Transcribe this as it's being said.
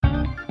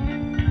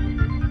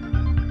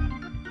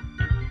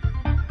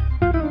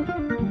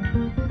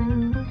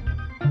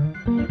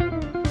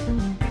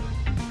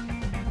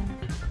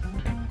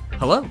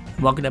Hello,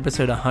 welcome to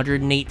episode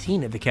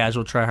 118 of the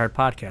Casual Tryhard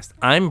Podcast.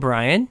 I'm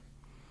Brian.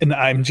 And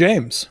I'm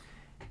James.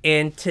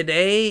 And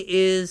today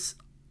is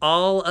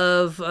all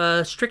of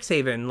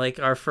Strixhaven, like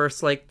our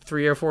first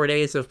 3 or 4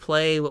 days of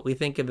play, what we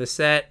think of the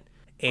set,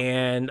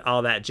 and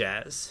all that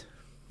jazz.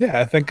 Yeah,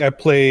 I think I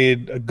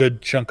played a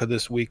good chunk of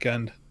this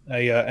weekend.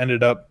 I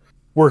ended up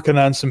working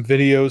on some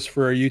videos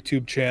for our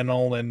YouTube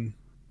channel, and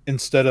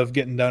instead of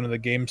getting down to the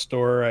game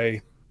store,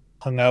 I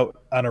hung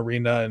out on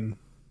Arena and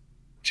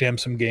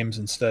jammed some games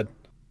instead.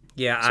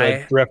 Yeah, so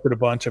I drafted a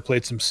bunch. I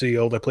played some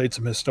Sealed. I played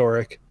some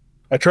Historic.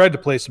 I tried to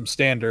play some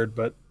Standard,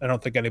 but I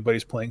don't think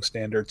anybody's playing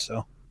Standard,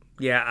 so...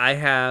 Yeah, I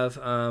have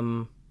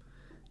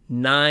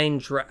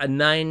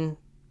 9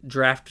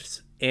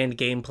 drafts and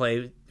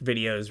gameplay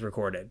videos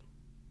recorded.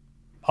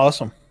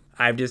 Awesome.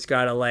 I've just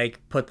got to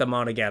put them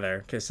all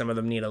together because some of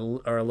them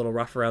are a little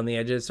rough around the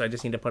edges, so I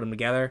just need to put them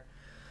together.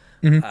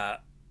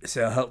 Mm-hmm.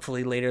 So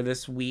hopefully later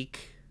this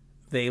week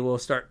they will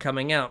start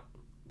coming out.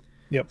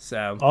 Yep.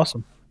 So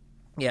awesome.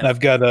 Yeah. And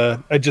I've got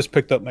I just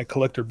picked up my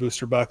collector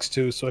booster box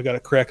too, so I got to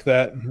crack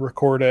that and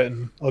record it,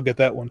 and I'll get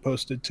that one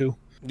posted too.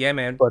 Yeah,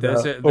 man. But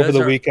over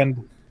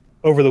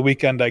the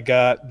weekend, I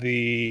got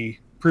the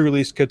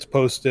pre-release kits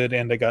posted,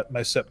 and I got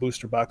my set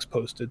booster box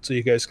posted. So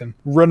you guys can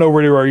run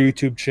over to our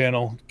YouTube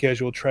channel,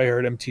 Casual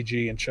Tryhard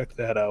MTG, and check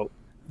that out.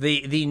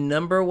 The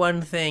number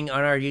one thing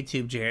on our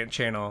YouTube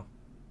channel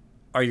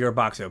are your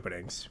box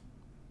openings.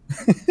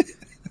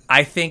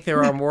 I think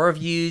there are more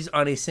views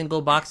on a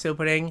single box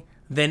opening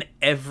than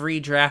every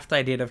draft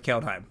I did of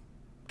Keldheim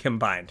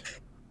combined.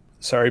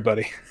 Sorry,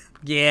 buddy.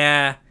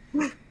 Yeah.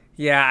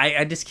 Yeah,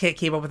 I just can't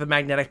keep up with the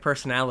magnetic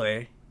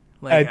personality.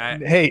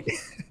 Hey,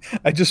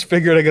 I just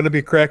figured I got to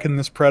be cracking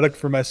this product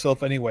for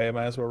myself anyway. I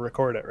might as well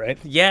record it, right?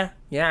 Yeah.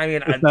 I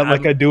mean, it's not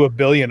like I do a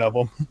billion of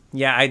them.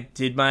 Yeah, I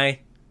did my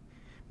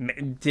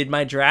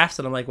drafts,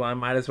 and I'm like, well, I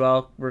might as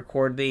well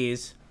record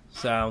these.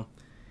 So,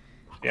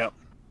 yeah.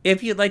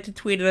 If you'd like to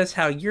tweet at us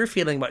how you're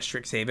feeling about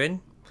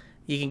Strixhaven,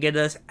 you can get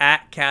us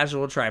at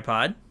Casual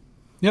Tripod.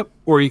 Yep.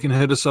 Or you can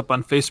hit us up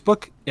on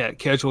Facebook at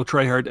Casual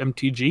Tryhard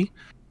MTG,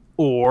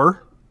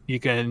 or you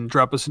can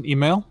drop us an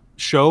email,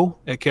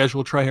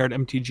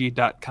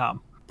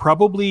 show@casualtryhardmtg.com.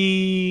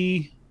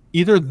 Probably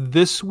either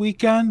this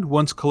weekend,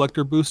 once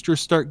collector boosters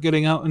start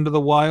getting out into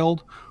the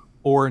wild,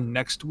 or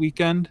next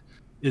weekend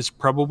is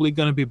probably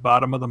going to be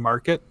bottom of the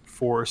market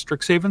for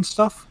Strixhaven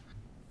stuff.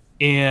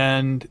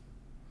 And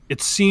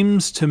it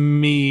seems to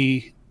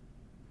me,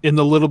 in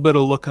the little bit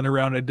of looking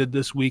around I did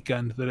this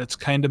weekend, that it's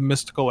kind of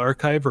Mystical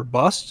Archive or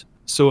bust.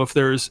 So if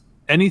there's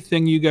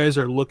anything you guys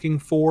are looking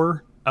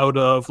for out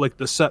of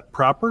the set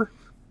proper,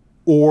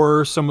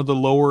 or some of the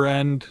lower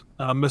end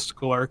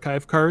Mystical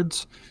Archive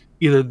cards,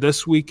 either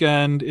this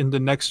weekend, into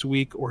next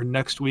week, or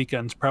next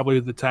weekend's probably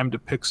the time to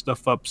pick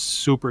stuff up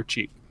super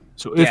cheap.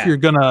 So if you're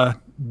going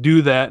to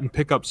do that and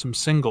pick up some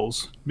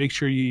singles, make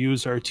sure you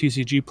use our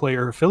TCG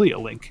Player affiliate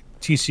link,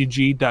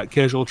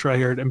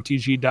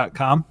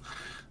 tcg.casualtryhardmtg.com.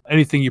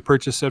 Anything you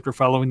purchase after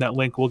following that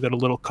link will get a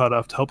little cut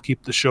off to help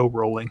keep the show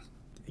rolling.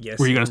 Yes.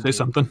 Were you going to say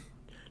something?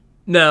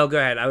 No, go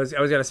ahead. I was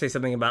going to say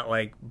something about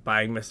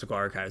buying Mystical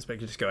Archives, but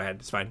just go ahead.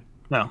 It's fine.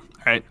 No. All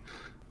right.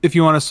 If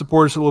you want to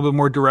support us a little bit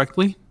more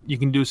directly, you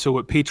can do so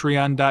at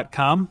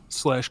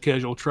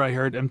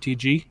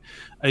patreon.com/casualtryhardmtg.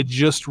 I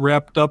just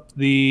wrapped up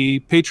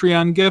the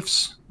Patreon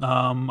gifts.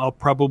 I'll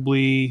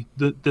probably,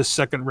 this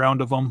second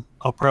round of them,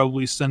 I'll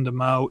probably send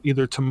them out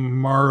either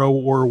tomorrow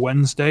or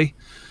Wednesday.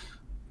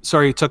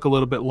 Sorry it took a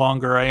little bit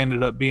longer. I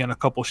ended up being a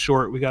couple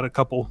short. We got a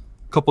couple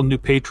new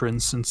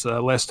patrons since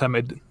last time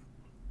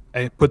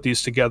I put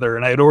these together,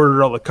 and I had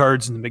ordered all the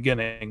cards in the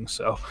beginning,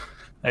 so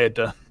I had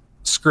to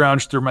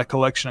scrounge through my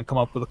collection and come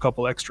up with a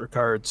couple extra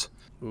cards.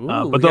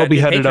 But they'll be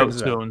headed out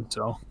soon.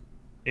 So,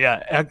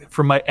 yeah,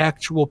 from my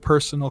actual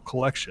personal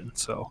collection.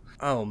 So,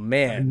 oh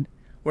man,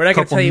 we're not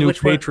going to tell you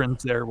which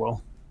patrons there.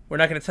 Well, we're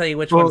not going to tell you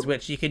which one's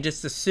which. You can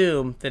just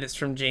assume that it's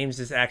from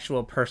James's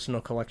actual personal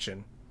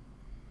collection.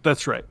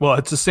 That's right. Well,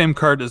 it's the same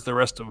card as the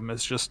rest of them.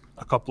 It's just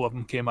a couple of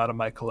them came out of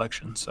my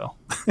collection. So,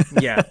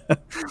 yeah.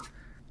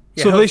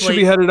 So they should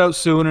be headed out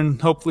soon, and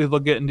hopefully they'll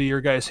get into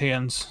your guys'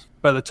 hands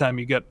by the time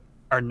you get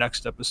our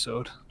next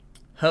episode.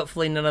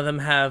 Hopefully none of them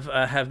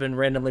have been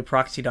randomly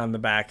proxied on the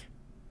back.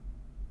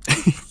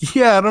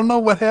 Yeah, I don't know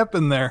what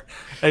happened there.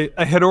 I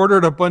had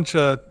ordered a bunch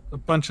of the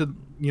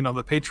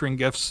Patreon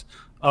gifts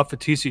off a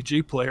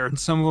TCG Player, and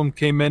some of them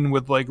came in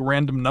with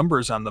random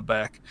numbers on the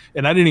back,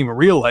 and I didn't even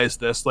realize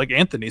this.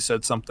 Anthony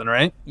said something,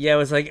 right? Yeah, it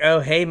was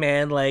oh hey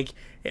man,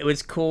 it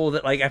was cool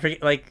that I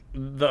forget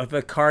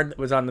the card that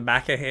was on the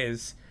back of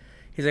his.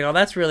 He's like, oh,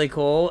 that's really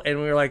cool, and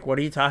we were like, what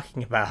are you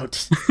talking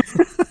about?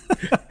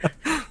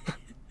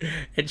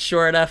 And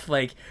sure enough,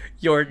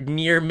 your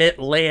near mint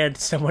land,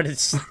 someone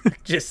is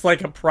just a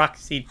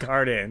proxied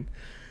card in.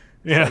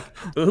 Yeah.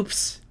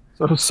 Oops.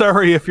 So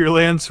sorry if your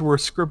lands were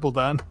scribbled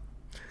on.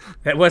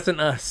 That wasn't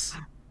us.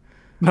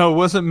 No, it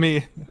wasn't me.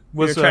 It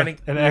was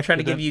we're trying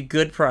to give you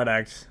good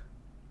products.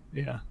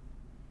 Yeah.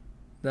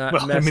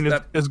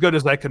 Not as good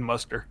as I can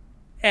muster.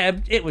 Yeah,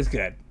 it was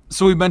good.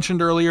 So we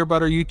mentioned earlier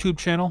about our YouTube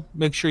channel.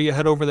 Make sure you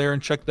head over there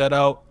and check that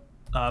out.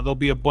 There'll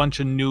be a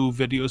bunch of new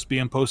videos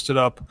being posted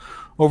up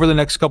over the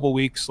next couple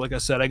weeks. Like I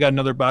said, I got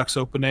another box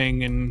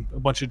opening and a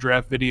bunch of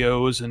draft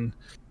videos, and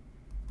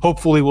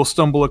hopefully we'll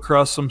stumble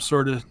across some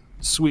sort of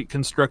sweet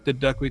constructed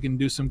deck we can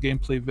do some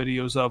gameplay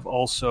videos of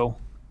also.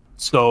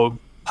 So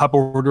hop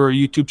over to our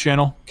YouTube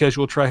channel,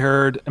 Casual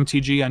Tryhard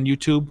MTG on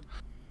YouTube.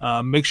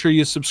 Make sure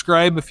you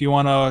subscribe if you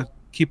want to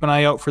keep an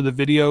eye out for the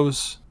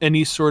videos.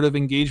 Any sort of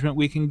engagement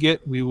we can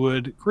get, we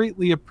would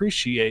greatly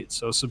appreciate.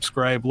 So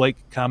subscribe,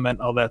 like, comment,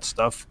 all that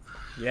stuff.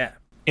 Yeah.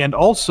 And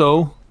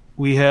also,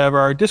 we have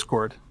our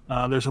Discord.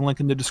 There's a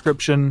link in the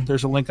description.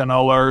 There's a link on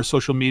all our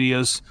social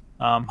medias.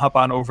 Hop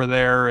on over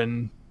there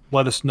and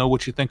let us know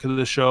what you think of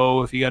the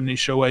show. If you got any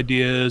show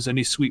ideas,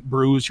 any sweet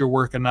brews you're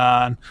working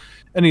on,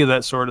 any of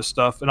that sort of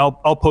stuff. And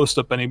I'll post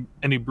up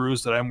any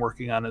brews that I'm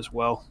working on as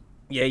well.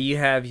 Yeah, you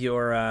have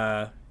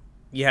your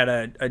you had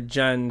a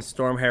Jund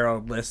Storm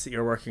Herald list that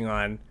you're working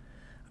on.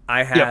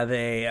 I have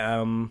a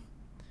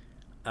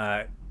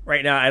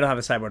right now I don't have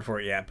a sideboard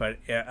for it yet, but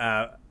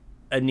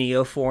a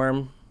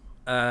Neoform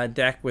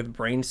deck with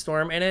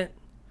Brainstorm in it.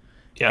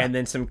 Yeah. And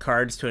then some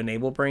cards to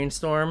enable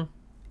Brainstorm.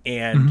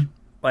 And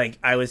like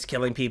I was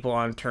killing people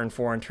on turn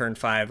 4 and turn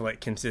 5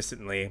 like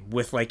consistently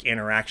with like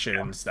interaction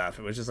and stuff.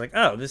 It was just like,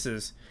 oh, this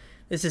is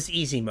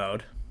easy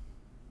mode.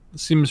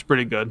 It seems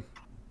pretty good.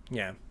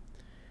 Yeah.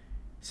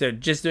 So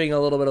just doing a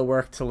little bit of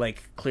work to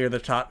like clear the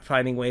top,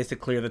 finding ways to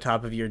clear the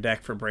top of your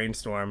deck for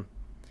Brainstorm.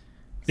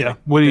 Yeah. Like,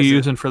 what are you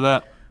using for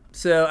that?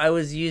 So I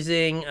was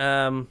using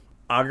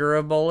Augur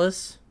of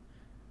Bolas,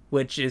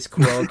 which is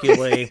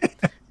colloquially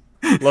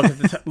look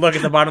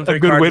at the bottom 3 cards of your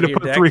deck. A good way to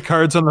put 3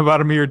 cards on the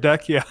bottom of your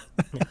deck, yeah.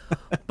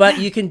 But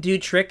you can do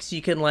tricks.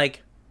 You can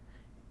like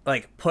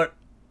put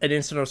an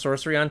instant or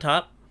sorcery on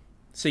top,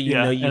 so you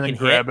know you can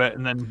grab it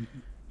and then.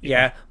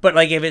 Yeah, but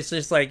like if it's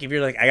just like if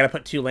you're like I gotta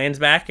put 2 lands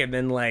back and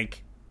then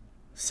like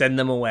send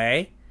them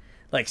away,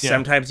 like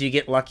sometimes you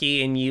get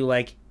lucky and you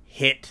like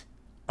hit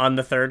on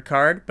the 3rd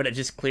card, but it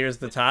just clears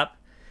the top.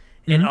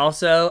 And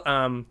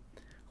also,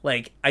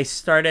 like I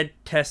started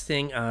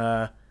testing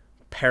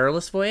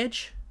Perilous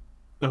Voyage.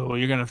 Oh,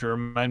 you're gonna have to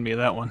remind me of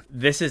that one.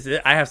 This is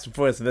I have some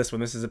foils for this one.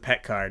 This is a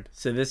pet card.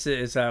 So this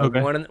is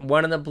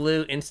one in the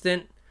blue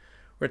instant.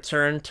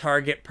 Return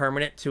target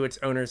permanent to its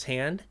owner's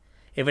hand.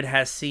 If it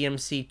has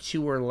CMC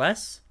 2 or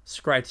less,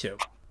 scry 2.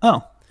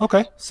 Oh,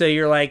 okay. So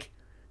you're like,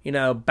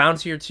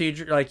 bounce your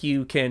 2, like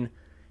you can,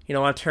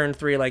 on turn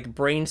 3, like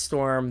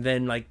Brainstorm,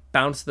 then like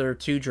bounce their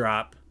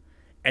 2-drop,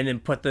 and then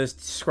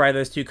scry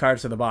those 2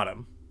 cards to the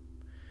bottom.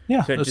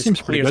 Yeah, so it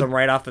just clears them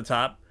right off the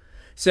top.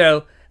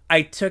 So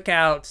I took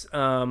out,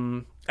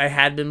 I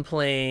had been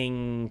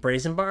playing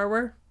Brazen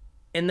Borrower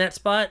in that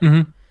spot,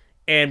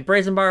 and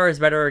Brazen Borrower is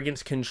better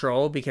against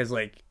control because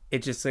like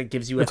it just like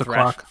gives you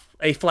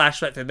a flash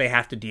threat that they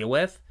have to deal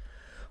with.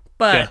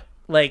 But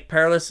like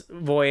Perilous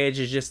Voyage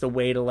is just a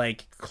way to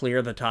like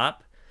clear the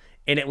top,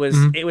 and it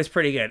was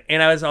pretty good.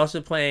 And I was also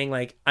playing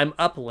like I'm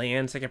up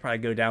lands. I could probably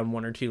go down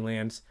 1 or 2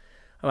 lands.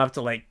 I'm up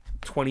to like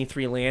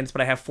 23 lands, but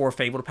I have 4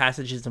 Fabled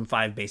Passages and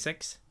 5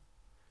 basics.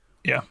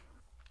 Yeah.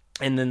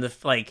 And then the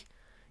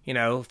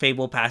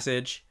Fabled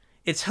Passage.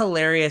 It's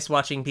hilarious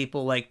watching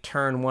people like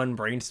turn 1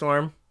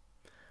 Brainstorm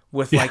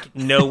with like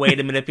no way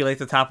to manipulate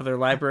the top of their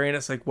library, and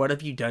it's like, what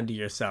have you done to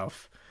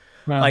yourself?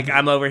 Well, like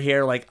I'm over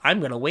here like I'm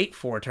gonna wait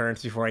 4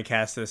 turns before I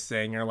cast this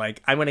thing, or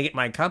like I'm gonna get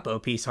my combo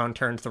piece on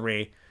turn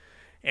 3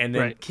 and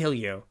then kill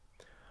you.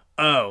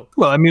 Oh,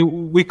 well, I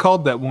mean, we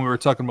called that when we were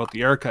talking about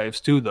the archives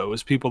too, though,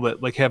 is people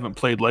that like haven't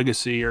played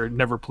Legacy or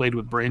never played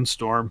with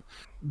Brainstorm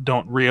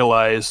don't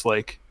realize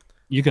like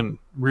you can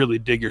really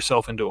dig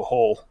yourself into a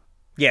hole.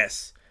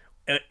 Yes.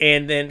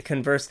 And then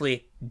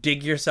conversely,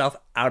 dig yourself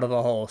out of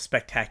a hole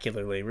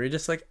spectacularly. Where you're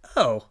just like,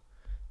 oh,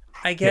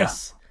 I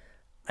guess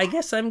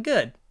I'm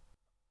good.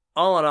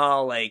 All in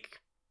all,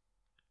 like,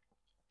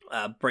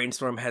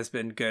 Brainstorm has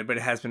been good, but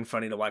it has been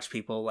funny to watch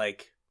people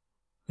like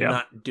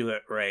not do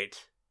it right.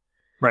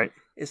 Right.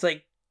 It's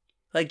like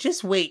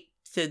just wait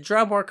to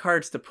draw more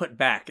cards to put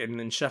back and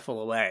then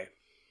shuffle away.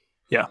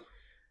 Yeah.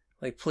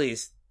 Like,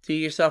 please do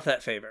yourself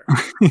that favor.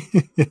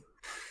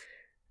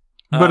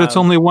 But it's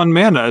only 1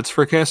 mana. It's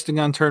for casting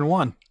on turn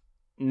 1.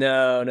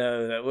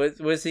 No.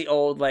 Was the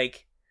old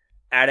like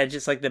adage?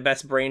 It's like the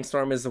best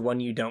Brainstorm is the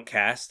one you don't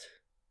cast.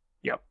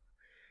 Yep.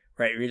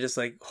 Right. You're just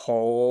like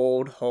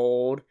hold.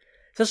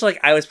 Especially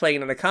like I was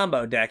playing in a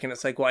combo deck, and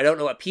it's like, well, I don't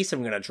know what piece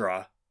I'm gonna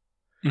draw,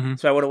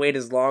 so I want to wait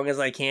as long as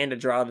I can to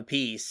draw the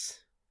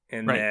piece,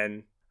 and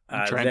then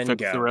try and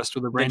fix the rest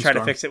with the Brainstorm. Then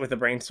try to fix it with the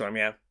Brainstorm.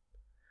 Yeah.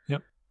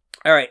 Yep.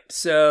 All right.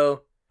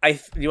 So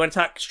you want to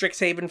talk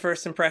Strixhaven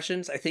first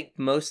impressions? I think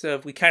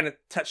we kind of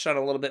touched on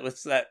a little bit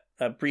with that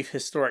brief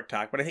historic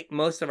talk, but I think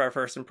most of our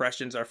first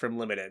impressions are from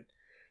Limited.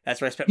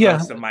 That's where I spent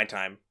most of my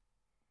time.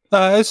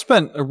 I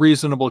spent a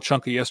reasonable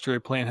chunk of yesterday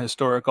playing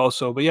historic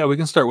also, but yeah, we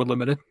can start with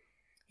Limited.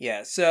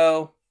 Yeah,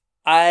 so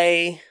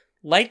I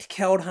liked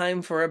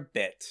Keldheim for a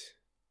bit,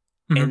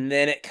 and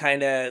then it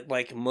kind of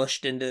like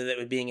mushed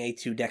into it being a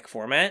 2-deck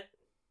format.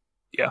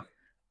 Yeah.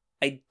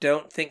 I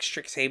don't think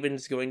Strixhaven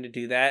is going to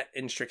do that,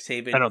 and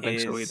Strixhaven I don't think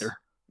is so either.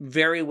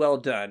 very well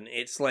done.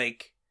 It's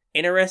like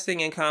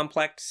interesting and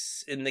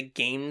complex, and the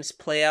games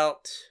play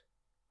out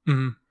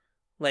Mhm.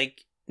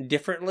 like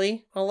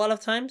differently a lot of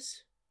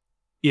times.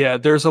 Yeah,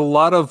 there's a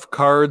lot of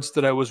cards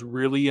that I was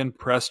really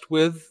impressed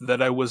with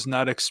that I was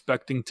not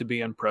expecting to be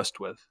impressed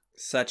with.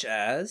 Such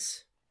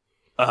as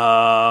Like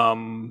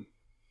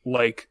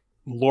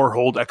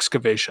Lorehold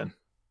Excavation.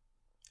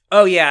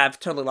 oh yeah, I've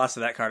totally lost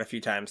to that card a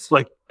few times.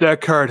 Like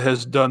that card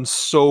has done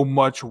so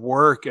much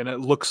work and it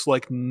looks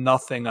like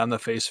nothing on the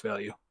face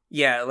value.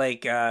 Yeah,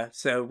 like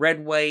so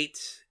red white,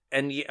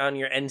 and on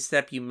your end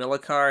step you mill a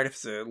card. If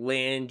it's a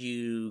land,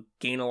 you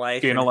gain a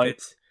life. Gain and a if life.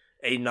 it's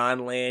a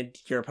non-land,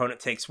 your opponent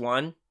takes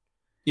 1.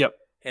 Yep.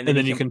 And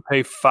then you can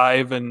pay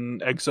 5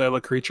 and exile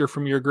a creature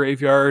from your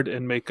graveyard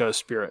and make a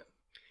spirit.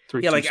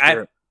 3/2 yeah, like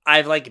spirit.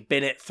 I've like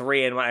been at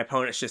 3 and my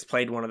opponent's just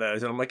played one of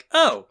those, and I'm like,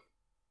 oh,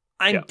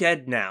 I'm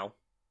dead now.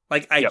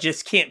 Like I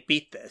just can't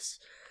beat this.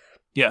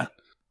 Yeah.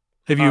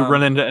 Have you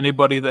run into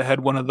anybody that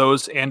had one of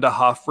those and a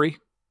Hoffrey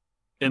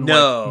and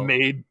like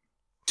made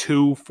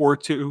 2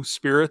 4/2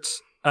 spirits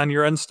on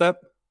your end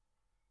step?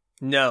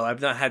 No,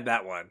 I've not had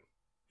that one.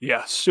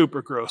 Yeah,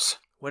 super gross.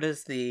 What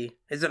is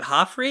it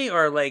Hoffrey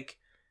or like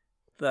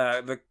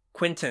the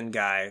Quinton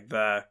guy,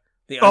 the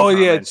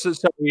uncommon?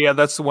 Yeah,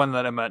 that's the one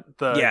that I meant.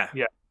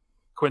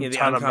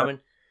 Quintonimous.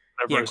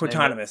 Yeah,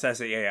 Quintonimous.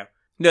 That's it. Yeah.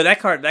 No, that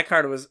card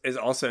is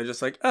also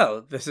just like,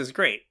 oh, this is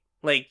great.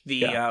 Like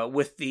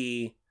with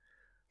the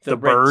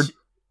bird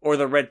or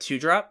the red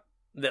 2-drop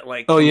that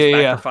like comes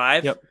back for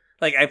 5. Yep.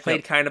 Like I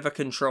played kind of a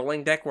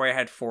controlling deck where I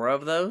had 4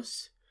 of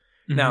those.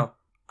 Mm-hmm. Now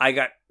I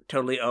got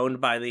totally owned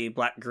by the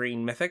black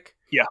green mythic.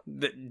 Yeah,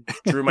 that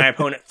drew my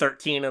opponent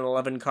 13 and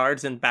 11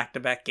 cards in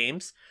back-to-back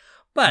games.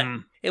 But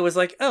it was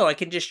like, oh, I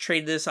can just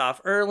trade this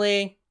off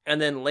early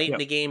and then late in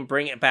the game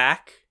bring it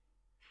back.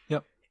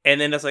 Yep. And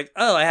then it's like,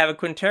 oh, I have a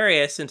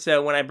Quintarius, and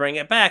so when I bring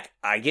it back,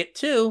 I get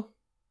 2.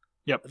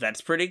 Yep.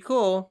 That's pretty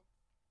cool.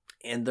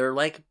 And they're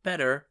like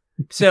better.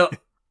 So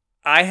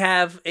I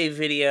have a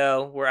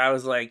video where I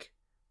was like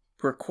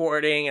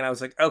recording and I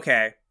was like,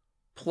 okay,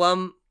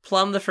 Plum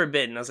the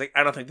Forbidden. I was like,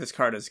 I don't think this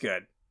card is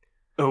good.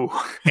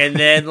 Oh. And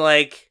then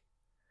like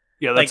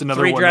yeah, that's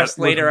another 3 one drafts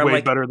that later, was I'm way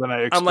like, better than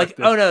I expected. I'm like,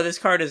 oh no, this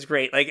card is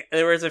great. Like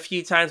there was a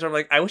few times where I'm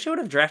like, I wish I would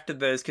have drafted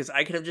those because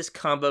I could have just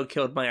combo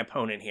killed my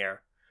opponent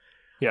here.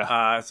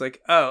 Yeah. It's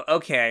like, oh,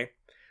 okay.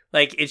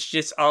 Like it's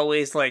just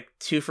always like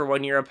 2 for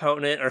 1 your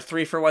opponent or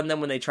 3 for 1 them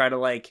when they try to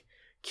like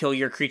kill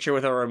your creature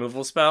with a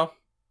removal spell.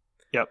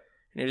 Yep.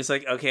 And you're just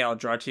like, okay, I'll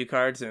draw 2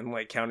 cards and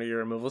like counter your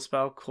removal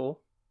spell. Cool.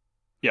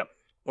 Yep.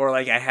 Or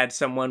like I had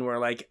someone where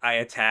like I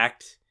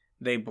attacked,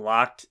 they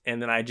blocked, and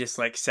then I just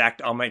like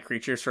sacked all my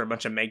creatures for a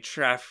bunch of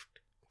Magecraft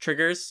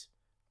triggers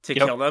to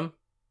kill them.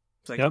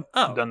 It's like, oh,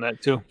 I've done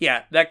that too.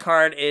 Yeah, that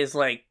card is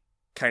like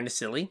kind of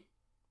silly.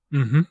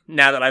 Mm-hmm.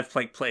 Now that I've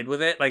like played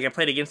with it, like I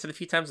played against it a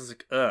few times, I was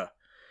like, ugh.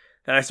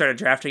 Then I started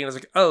drafting, and I was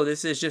like, oh,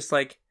 this is just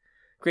like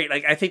great.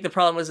 Like I think the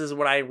problem is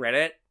when I read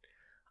it,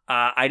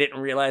 I didn't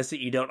realize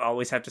that you don't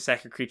always have to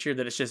sack a creature;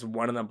 that it's just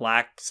 1 in the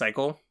black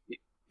cycle.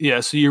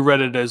 Yeah, so you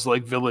read it as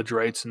like village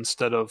rights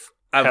instead of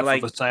half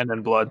like, of a Sand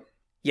and Blood.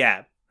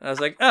 Yeah, I was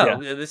like,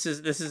 oh, this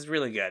is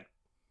really good.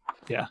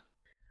 Yeah.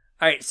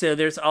 All right, so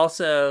there's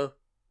also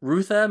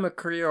Rutha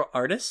Mercurial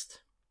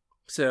Artist.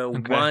 So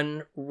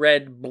 1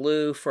 red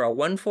blue for a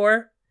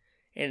 1/4,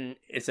 and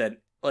it's a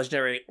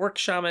legendary orc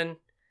shaman.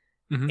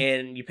 Mm-hmm.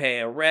 And you pay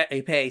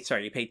you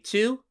pay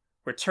 2,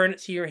 return it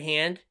to your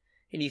hand,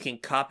 and you can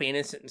copy an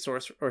instant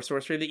or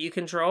sorcery that you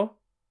control.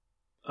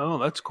 Oh,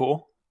 that's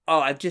cool.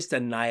 Oh, I've just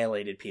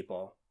annihilated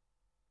people.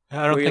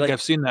 I don't think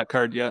I've seen that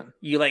card yet.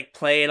 You like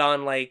play it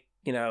on like,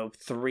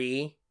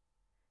 3,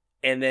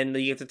 and then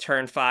you get to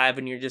turn 5,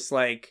 and you're just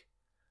like,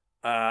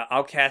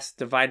 I'll cast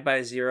Divide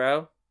by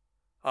 0.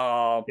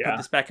 I'll put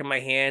this back in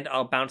my hand.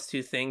 I'll bounce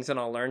 2 things, and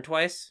I'll learn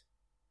twice.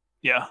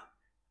 Yeah.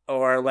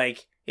 Or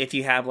like if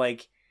you have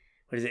like,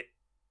 what is it?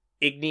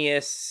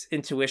 Igneous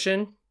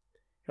Intuition.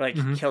 Like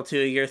kill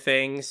 2 of your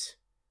things,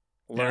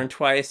 learn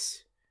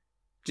twice,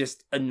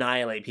 just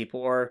annihilate people.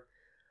 Or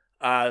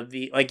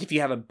if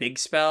you have a big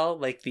spell,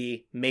 like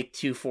the make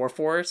 2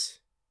 4/4s.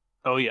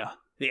 Oh yeah.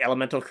 The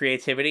elemental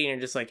creativity, and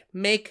you're just like,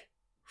 make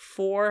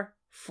 4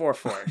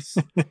 4/4s.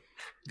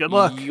 Good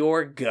luck.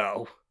 Your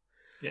go.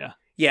 Yeah.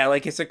 Yeah,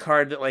 like it's a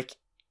card that like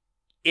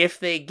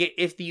if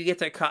you get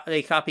to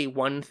they copy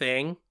 1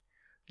 thing,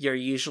 you're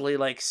usually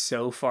like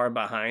so far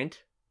behind.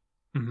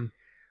 Mm-hmm.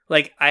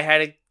 Like I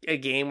had a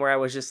game where I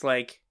was just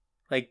like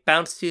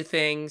bounce 2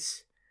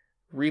 things,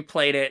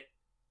 replayed it,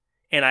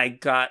 and I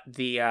got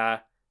the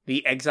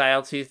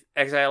exile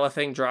a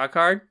thing, draw a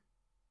card.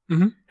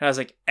 Mm-hmm. And I was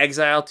like,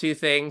 exile 2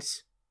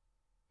 things.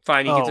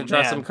 Fine, you get to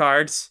draw some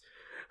cards.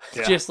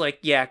 Yeah. Just like,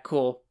 yeah,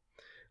 cool.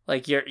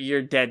 Like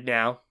you're dead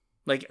now.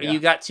 Like you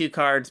got 2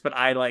 cards, but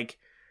I like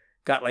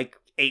got like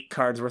 8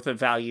 cards worth of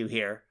value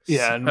here.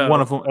 Yeah, so, and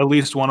at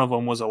least one of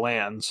them was a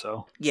land,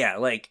 so. Yeah,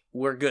 like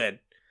we're good.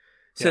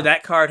 So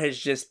that card has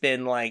just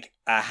been like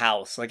a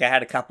house. Like I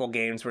had a couple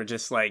games where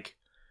just like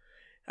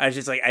I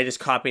just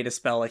copied a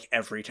spell like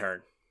every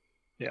turn.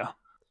 Yeah.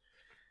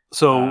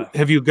 So,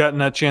 have you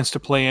gotten a chance to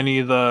play any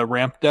of the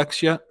ramp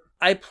decks yet?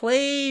 I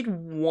played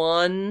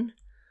one.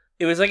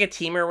 It was like a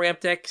teamer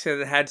ramp deck, so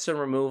it had some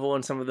removal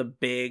and some of the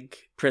big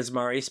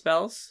Prismari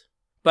spells.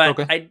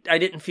 But I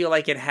didn't feel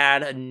like it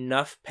had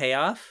enough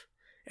payoff.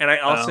 And I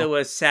also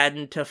was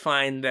saddened to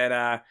find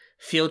that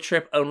Field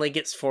Trip only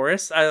gets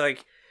Forest. I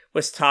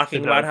was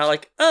talking about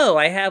how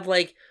I have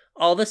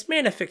all this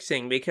mana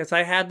fixing because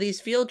I have these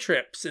Field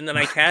Trips, and then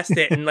I cast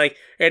it and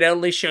it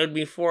only showed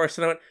me Forest,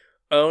 and I went,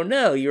 oh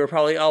no, you were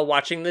probably all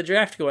watching the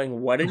draft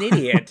going, what an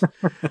idiot.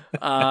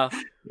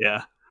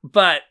 Yeah.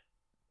 But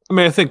I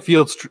mean, I think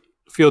Field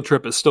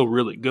Trip is still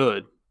really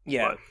good.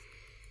 Yeah. But,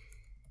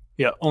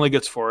 yeah, only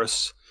gets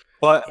Forests.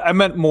 Well, I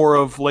meant more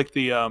of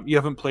the you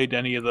haven't played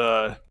any of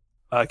the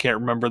I can't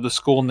remember the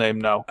school name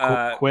now.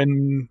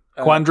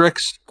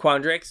 Quandrix?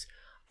 Quandrix.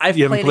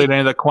 You haven't played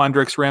any of the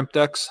Quandrix ramp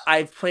decks?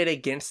 I've played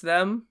against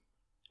them,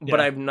 but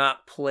I've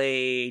not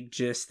played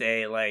just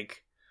a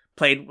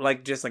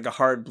just a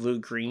hard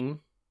blue-green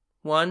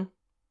one.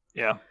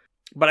 Yeah.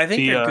 But I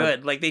think they're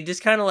good. They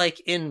just kind of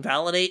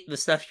invalidate the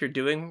stuff you're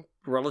doing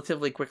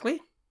relatively quickly.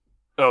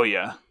 Oh,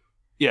 yeah.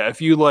 Yeah,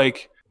 if you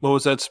what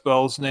was that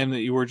spell's name that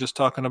you were just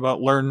talking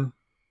about? Learn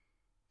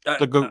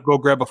to go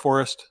grab a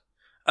forest?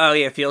 Oh,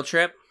 yeah, Field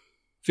Trip?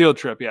 Field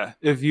Trip, yeah.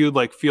 If you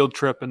Field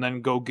Trip and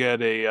then go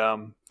get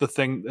a the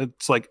thing,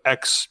 it's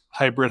X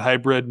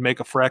hybrid, make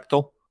a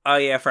fractal. Oh,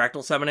 yeah,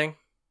 fractal summoning?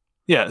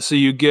 Yeah, so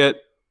you get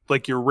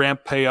your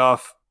ramp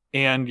payoff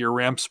and your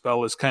ramp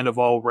spell is kind of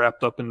all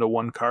wrapped up into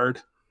one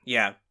card.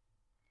 Yeah.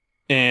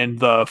 And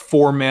the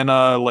 4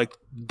 mana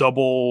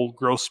double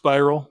growth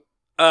spiral.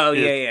 Oh,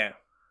 yeah.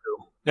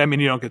 I mean,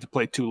 you don't get to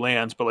play 2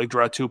 lands, but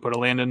draw 2, put a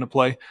land into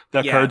play.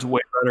 That card's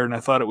way better than I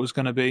thought it was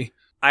going to be.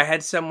 I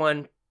had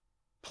someone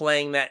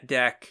playing that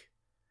deck,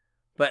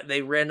 but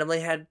they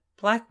randomly had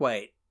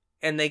black-white,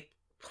 and they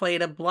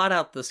played a Blot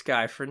Out the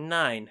Sky for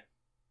 9.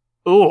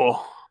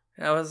 Oh.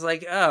 I was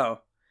like, oh.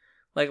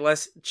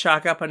 Let's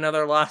chalk up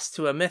another loss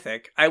to a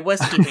mythic. I was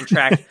keeping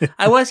track.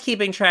 I was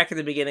keeping track at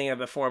the beginning of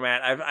the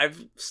format.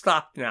 I've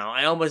stopped now.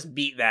 I almost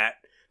beat that.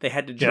 They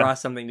had to draw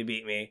something to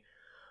beat me.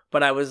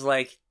 But I was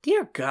like,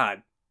 dear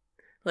God.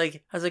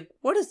 I was like,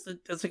 what is the...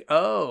 I was like,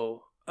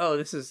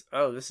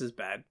 this is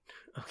bad.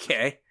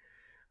 Okay.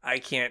 I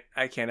can't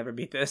ever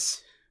beat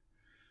this.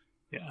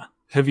 Yeah.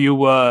 Have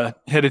you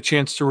had a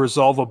chance to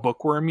resolve a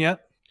Bookworm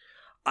yet?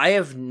 I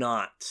have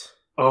not.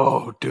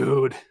 Oh,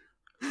 dude.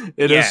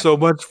 It is so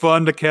much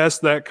fun to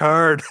cast that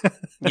card.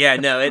 Yeah,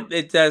 no,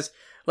 it does.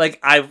 When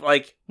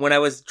I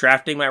was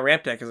drafting my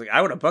ramp deck, I was like,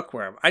 I want a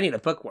Bookworm. I need a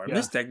Bookworm. Yeah.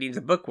 This deck needs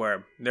a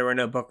Bookworm. There were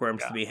no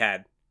Bookworms to be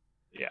had.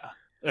 Yeah.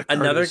 That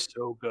card is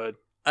so good.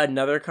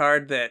 Another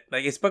card that,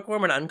 is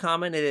Bookworm an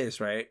uncommon? It is,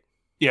 right?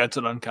 Yeah, it's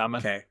an uncommon.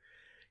 Okay.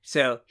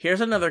 So,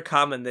 here's another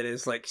common that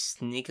is,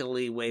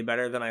 sneakily way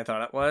better than I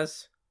thought it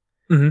was.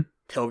 Mm-hmm.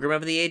 Pilgrim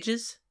of the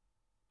Ages.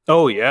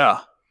 Oh, yeah.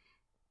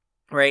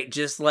 Right?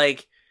 Just,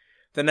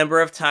 the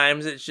number of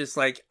times it's just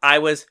I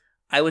was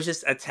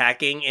just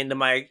attacking into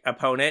my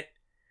opponent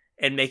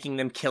and making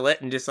them kill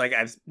it, and just I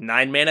have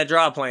 9 mana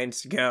draw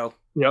planes to go.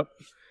 Yep.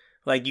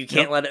 You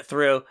can't let it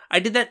through. I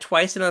did that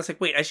twice, and I was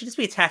like, wait, I should just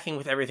be attacking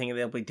with everything, and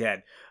they'll be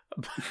dead.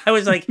 I'm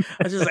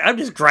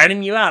just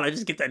grinding you out. I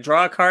just get to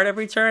draw a card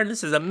every turn.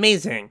 This is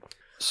amazing.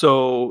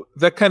 So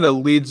that kind of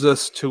leads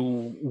us to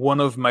one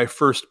of my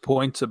first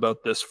points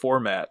about this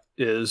format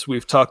is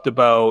we've talked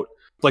about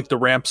the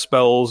ramp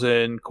spells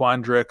in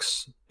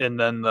Quandrix, and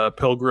then the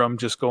Pilgrim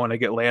just going to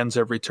get lands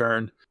every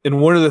turn. And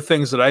one of the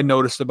things that I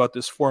noticed about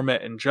this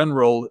format in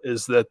general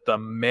is that the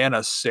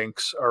mana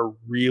sinks are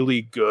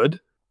really good.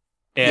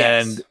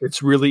 And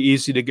it's really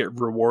easy to get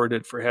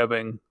rewarded for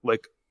having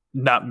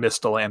not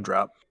missed a land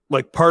drop.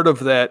 Part of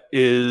that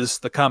is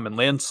the common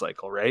land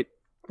cycle, right?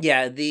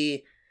 Yeah,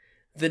 the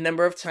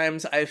number of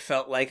times I've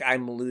felt like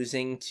I'm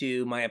losing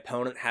to my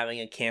opponent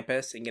having a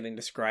campus and getting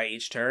to scry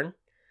each turn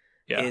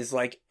is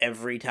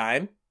every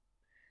time.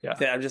 Yeah.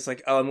 That I'm just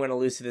I'm going to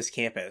lose to this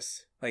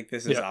campus.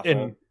 This is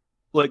awful.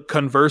 And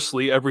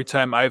conversely, every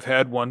time I've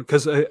had one,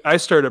 because I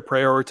started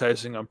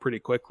prioritizing them pretty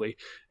quickly,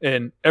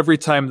 and every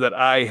time that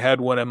I had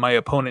one and my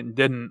opponent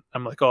didn't,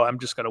 I'm like, oh, I'm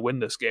just going to win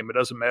this game. It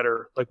doesn't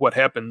matter what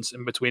happens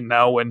in between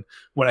now and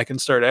when I can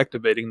start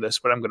activating this,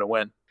 but I'm going to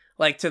win.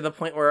 To the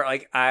point where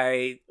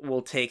I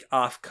will take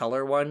off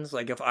color ones.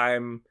 If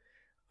I'm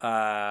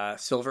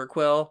Silver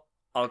Quill,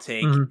 I'll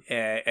take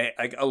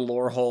a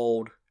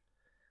Lorehold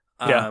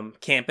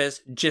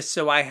campus just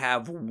so I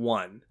have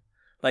one.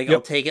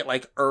 I'll take it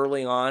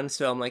early on,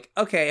 so I'm like,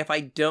 okay, if I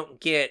don't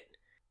get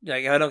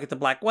the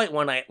black-white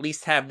one, I at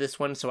least have this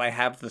one, so I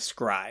have the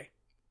scry.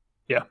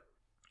 Yeah.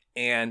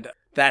 And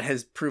that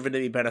has proven to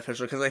be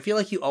beneficial, because I feel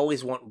like you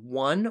always want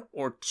 1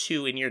 or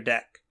 2 in your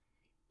deck.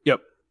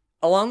 Yep.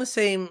 Along the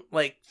same,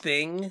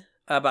 thing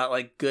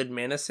about, good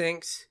mana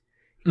sinks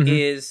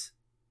is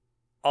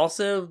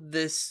also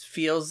this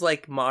feels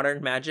like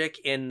modern Magic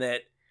in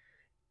that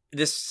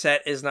this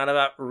set is not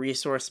about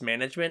resource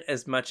management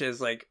as much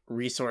as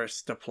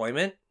resource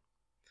deployment.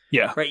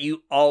 Yeah. right?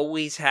 You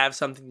always have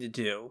something to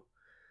do.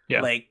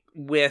 Yeah. Like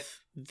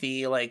with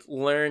the like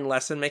learn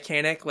lesson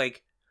mechanic,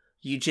 like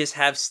you just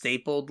have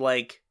stapled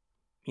like,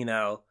 you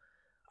know,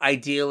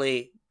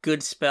 ideally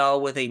good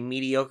spell with a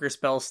mediocre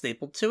spell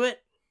stapled to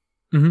it.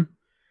 Mm-hmm.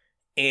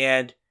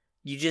 And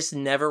you just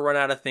never run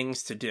out of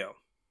things to do.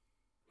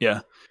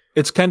 Yeah.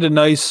 It's kind of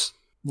nice,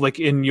 like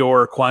in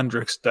your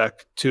Quandrix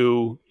deck,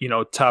 to, you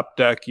know, top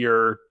deck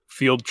your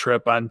field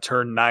trip on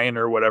turn 9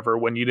 or whatever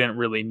when you didn't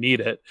really need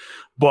it.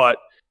 But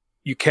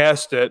you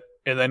cast it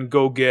and then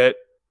go get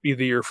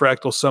either your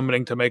Fractal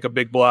Summoning to make a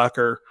big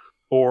blocker,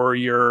 or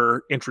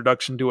your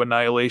Introduction to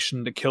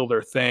Annihilation to kill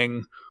their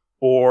thing,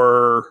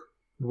 or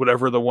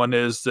whatever the one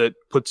is that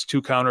puts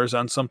 2 counters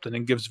on something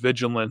and gives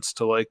Vigilance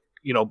to, like,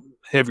 you know,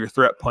 have your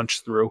threat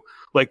punch through.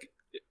 Like,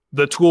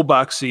 the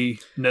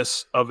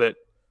toolboxiness of it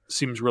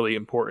seems really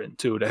important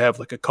too, to have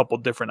like a couple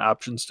different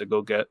options to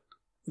go get.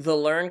 The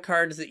learn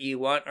cards that you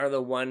want are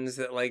the ones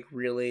that like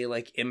really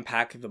like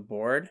impact the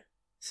board.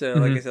 So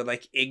like I said,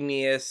 like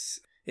Igneous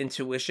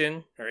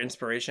Intuition or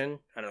Inspiration,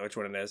 I don't know which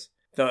one it is.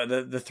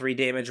 The 3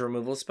 damage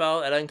removal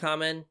spell at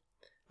uncommon.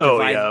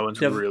 That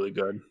one's really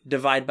good.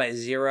 Divide by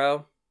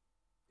 0.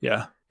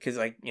 Yeah. Because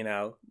like, you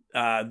know,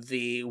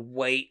 the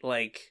white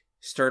like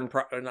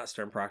not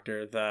Stern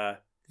Proctor,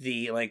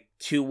 the like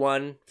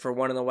 2/1 for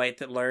 1 in the white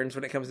that learns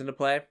when it comes into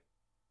play.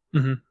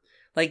 Mm-hmm.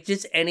 Like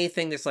just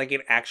anything that's like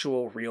an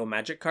actual real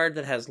Magic card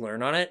that has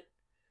learn on it.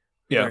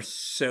 Yeah. They're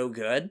so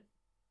good.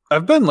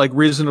 I've been like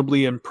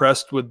reasonably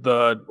impressed with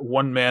the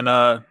 1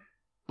 mana,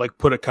 like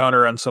put a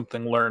counter on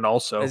something learn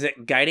also. Is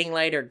it Guiding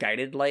Light or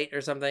Guided Light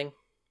or something?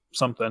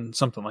 Something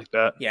like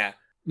that. Yeah.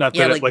 Not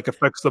that it like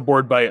affects the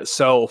board by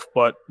itself,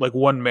 but like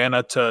 1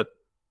 mana to,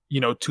 you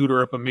know,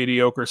 tutor up a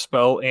mediocre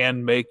spell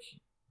and make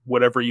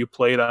whatever you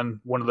played on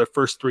one of the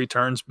first 3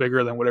 turns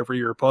bigger than whatever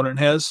your opponent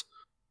has.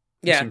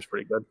 Yeah, seems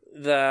pretty good.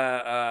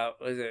 The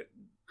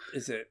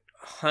is it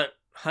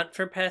Hunt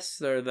for Pests,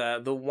 or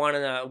the one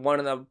in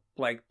the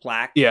like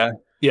black? Yeah,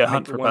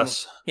 Hunt for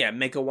Pests. Yeah,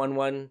 make a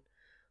 1/1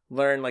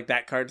 learn, like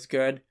that card's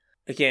good.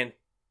 Again,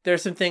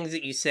 there's some things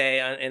that you say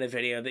in a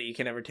video that you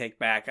can never take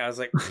back. I was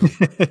like,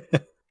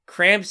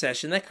 Cram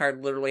Session, that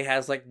card literally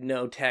has like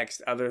no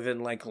text other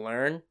than like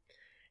learn.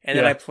 And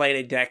then I played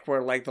a deck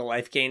where like the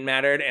life gain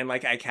mattered, and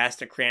like I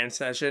cast a Cram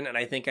Session, and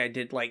I think I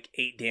did like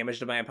 8 damage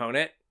to my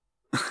opponent.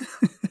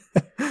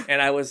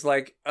 And I was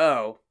like,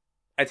 oh,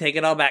 I take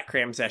it all back,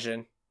 Cram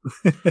Session.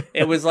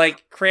 It was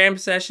like Cram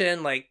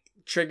Session, like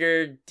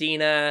trigger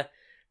Dina,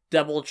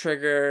 double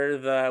trigger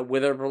the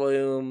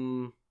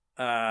Witherbloom.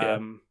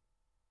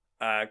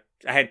 I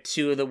had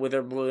 2 of the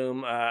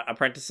Witherbloom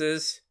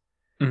apprentices,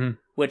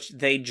 which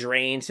they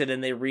drained, so then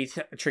they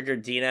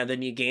re-triggered Dina,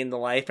 then you gain the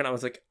life, and I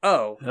was like,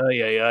 oh,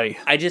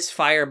 I just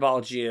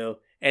fireballed you,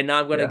 and now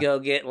I'm going to go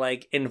get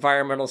like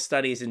environmental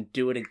studies and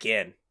do it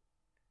again.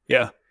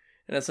 Yeah.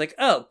 And it's like,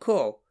 oh,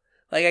 cool.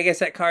 Like, I guess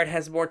that card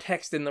has more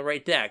text in the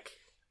right deck.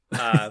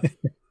 I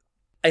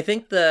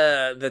think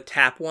the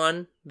tap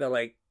one, the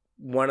like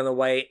 1 in the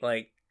white,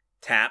 like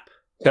tap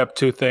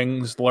 2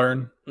 things,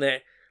 learn.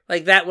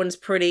 Like that one's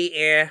pretty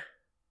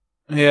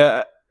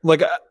Yeah,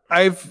 like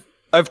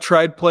I've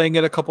tried playing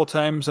it a couple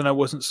times and I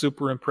wasn't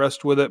super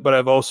impressed with it, but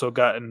I've also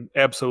gotten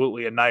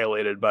absolutely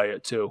annihilated by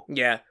it too.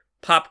 Yeah,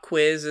 Pop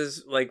Quiz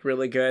is like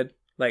really good.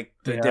 Like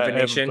the divination. I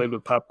haven't played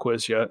with Pop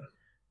Quiz yet.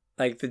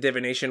 Like the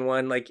divination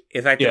one, like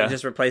if I could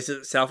just replaces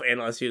itself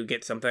unless you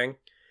get something.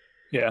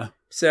 Yeah.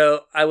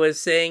 So I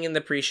was saying in the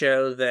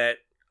pre-show that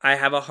I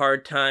have a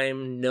hard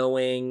time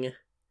knowing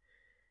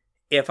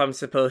if I'm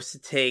supposed to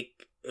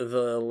take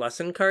the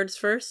lesson cards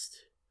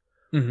first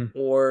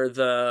or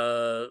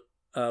the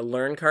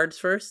learn cards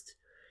first.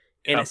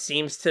 And it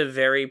seems to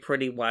vary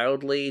pretty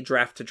wildly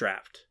draft to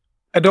draft.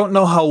 I don't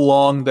know how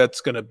long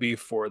that's going to be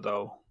for,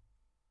 though.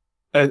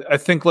 I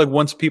think like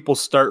once people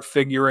start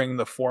figuring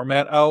the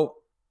format out,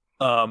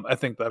 I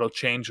think that'll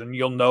change, and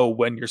you'll know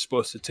when you're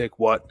supposed to take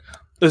what.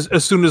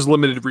 As soon as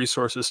limited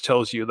resources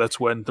tells you, that's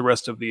when the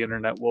rest of the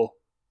internet will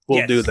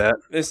do that.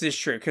 This is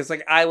true, because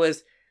like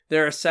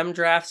there are some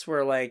drafts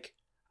where like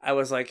I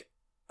was like,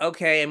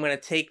 okay, I'm gonna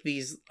take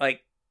these,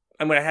 like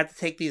I'm gonna have to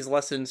take these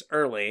lessons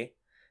early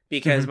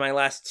because my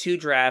last 2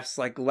 drafts,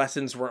 like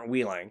lessons weren't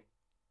wheeling.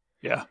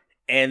 Yeah,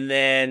 and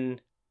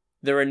then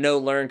there were no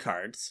learn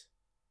cards,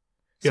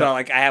 so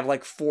like I have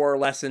like 4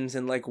 lessons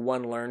and like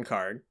 1 learn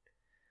card.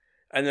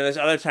 And then there's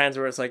other times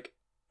where it's like,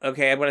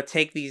 okay, I'm going to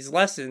take these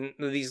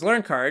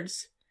learn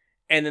cards,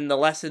 and then the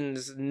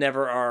lessons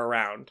never are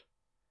around.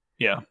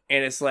 Yeah.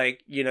 And it's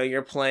like, you know,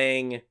 you're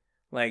playing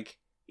like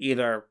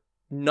either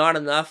not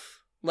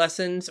enough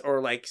lessons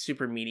or like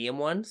super medium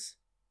ones.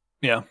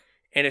 Yeah.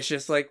 And it's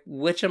just like,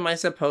 which am I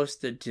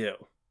supposed to do?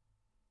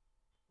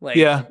 Like,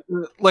 yeah.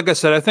 Like I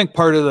said, I think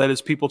part of that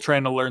is people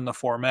trying to learn the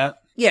format.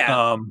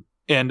 Yeah.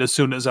 And as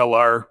soon as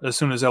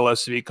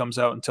LSV comes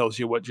out and tells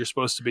you what you're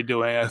supposed to be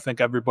doing, I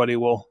think everybody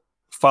will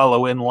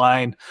follow in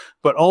line.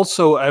 But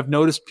also, I've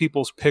noticed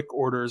people's pick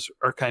orders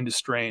are kind of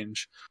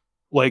strange.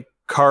 Like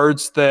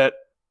cards that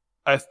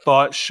I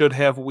thought should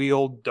have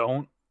wheeled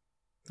don't.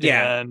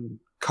 Yeah. And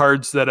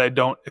cards that I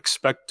don't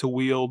expect to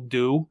wield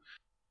do.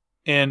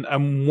 And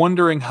I'm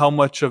wondering how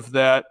much of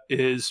that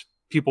is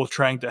people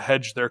trying to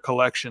hedge their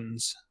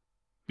collections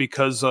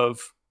because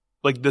of,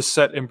 like, this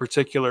set in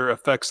particular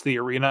affects the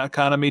arena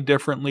economy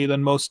differently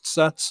than most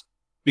sets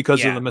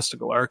because of the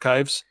Mystical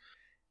Archives.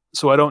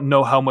 So I don't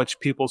know how much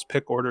people's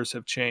pick orders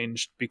have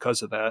changed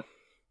because of that.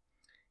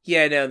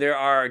 Yeah, no, there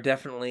are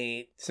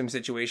definitely some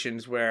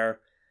situations where,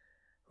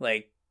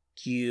 like,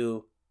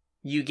 you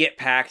get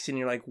packs and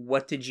you're like,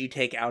 what did you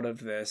take out of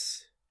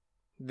this?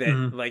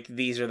 That, like,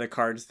 these are the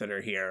cards that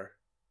are here.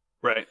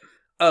 Right.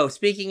 Oh,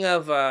 speaking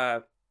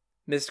of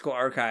Mystical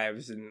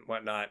Archives and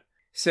whatnot.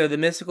 So the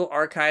Mystical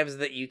Archives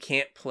that you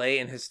can't play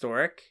in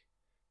Historic,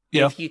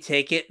 if you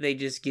take it, they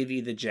just give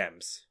you the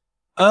gems.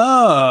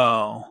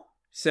 Oh.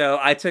 So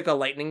I took a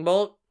Lightning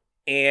Bolt,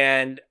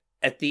 and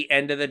at the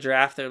end of the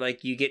draft, they're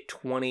like, you get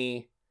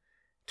 20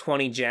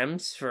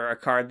 gems for a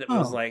card that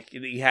was like,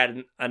 that you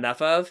had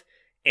enough of.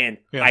 And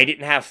I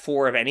didn't have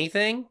 4 of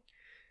anything.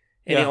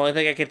 And the only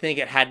thing I could think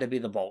it had to be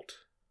the Bolt.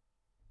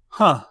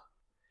 Huh.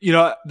 You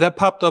know, that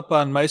popped up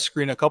on my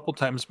screen a couple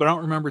times, but I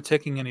don't remember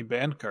taking any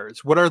banned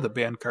cards. What are the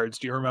banned cards?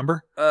 Do you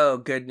remember? Oh,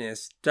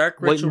 goodness. Dark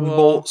Ritual. Lightning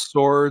Bolt,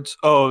 Swords.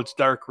 Oh, it's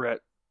Dark Rit.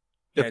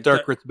 Yeah, if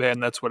Dark Rit's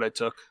banned, that's what I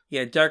took.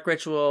 Yeah, Dark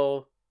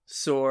Ritual,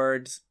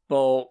 Swords,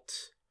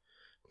 Bolt,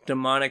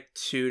 Demonic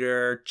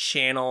Tutor,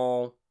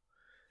 Channel,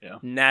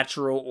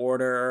 Natural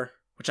Order,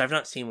 which I've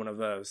not seen one of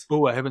those.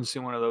 Oh, I haven't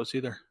seen one of those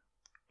either.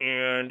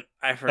 And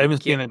I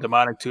haven't seen a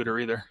Demonic Tutor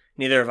either.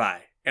 Neither have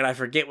I. And I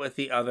forget what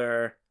the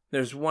other...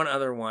 There's one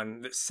other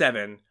one that's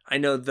 7. I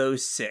know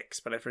those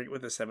 6, but I forget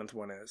what the 7th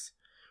one is.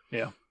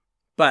 Yeah.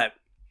 But,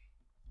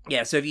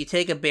 yeah, so if you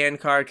take a banned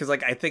card, because,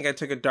 like, I think I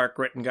took a Dark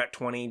Rit and got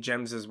 20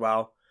 gems as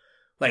well.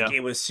 Like, it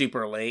was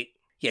super late.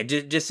 Yeah,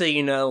 just so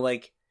you know,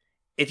 like,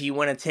 if you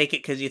want to take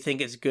it because you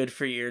think it's good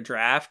for your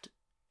draft,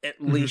 at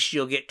least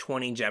you'll get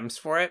 20 gems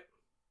for it.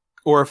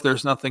 Or if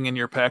there's nothing in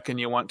your pack and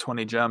you want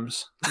 20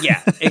 gems.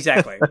 Yeah,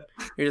 exactly.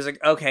 You're just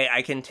like, okay,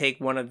 I can take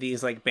one of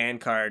these, like,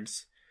 banned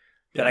cards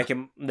that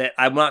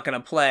I'm not going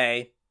to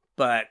play,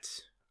 but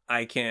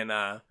I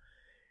can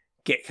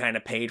get kind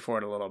of paid for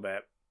it a little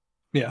bit.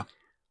 Yeah.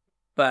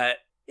 But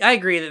I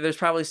agree that there's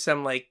probably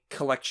some, like,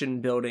 collection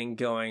building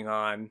going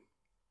on.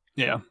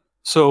 Yeah.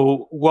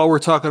 So while we're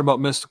talking about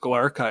Mystical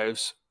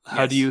Archives,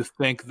 how do you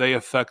think they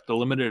affect the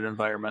limited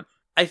environment?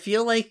 I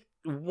feel like,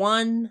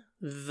 one,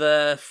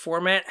 the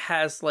format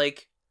has,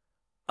 like,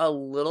 a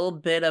little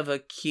bit of a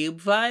cube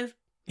vibe.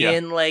 Yeah.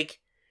 And, like,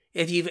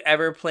 if you've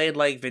ever played,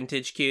 like,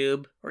 Vintage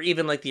Cube, or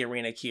even, like, the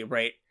Arena Cube,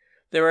 right?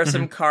 There are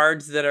some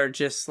cards that are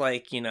just,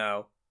 like, you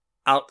know,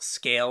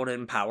 outscaled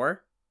in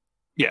power.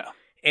 Yeah.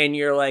 And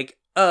you're like,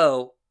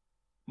 oh,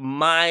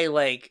 my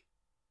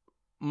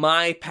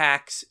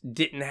packs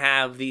didn't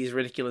have these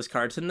ridiculous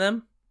cards in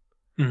them.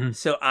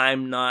 So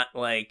I'm not,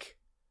 like,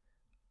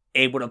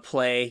 able to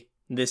play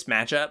this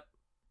matchup.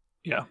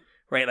 Yeah.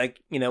 Right? Like,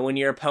 you know, when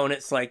your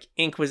opponent's, like,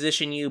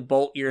 Inquisition you,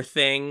 bolt your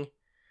thing,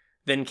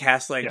 then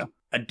cast, like,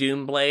 a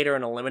Doomblade or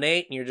an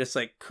Eliminate, and you're just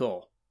like,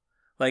 cool.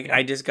 Like,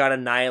 I just got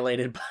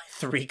annihilated by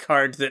 3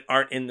 cards that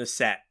aren't in the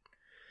set.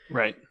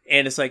 Right.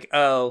 And it's like,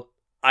 oh,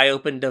 I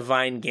opened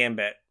Divine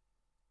Gambit.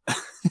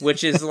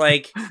 which is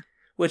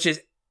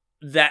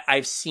that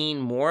I've seen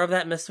more of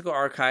that Mystical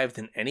Archive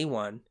than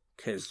anyone,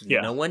 because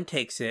no one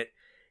takes it.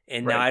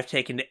 And now I've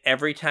taken it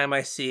every time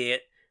I see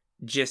it,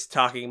 just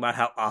talking about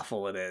how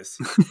awful it is.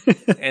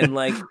 And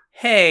like,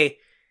 hey,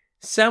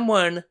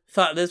 someone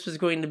thought this was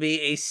going to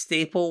be a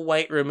staple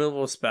white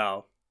removal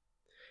spell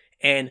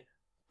and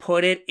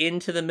put it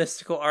into the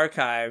Mystical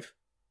Archive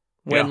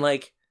when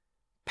like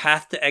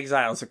Path to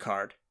Exile is a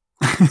card.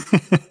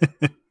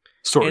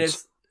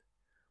 Swords.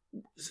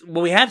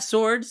 Well, we have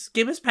swords.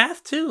 Give us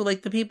Path too.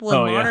 Like, the people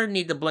in Modern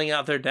need to bling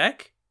out their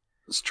deck.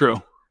 It's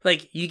true.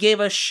 Like, you gave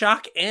us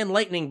Shock and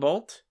Lightning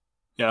Bolt.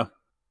 Yeah.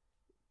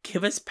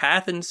 Give us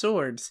Path and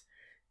swords.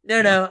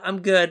 No,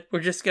 I'm good. We're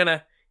just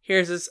gonna...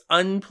 Here's this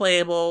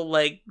unplayable,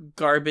 like,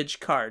 garbage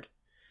card.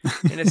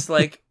 And it's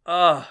like,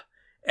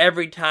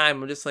 every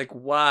time I'm just like,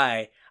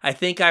 why? I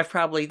think I've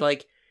probably,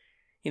 like,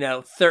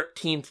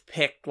 13th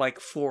picked, like,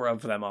 4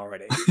 of them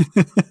already.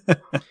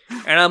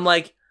 And I'm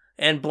like...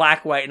 And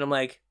black-white, and I'm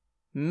like,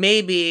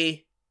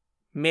 maybe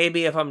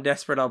if I'm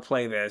desperate, I'll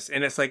play this.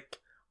 And it's like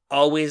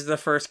always the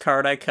first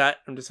card I cut.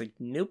 I'm just like,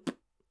 nope.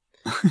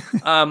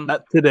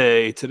 Not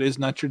today. Today's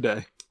not your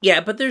day.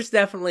 Yeah, but there's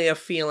definitely a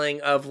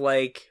feeling of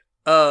like,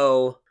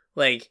 oh,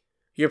 like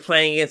you're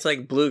playing against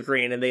like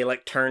blue-green and they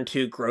like turn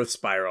to Growth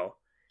Spiral.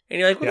 And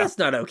you're like, well, that's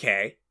not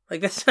okay.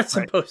 Like, that's not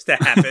supposed to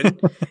happen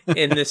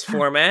in this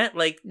format.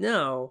 Like,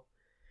 no.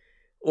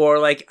 Or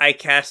like I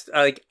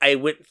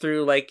went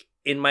through like,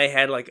 in my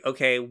head, like,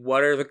 okay,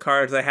 what are the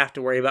cards I have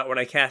to worry about when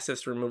I cast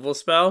this removal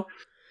spell?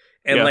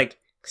 And, like,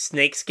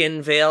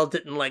 Snakeskin Veil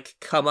didn't, like,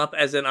 come up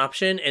as an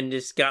option and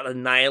just got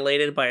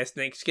annihilated by a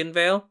Snakeskin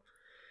Veil.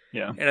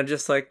 Yeah. And I'm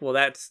just like, well,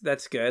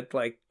 that's good.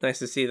 Like, nice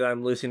to see that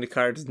I'm losing to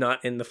cards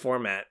not in the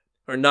format.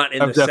 Or not in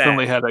the set. I've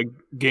definitely had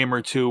a game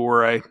or two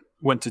where I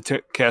went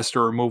to cast a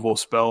removal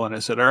spell, and I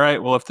said, all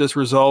right, well, if this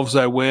resolves,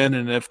 I win,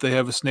 and if they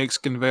have a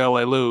Snakeskin Veil,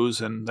 I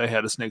lose, and they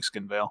had a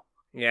Snakeskin Veil.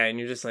 Yeah, and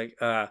you're just like,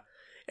 And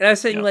I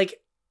was saying,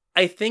 like,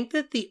 I think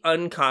that the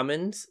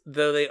uncommons,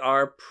 though they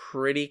are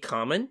pretty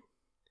common,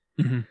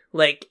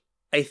 like,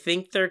 I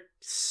think they're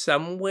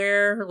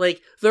somewhere,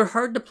 like, they're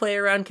hard to play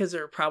around because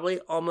they're probably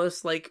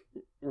almost, like,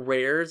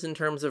 rares in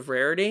terms of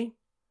rarity.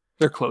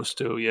 They're close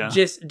to, yeah.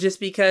 Just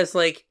because,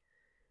 like,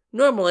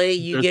 normally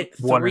you get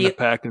one three in a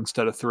pack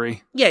instead of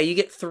 3. Yeah, you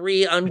get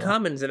 3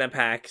 uncommons in a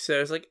pack.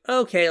 So it's like,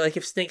 okay, like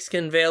if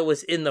Snakeskin Veil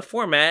was in the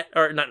format,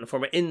 or not in the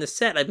format, in the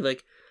set, I'd be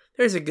like,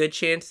 there's a good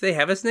chance they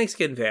have a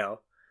Snakeskin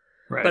Veil.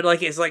 Right. But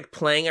like, it's like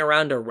playing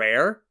around a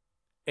rare,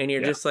 and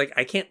you're just like,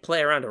 I can't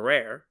play around a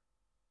rare.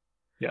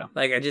 Yeah.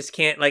 Like, I just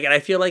can't, like, and I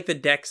feel like the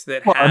decks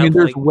that well, have, I mean,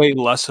 there's like, way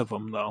less of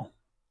them, though.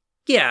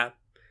 Yeah.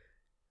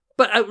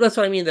 But that's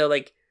what I mean, though.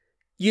 Like,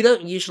 you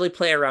don't usually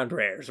play around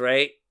rares,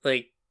 right?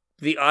 Like,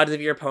 the odds of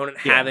your opponent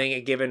having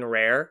a given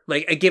rare,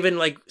 like a given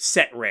like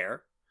set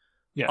rare,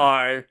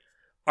 are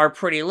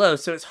pretty low.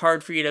 So it's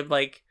hard for you to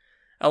like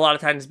a lot of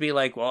times be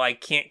like, well, I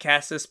can't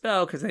cast this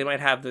spell because they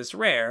might have this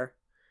rare.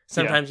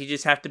 Sometimes you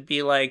just have to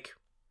be like,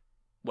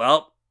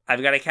 well,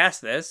 I've got to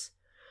cast this,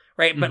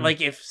 right? But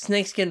like if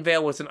Snakeskin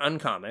Veil was an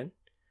uncommon,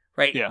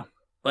 right? Yeah,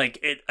 like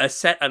a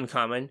set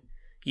uncommon,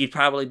 you'd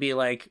probably be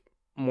like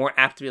more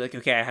apt to be like,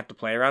 okay, I have to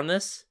play around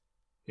this.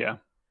 Yeah.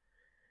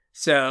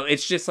 So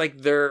it's just like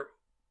they're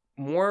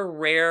more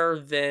rare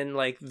than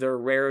like their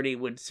rarity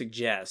would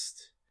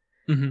suggest,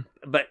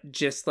 but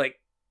just like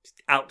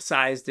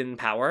outsized in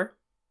power.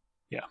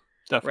 Yeah,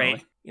 definitely.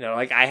 Right? You know,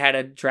 like I had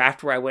a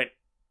draft where I went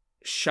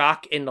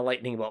Shock into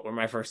Lightning Bolt were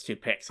my first 2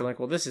 picks. I'm like,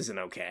 well, this isn't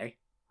okay.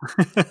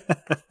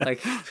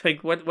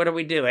 like what are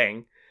we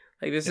doing?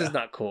 Like this is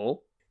not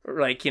cool.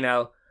 Like, you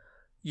know,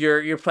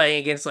 you're playing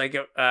against like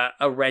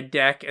a red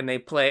deck, and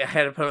I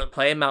had an opponent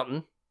play a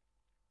mountain,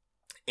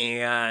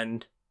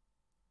 and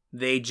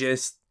they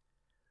just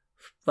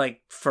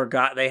like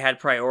forgot they had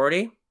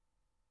priority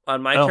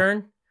on my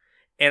turn,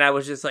 and I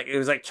was just like, it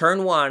was like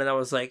turn 1, and I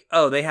was like,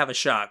 oh, they have a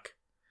shock.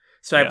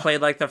 So I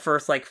played like the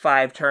first like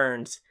 5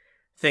 turns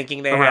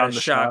thinking they had a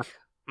shock.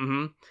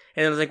 And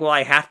it was like, well,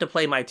 I have to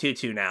play my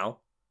 2/2 now.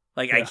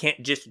 Like I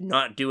can't just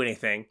not do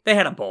anything. They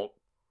had a bolt.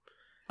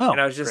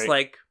 And I was just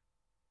like,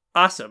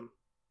 awesome.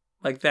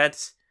 Like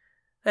that's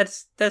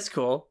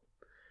cool.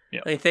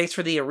 Yeah. I mean, thanks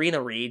for the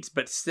arena reads,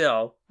 but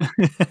still.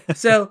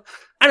 So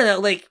I don't know,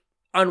 like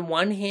on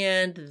one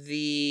hand,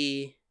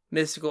 the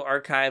Mystical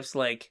Archives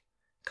like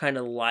kind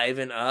of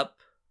liven up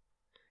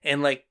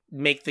and like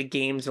make the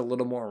games a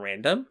little more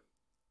random.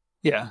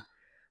 Yeah.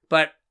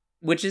 But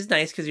which is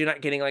nice because you're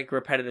not getting like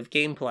repetitive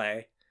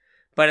gameplay.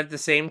 But at the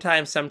same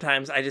time,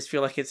 sometimes I just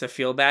feel like it's a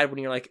feel bad when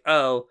you're like,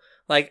 oh,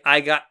 like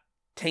I got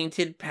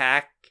Tainted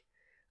Pack,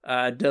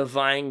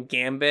 Divine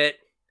Gambit,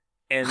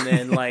 and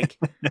then like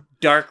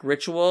Dark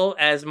Ritual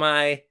as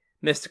my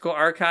Mystical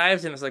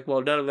Archives, and it's like,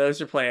 well, none of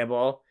those are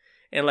playable.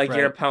 And like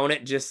your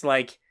opponent just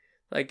like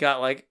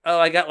got like, oh,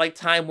 I got like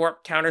Time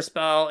Warp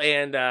Counterspell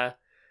and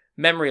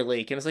Memory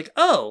Leak, and it's like,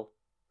 oh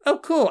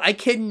cool, I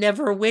can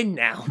never win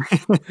now.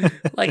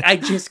 Like I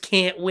just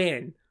can't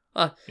win.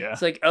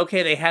 It's like,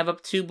 okay, they have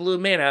up 2 blue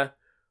mana.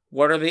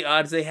 What are the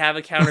odds they have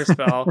a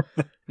counterspell?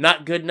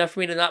 Not good enough for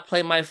me to not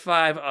play my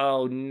 5.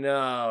 Oh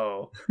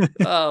no!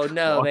 Oh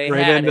no! They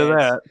right had into it.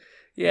 that.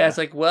 Yeah, it's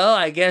like, well,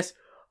 I guess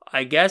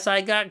I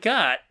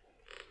got.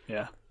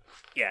 Yeah.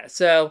 Yeah.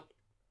 So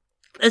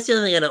that's the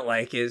other thing I don't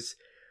like is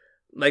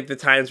like the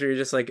times where you're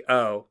just like,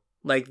 oh,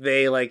 like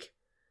they like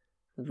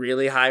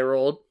really high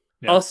rolled.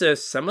 Yeah. Also,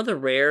 some of the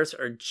rares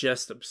are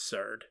just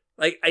absurd.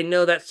 Like I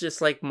know that's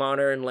just like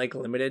modern, like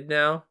limited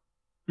now.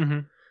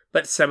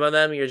 But some of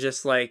them you're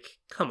just like,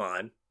 come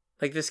on.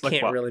 Like this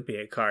can't really be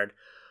a card.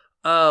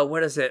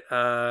 What is it?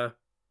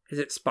 Is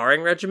it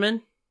Sparring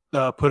Regimen?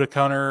 Put a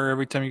counter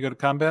every time you go to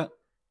combat?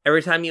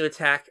 Every time you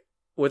attack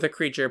with a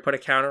creature, put a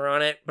counter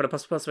on it, put a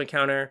 ++1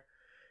 counter,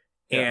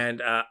 and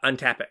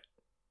untap it.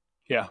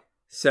 Yeah.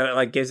 So it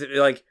like gives it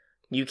like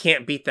you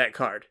can't beat that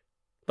card.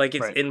 Like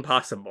it's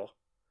impossible.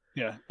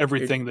 Yeah.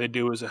 Everything they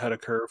do is ahead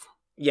of curve.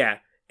 Yeah.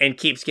 And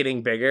keeps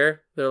getting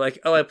bigger. They're like,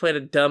 oh, I played a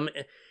dumb,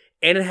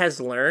 and it has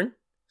learn.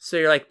 So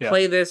you're like,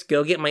 play this,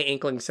 go get my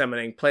Inkling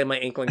Summoning, play my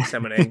Inkling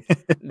Summoning.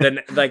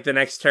 Then like the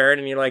next turn,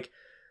 and you're like,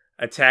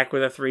 attack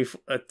with a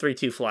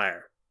 3/2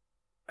 flyer,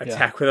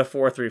 attack with a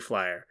 4/3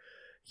 flyer.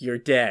 You're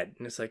dead.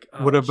 And it's like,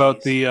 oh, what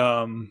about the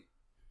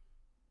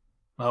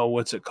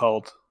what's it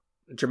called?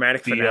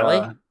 Dramatic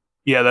Finale.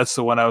 Yeah, that's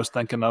the one I was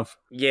thinking of.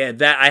 Yeah,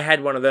 that I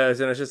had one of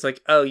those, and it's just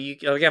like, oh, you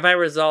like if I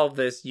resolve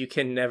this, you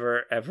can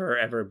never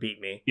ever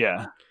beat me.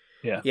 Yeah.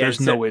 There's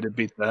no way to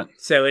beat that.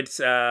 So it's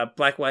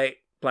black white.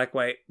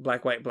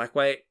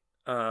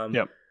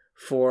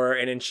 For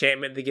an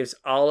enchantment that gives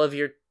all of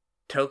your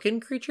token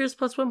creatures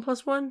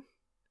 +1/+1,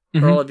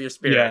 or all of your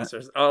spirits,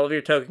 or all of your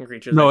token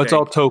creatures. No, it's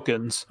all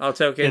tokens. All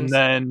tokens. And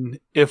then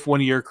if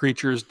one of your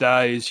creatures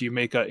dies, you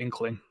make an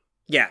Inkling.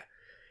 Yeah,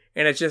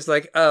 and it's just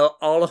like, oh,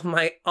 all of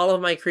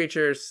my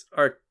creatures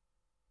are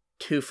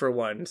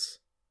 2-for-1s.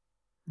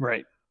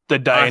 Right.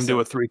 that die Awesome. into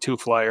a 3/2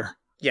 flyer.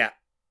 Yeah.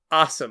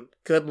 Awesome.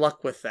 Good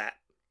luck with that.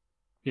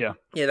 Yeah.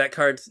 Yeah, that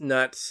card's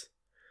nuts.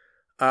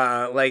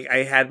 Like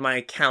I had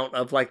my count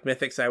of like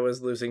mythics I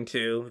was losing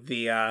to.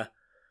 The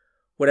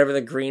whatever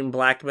the green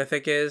black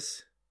mythic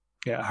is.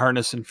 Yeah,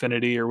 Harness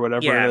Infinity or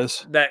whatever Yeah, it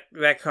is.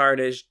 that card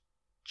is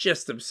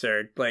just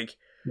absurd. Like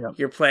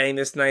you're playing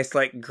this nice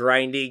like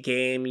grindy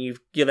game.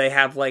 They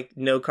have like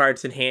no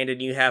cards in hand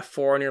and you have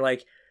 4 and you're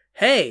like,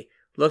 hey,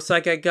 looks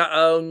like I got.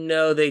 Oh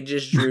no, they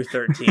just drew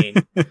 13.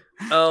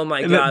 Oh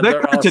my god,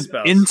 they're all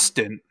spells.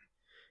 Instant.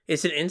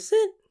 It's an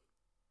instant.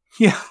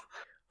 Yeah.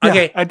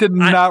 Okay, I did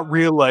not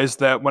realize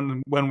that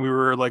when we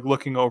were like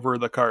looking over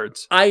the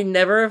cards. I've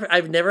never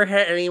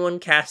had anyone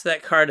cast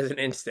that card as an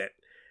instant.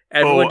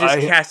 Everyone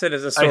cast it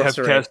as a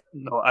sorcery.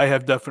 I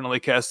have definitely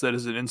cast that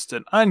as an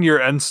instant. On your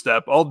end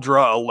step, I'll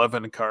draw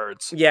 11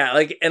 cards. Yeah,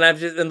 like, and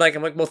I'm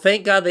like, well,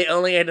 thank God they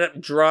only ended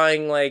up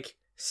drawing like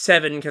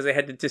 7 because they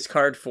had to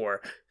discard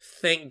 4.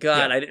 Thank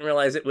God, I didn't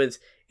realize it was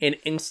an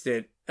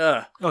instant.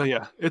 Ugh. Oh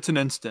yeah, it's an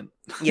instant.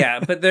 Yeah,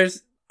 but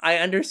I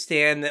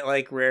understand that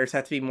like rares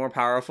have to be more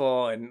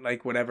powerful and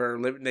like whatever,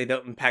 they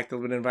don't impact the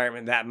limited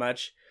environment that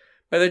much.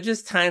 But there's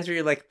just times where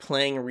you're like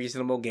playing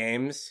reasonable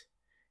games.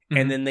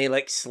 And then they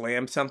like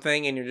slam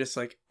something and you're just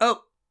like,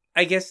 oh,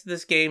 I guess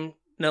this game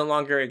no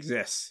longer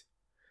exists.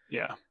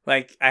 Yeah.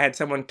 Like I had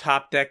someone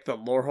top deck the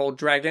Lorehold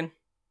Dragon.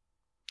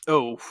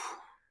 Oh.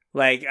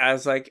 Like I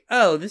was like,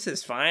 oh, this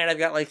is fine. I've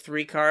got like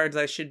 3 cards.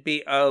 I should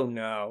be, oh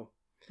no.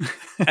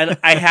 And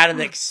I had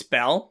an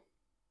Expel.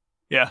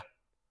 Yeah.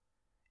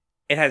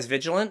 It has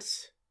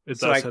Vigilance.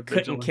 So I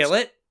couldn't kill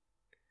it.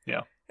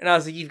 Yeah. And I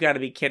was like, you've got to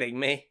be kidding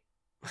me.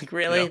 Like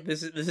really? Yeah.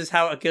 This is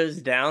how it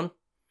goes down?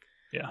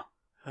 Yeah.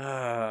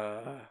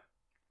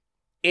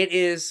 It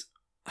is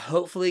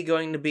hopefully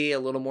going to be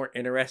a little more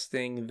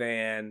interesting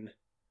than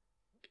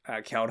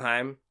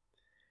Keldheim.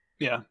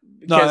 Yeah,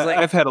 no,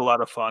 I've had a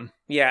lot of fun.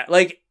 Yeah,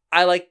 like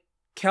I like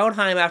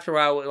Keldheim after a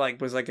while. Like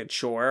was like a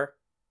chore.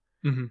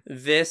 Mm-hmm.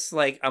 This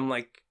like I'm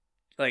like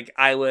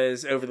I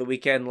was over the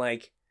weekend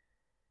like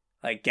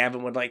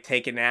Gavin would like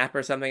take a nap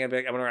or something. I'd be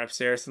like I'm gonna run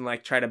upstairs and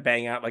like try to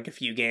bang out like a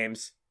few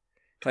games.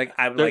 Like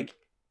I'm like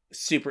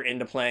super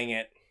into playing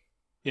it.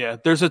 Yeah,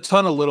 there's a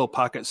ton of little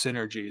pocket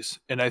synergies,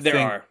 and I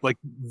think like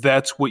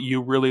that's what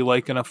you really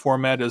like in a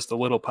format is the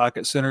little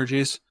pocket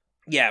synergies.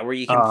 Yeah, where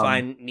you can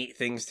find neat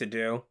things to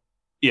do.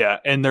 Yeah,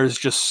 and there's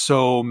just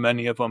so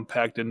many of them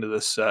packed into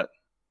this set.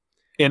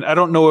 And I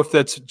don't know if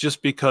that's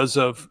just because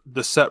of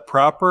the set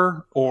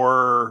proper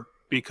or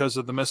because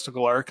of the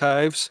Mystical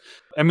Archives.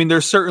 I mean,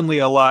 there's certainly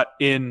a lot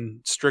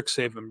in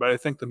Strixhaven, but I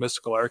think the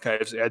Mystical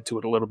Archives add to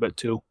it a little bit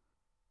too.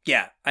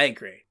 Yeah, I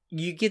agree.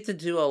 You get to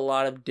do a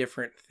lot of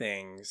different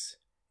things.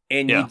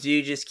 And you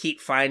do just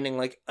keep finding,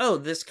 like, oh,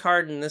 this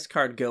card and this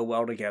card go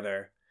well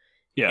together.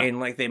 Yeah.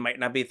 And, like, they might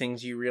not be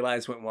things you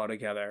realize went well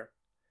together.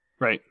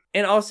 Right.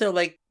 And also,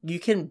 like, you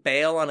can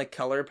bail on a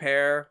color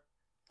pair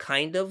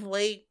kind of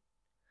late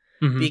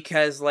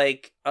because,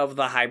 like, of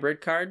the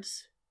hybrid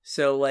cards.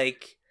 So,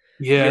 like...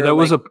 Yeah, that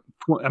was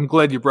I'm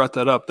glad you brought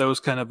that up. That was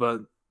kind of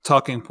a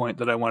talking point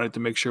that I wanted to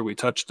make sure we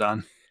touched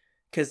on.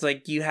 Because,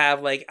 like, you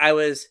have, like, I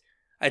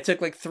took,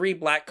 like, 3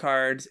 black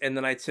cards, and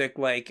then I took,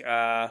 like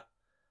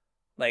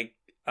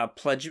a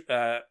pledge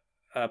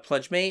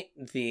mate,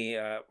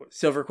 the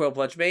Silver Quill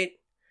pledge mate.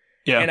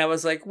 Yeah. And I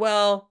was like,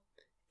 well,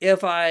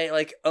 if I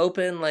like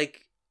open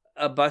like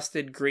a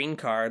busted green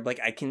card, like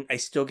I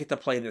still get to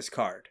play this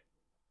card.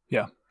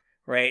 Yeah.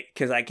 Right?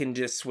 Because I can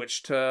just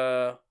switch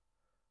to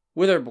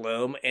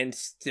Witherbloom and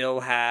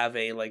still have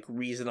a like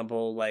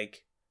reasonable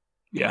like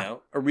you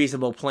know, a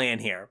reasonable plan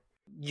here.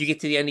 You get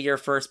to the end of your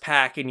first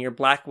pack and you're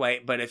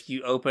black-white, but if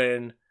you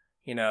open,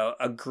 you know,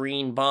 a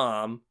green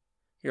bomb,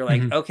 you're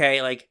like,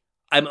 okay, like,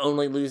 I'm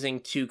only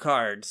losing 2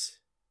 cards.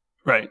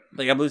 Right.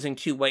 Like, I'm losing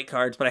 2 white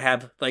cards, but I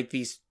have, like,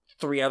 these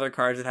 3 other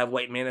cards that have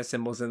white mana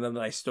symbols in them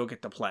that I still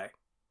get to play.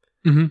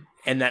 Mm-hmm.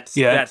 And that's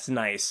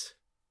nice.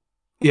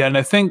 Yeah, and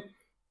I think,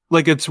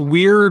 like, it's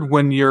weird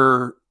when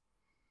you're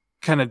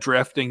kind of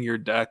drafting your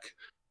deck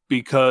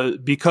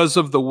because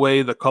of the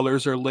way the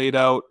colors are laid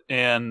out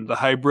and the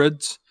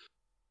hybrids.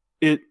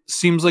 It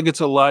seems like it's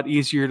a lot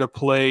easier to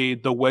play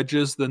the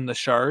wedges than the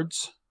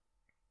shards.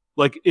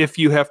 Like if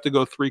you have to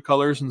go 3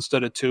 colors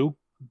instead of 2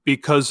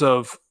 because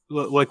of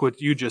like what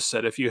you just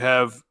said, if you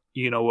have,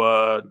 you know,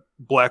 a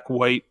black,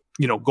 white,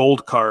 you know,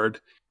 gold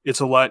card, it's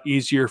a lot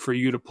easier for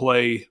you to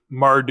play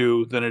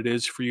Mardu than it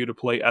is for you to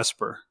play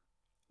Esper.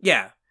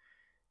 Yeah.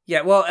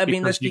 Yeah. Well, I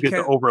mean, that's because you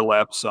get to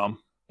overlap some.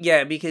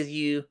 Yeah. Because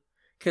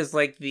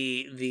like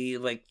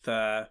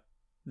the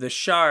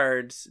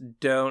shards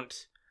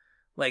don't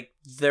like,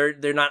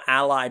 they're not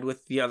allied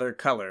with the other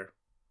color.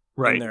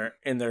 Right.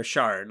 In their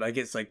shard. Like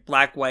it's like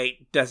black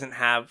white doesn't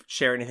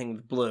share anything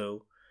with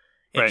blue.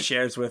 It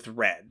shares with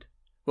red.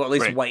 Well, at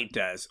least white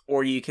does.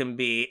 Or you can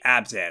be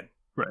Abzan.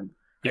 Right.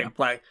 Yeah. Like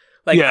black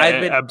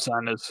I've been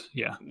Abzan is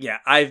Yeah,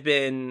 I've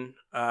been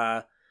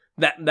that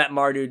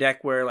Mardu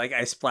deck where like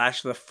I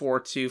splash the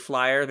 4/2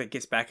 flyer that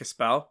gets back a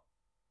spell.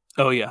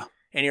 Oh yeah.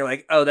 And you're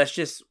like, oh, that's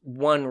just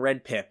 1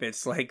 red pip.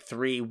 It's like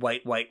 3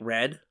 white,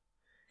 red.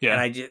 And Yeah.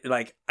 I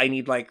just I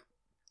need like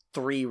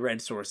 3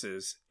 red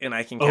sources, and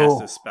I can cast Oh.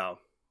 this spell.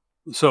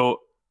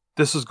 So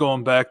this is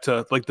going back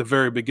to like the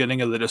very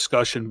beginning of the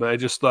discussion, but I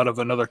just thought of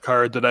another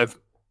card that I've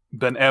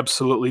been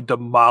absolutely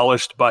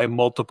demolished by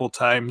multiple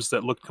times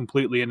that looked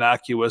completely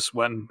innocuous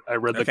when I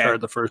read the Okay.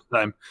 card the first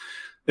time.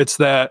 It's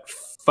that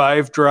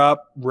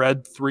 5-drop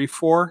red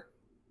 3/4,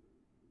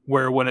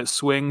 where when it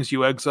swings,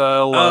 you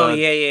exile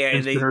Yeah.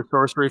 instant or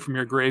sorcery from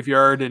your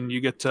graveyard, and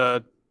you get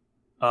to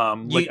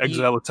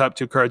exile the top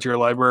 2 cards of your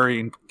library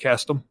and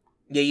cast them.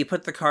 Yeah, you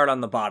put the card on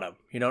the bottom.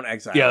 You don't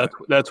exile Yeah, it.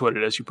 that's what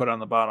it is. You put it on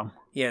the bottom.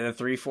 Yeah, the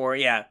 3/4.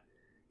 Yeah,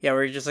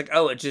 where you're just like,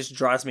 oh, it just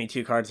draws me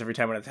 2 cards every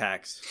time it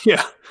attacks.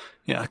 Yeah,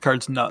 the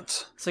card's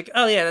nuts. It's like,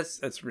 oh yeah,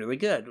 that's really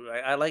good.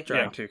 I like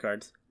drawing 2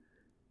 cards.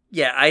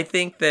 Yeah, I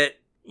think that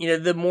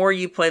the more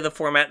you play the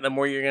format, the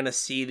more you're gonna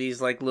see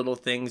these like little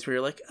things where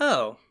you're like,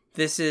 oh,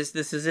 this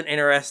is an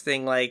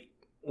interesting like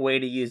way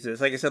to use this.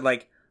 Like I said,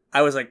 like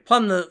I was like,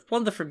 Plum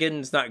the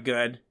Forbidden's not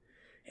good.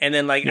 And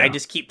then, I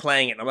just keep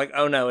playing it. I'm like,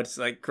 oh, no, it's,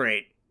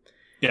 great.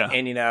 Yeah.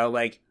 And,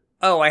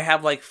 oh, I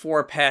have,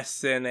 4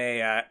 pests and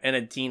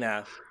a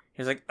Dina.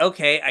 He's like,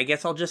 okay, I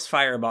guess I'll just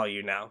Fireball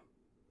you now.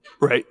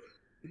 Right.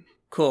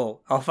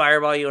 Cool. I'll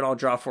Fireball you and I'll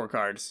draw 4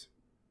 cards.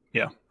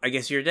 Yeah. I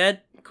guess you're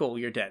dead? Cool,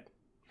 you're dead.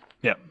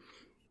 Yeah.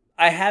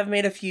 I have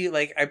made a few,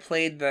 I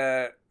played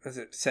was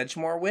it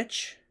Sedgemoor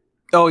Witch?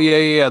 Oh,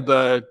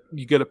 yeah.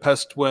 You get a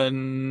pest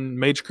when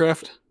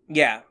Magecraft?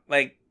 Yeah,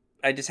 I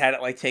just had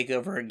it, take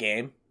over a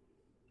game.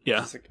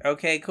 Yeah. Just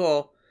okay,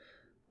 cool.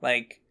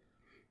 Play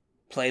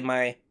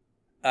my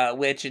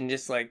witch and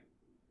just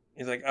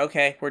he's like,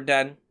 okay, we're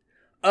done.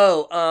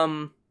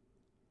 Oh,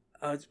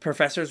 it's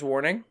Professor's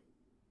Warning.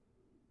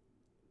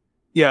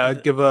 Yeah,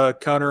 give a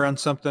counter on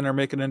something or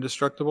make it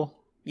indestructible.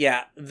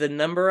 Yeah, the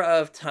number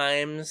of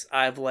times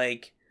I've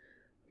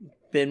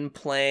been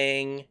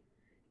playing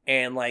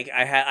and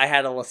I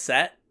had a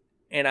Lisette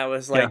and I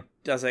was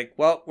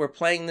well, we're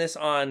playing this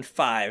on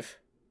 5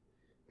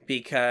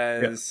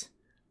 because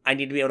I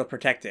need to be able to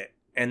protect it.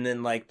 And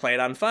then, play it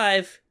on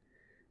 5.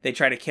 They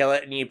try to kill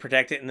it, and you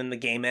protect it, and then the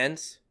game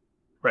ends.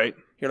 Right.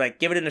 You're like,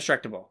 give it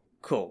indestructible.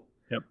 Cool.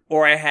 Yep.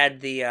 Or I had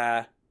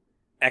the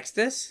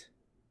Exodus.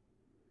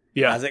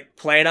 Yeah. I was like,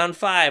 play it on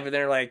 5, and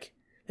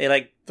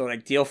they're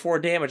deal 4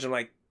 damage. I'm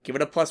like, give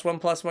it a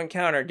 +1/+1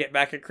 counter, get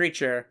back a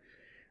creature.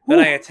 Then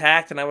I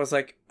attacked, and I was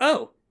like,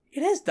 oh,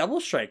 it has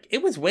double strike.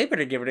 It was way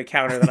better to give it a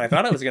counter than I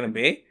thought it was going to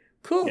be.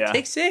 Cool,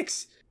 take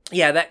 6.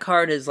 Yeah, that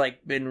card has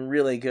been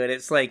really good.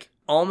 It's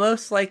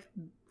almost like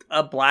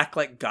a black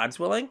God's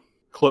Willing.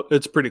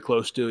 It's pretty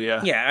close to,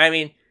 yeah. Yeah, I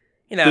mean,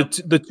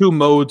 the 2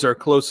 modes are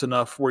close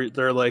enough where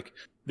they're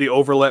the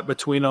overlap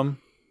between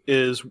them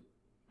is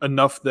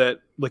enough that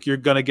you're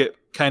gonna get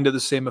kind of the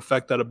same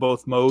effect out of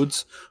both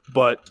modes,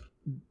 but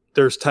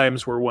there's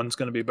times where one's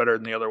gonna be better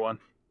than the other one.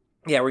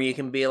 Yeah, where you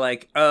can be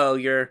like, oh,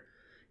 you're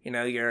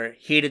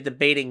heated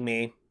debating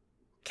me,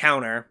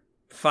 counter,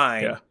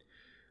 fine. Yeah.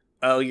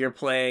 Oh, you're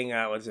playing,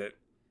 was it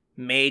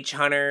Mage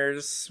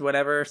Hunters,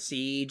 whatever,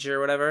 Siege or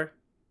whatever?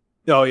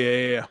 Oh,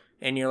 yeah.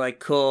 And you're like,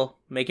 cool,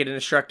 make it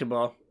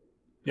indestructible.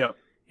 Yep.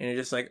 And you're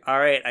just like, all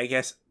right, I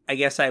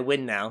guess I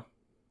win now.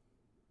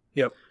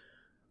 Yep.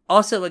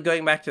 Also,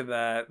 going back to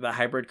the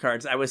hybrid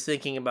cards, I was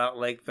thinking about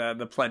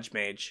the Pledge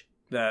Mage,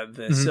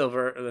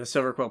 the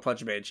Silver Quill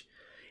Pledge Mage,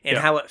 and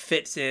how it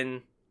fits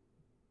in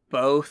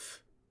both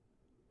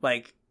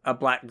a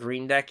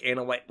black-green deck and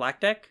a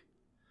white-black deck.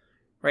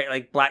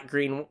 Right?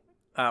 Black-green,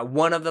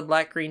 one of the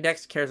black-green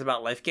decks cares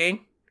about life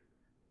gain,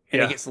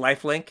 and it gets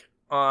lifelink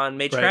on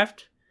Magecraft.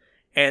 Right.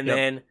 And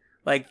then,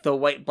 the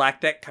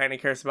white-black deck kind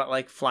of cares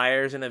about,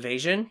 flyers and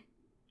evasion,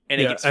 and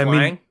it gets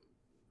flying.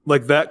 I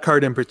mean, that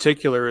card in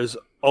particular is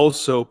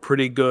also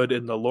pretty good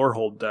in the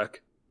Lorehold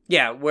deck.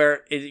 Yeah,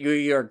 where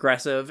you're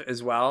aggressive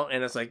as well,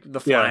 and it's the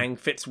flying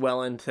fits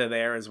well into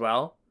there as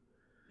well.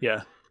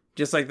 Yeah.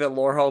 Just the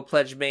Lorehold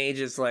Pledge Mage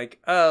is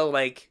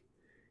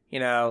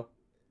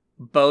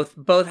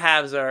both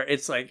halves are,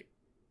 it's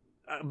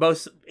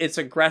both, it's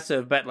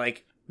aggressive, but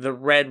the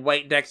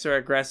red-white decks are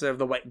aggressive,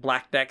 the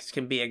white-black decks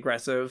can be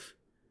aggressive.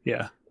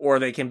 Yeah. Or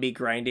they can be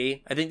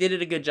grindy. I think they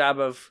did a good job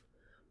of,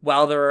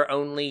 while there are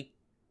only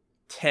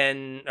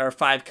 10 or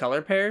 5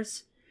 color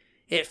pairs,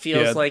 it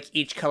feels like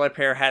each color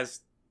pair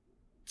has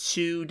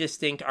 2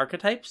 distinct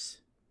archetypes.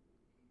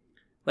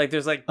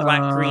 There's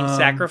black-green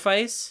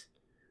sacrifice.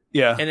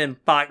 Yeah. And then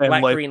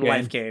black-green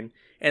life gain.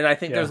 And I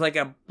think there's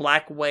a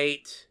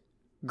black-white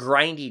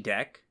grindy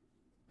deck,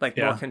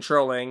 more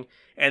controlling.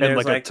 And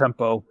there's a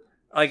tempo.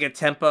 A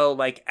tempo,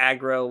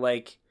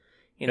 aggro,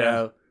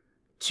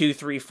 2,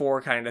 3,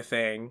 4 kind of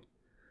thing.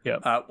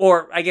 Yeah.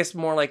 Or I guess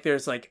more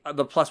there's the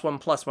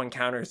 +1/+1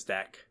 counters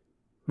deck.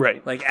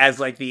 Right. As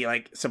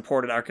the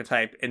supported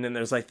archetype, and then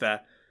there's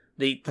the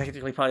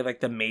technically probably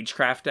the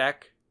Magecraft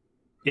deck.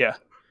 Yeah.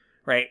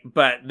 Right?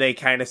 But they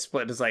kind of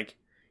split as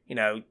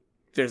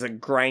there's a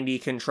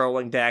grindy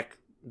controlling deck,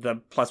 the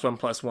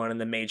 +1/+1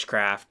 and the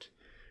Magecraft.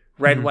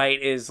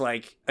 Red-white is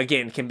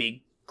again, can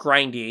be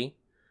grindy,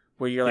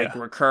 where you're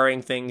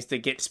recurring things to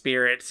get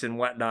spirits and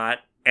whatnot,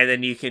 and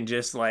then you can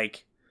just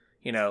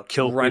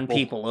Kill run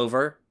people.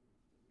 over.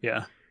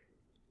 Yeah.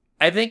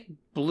 I think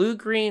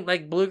blue-green, I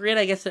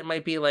guess it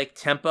might be like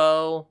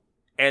tempo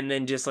and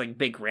then just like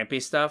big rampy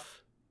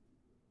stuff.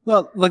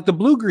 Well, like the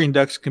blue-green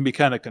decks can be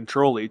kind of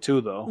control-y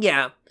too, though.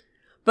 Yeah.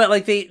 But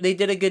like they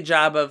did a good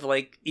job of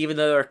like, even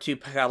though there are two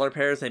color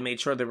pairs, they made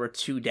sure there were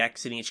two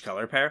decks in each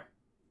color pair.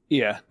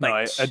 Yeah, no,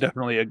 Like, I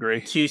definitely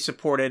agree. Two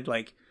supported,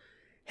 like,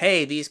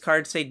 hey, these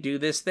cards say do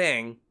this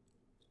thing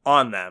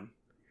on them.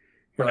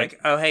 You're Right.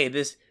 like, oh, hey,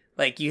 this,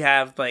 like, you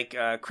have, like,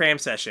 Cram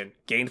Session,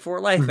 gain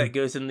 4 life, Mhm. that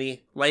goes in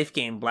the life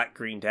gain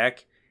black-green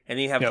deck. And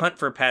then you have Yep. Hunt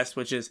for Pest,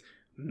 which is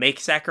make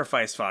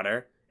sacrifice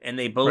fodder, and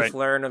they both Right.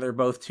 learn, or they're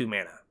both 2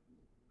 mana.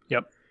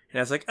 Yep. And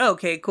I was like, oh,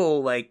 okay,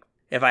 cool. Like,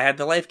 if I had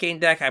the life gain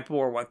deck, I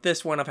more want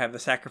this one. If I have the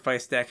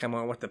sacrifice deck, I'm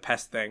going with the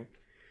pest thing.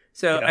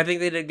 So Yeah. I think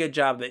they did a good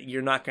job that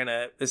you're not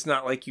gonna. It's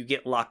not like you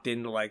get locked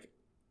into like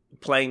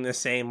playing the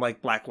same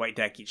like black-white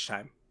deck each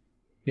time.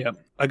 Yep.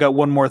 I got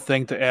one more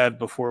thing to add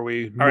before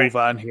we All move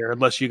on here,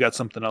 unless you got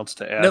something else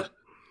to add. Nope.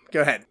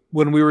 Go ahead.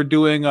 When we were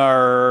doing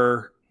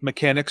our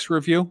mechanics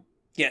review,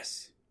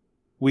 Yes.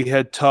 we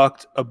had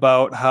talked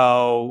about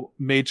how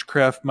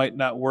Magecraft might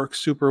not work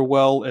super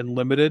well in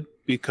limited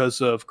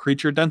because of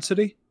creature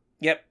density.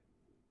 Yep.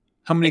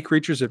 How many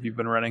creatures have you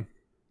been running?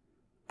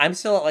 I'm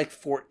still at like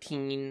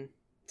 14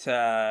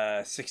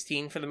 to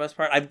 16 for the most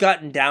part. I've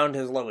gotten down to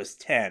as low as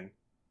 10.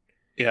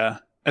 Yeah.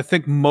 I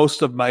think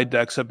most of my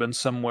decks have been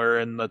somewhere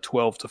in the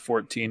 12 to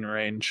 14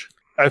 range.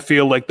 I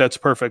feel like that's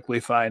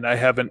perfectly fine. I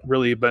haven't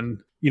really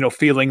been,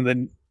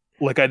 feeling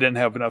like I didn't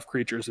have enough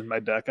creatures in my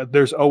deck.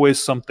 There's always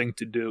something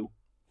to do.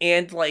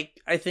 And like,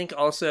 I think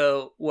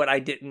also what I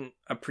didn't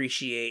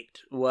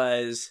appreciate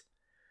was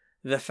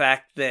the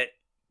fact that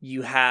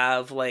you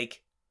have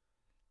like,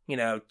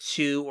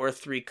 2 or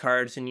 3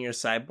 cards in your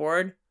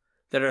sideboard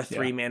that are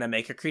 3 mana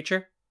make a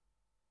creature.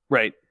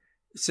 Right.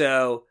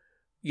 So,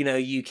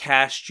 you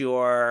cast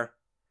your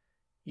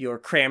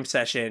Cram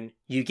Session,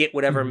 you get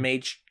whatever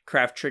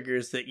Magecraft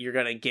triggers that you're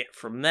going to get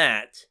from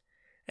that.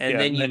 And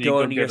then you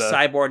go into your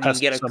sideboard and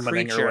you get a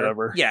creature. Or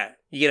whatever. Yeah,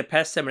 you get a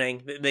pest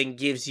summoning that then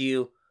gives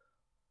you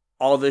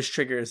all those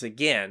triggers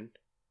again.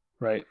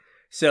 Right.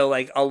 So,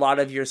 like, a lot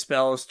of your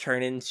spells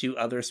turn into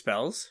other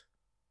spells.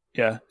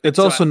 Yeah. It's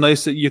also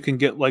nice that you can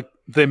get, like,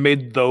 they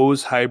made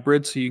those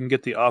hybrids so you can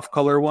get the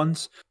off-color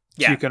ones.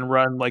 Yeah. So you can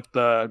run, like,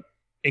 the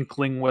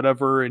Inkling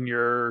whatever in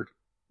your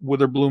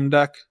Witherbloom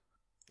deck.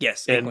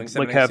 Yes. And,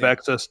 like, have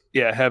access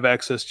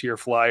to your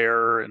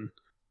flyer. And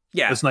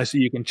it's nice that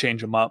you can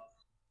change them up.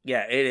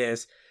 Yeah, it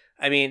is.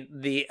 I mean,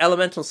 the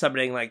elemental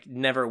summoning, like,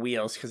 never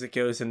wheels because it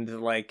goes into,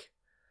 like,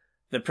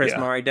 the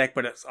Prismari deck,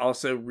 but it's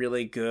also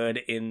really good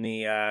in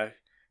the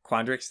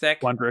Quandrix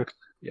deck.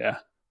 Yeah.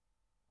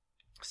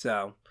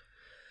 So,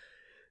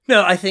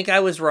 no, I think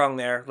I was wrong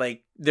there.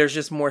 Like, there's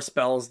just more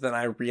spells than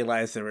I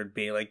realized there would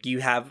be. Like, you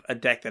have a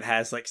deck that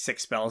has, like,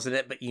 6 spells in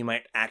it, but you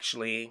might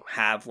actually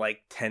have,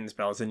 like, 10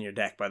 spells in your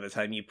deck by the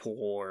time you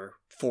pull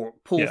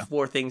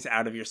 4 things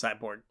out of your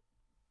sideboard.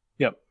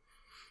 Yep.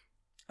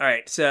 All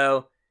right,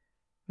 so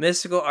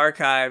Mystical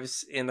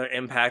Archives and their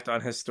impact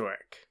on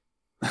Historic.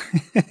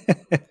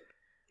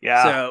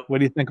 Yeah. So, what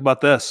do you think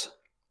about this?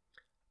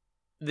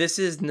 This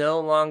is no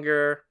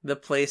longer the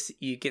place that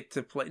you get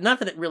to play. Not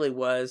that it really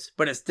was,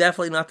 but it's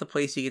definitely not the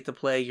place you get to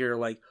play your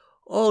like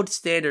old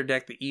standard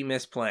deck that you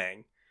miss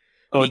playing.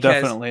 Oh,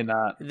 definitely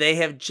not. They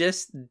have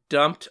just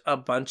dumped a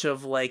bunch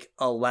of like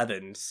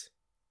 11s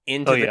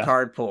into the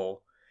card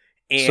pool.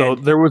 And so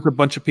there was a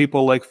bunch of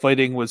people like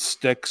fighting with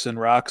sticks and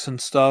rocks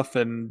and stuff,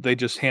 and they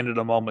just handed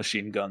them all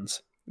machine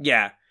guns.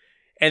 Yeah.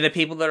 And the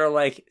people that are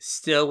like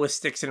still with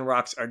sticks and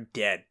rocks are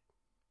dead.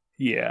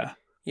 Yeah.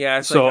 Yeah,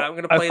 it's so like, I'm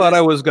gonna play I thought this.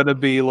 I was gonna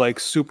be like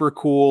super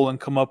cool and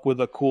come up with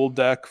a cool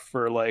deck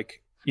for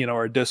like,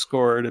 our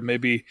Discord and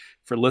maybe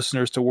for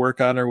listeners to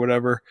work on or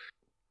whatever.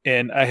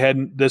 And I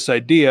had this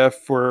idea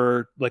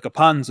for like a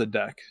Panza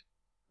deck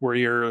where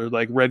you're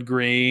like red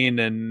green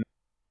and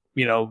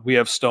we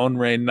have Stone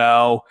Rain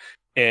now,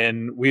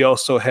 and we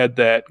also had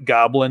that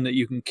goblin that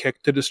you can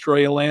kick to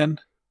destroy a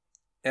land.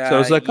 So I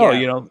was like,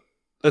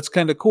 that's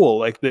kind of cool.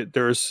 Like that,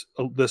 there's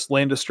this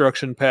land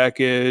destruction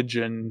package,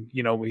 and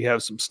we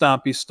have some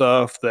stompy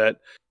stuff that,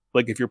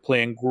 like, if you're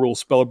playing Gruul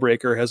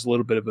Spellbreaker, has a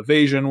little bit of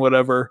evasion,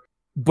 whatever.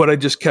 But I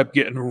just kept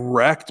getting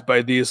wrecked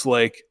by these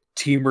like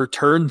Teamer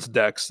turns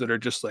decks that are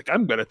just like,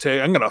 I'm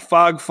gonna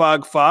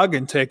fog,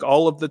 and take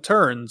all of the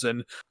turns,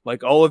 and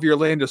like all of your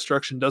land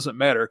destruction doesn't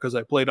matter because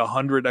I played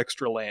 100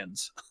 extra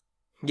lands.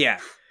 Yeah,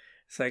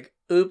 it's like,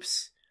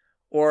 oops,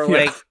 or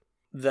like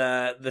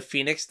the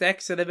Phoenix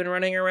decks that have been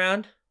running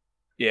around.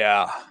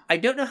 Yeah. I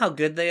don't know how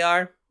good they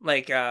are.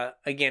 Like,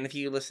 again, if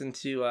you listen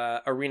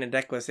to Arena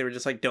Decklist, they were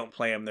just like, don't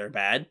play them, they're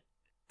bad.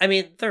 I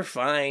mean, they're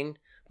fine,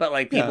 but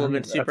like people have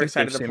been super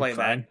excited to play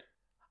that.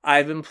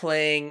 I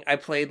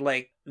played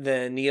like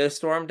the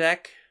Neostorm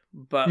deck,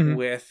 but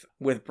with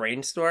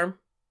Brainstorm.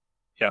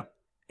 Yeah.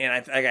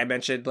 And like I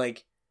mentioned,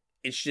 like,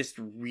 it's just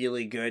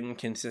really good and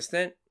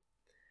consistent.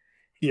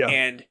 Yeah.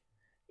 And,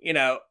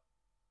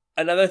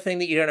 another thing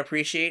that you don't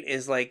appreciate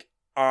is like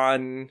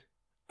on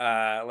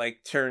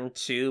like turn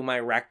 2, my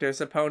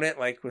Rakdos opponent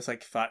was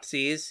like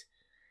Thoughtseize,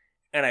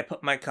 and I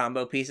put my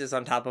combo pieces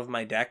on top of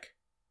my deck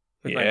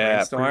with my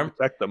Brainstorm.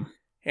 Protect them.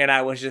 And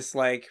I was just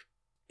like,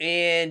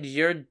 and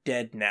you're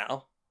dead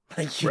now.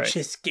 Like, you Right.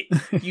 just get,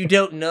 you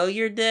don't know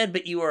you're dead,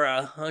 but you are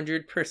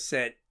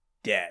 100%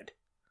 dead.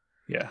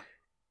 Yeah.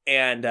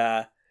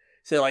 And,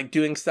 so, like,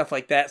 doing stuff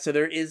like that. So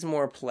there is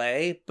more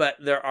play, but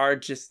there are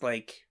just,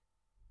 like,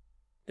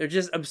 they're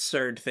just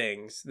absurd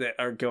things that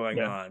are going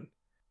on.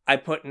 I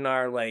put in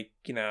our, like,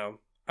 you know,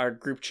 our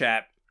group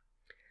chat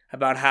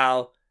about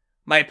how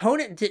my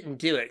opponent didn't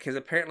do it, because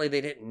apparently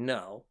they didn't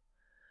know.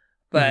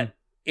 But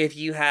if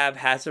you have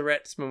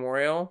Hazaret's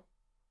Memorial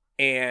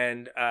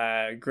and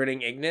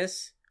Gritting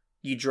Ignis,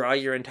 you draw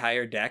your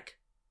entire deck.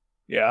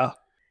 Yeah.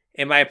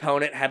 And my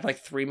opponent had like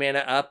 3 mana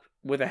up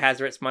with a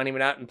Hazaret's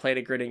Monument out and played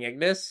a Gritting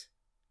Ignis.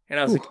 And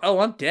I was like, oh,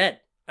 I'm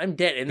dead. I'm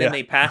dead. And then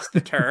they passed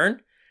the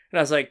turn. And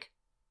I was like,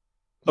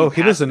 oh,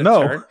 he doesn't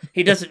know. Turn?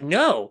 He doesn't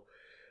know.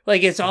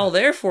 Like, it's all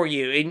there for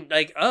you. And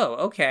like, oh,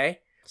 okay.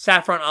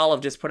 Saffron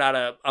Olive just put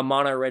out a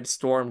mono red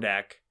Storm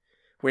deck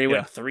where he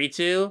went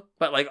 3-2,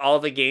 but like all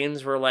the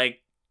games were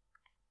like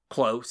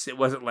close. It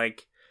wasn't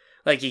like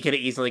he could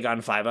have easily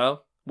gone 5-0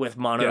 with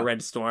mono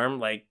red Storm,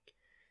 like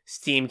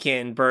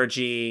Steamkin,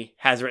 Burgi,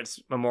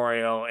 Hazaret's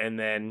Memorial, and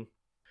then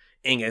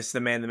Ingus, the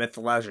man, the myth,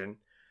 the legend.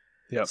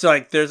 Yep. So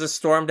like there's a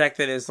Storm deck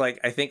that is like,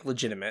 I think,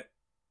 legitimate.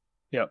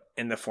 Yep.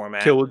 In the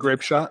format. Kill with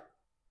Grape Shot?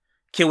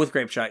 Kill with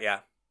Grape Shot, yeah.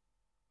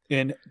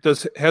 And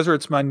does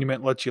Hazaret's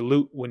Monument let you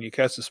loot when you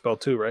cast a spell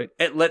too, right?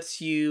 It lets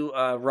you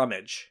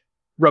rummage.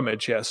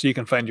 Rummage, yeah, so you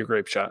can find your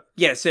Grape Shot.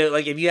 Yeah, so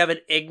like if you have an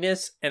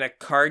Ignis and a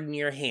card in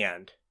your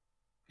hand.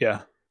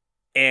 Yeah.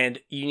 And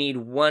you need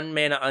 1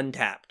 mana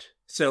untapped.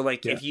 So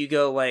like if you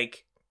go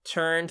like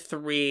turn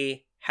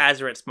 3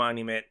 Hazaret's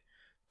Monument,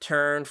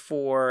 turn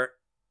 4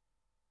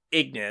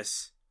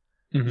 Ignis,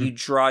 you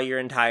draw your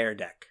entire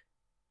deck.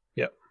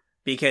 Yep.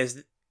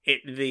 Because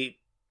the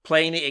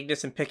playing the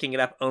Ignis and picking it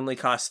up only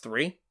costs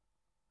 3.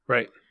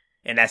 Right.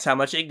 And that's how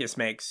much Ignis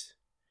makes.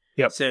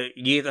 Yep. So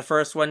you get the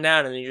first one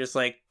down and then you just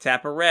like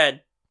tap a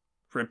red,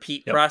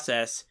 repeat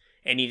process,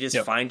 and you just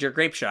find your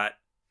Grape Shot.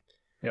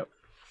 Yep.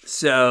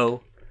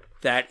 So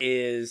that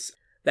is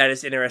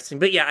interesting.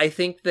 But yeah, I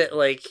think that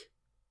like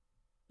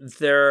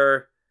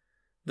the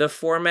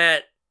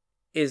format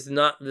is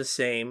not the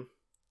same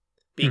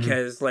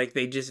because like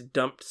they just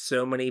dumped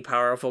so many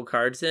powerful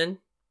cards in.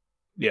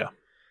 Yeah.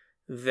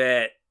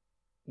 That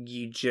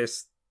you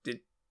just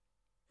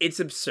it's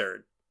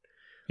absurd.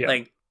 Yeah.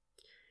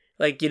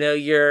 Like you know,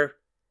 you're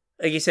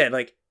like you said,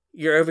 like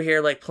you're over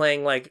here like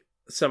playing like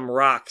some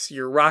rocks,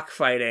 you're rock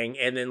fighting,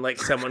 and then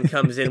like someone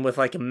comes in with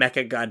like a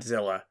Mecha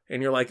Godzilla,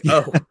 and you're like,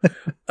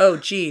 oh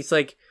geez,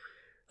 like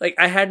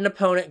I had an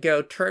opponent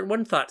go turn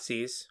 1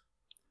 Thoughtseize,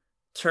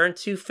 turn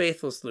 2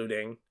 Faithless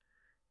Looting,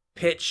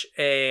 pitch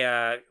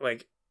a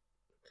like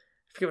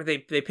I forget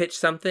what they pitched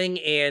something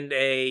and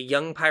a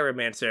Young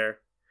Pyromancer,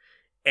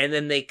 and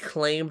then they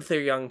claimed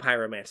their Young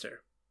Pyromancer.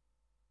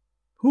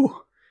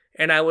 Whew.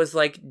 And I was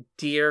like,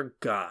 dear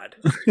God,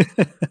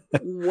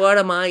 what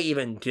am I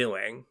even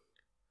doing?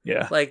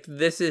 Yeah. Like,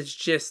 this is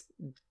just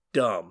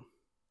dumb.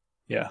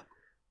 Yeah.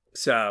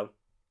 So,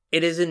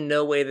 it is in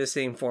no way the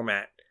same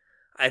format.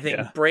 I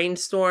think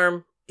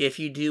Brainstorm, if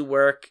you do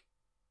work,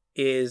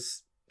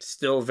 is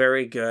still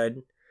very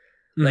good.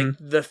 Like,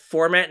 the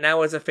format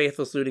now is a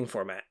Faithless Looting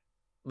format.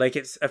 Like,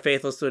 it's a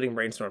Faithless Looting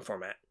Brainstorm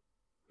format.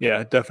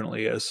 Yeah, it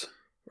definitely is.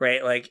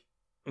 Right? Like,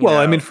 well,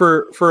 I mean,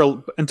 for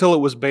until it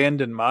was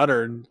banned in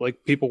Modern,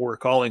 like, people were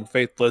calling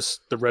Faithless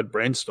the Red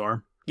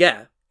Brainstorm.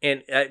 Yeah.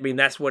 And, I mean,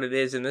 that's what it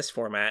is in this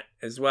format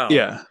as well.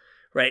 Yeah.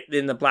 Right?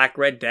 In the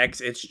Black-Red decks,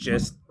 it's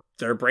just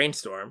their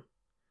Brainstorm.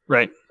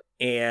 Right.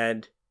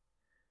 And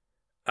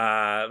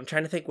I'm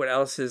trying to think what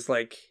else is,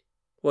 like...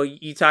 Well,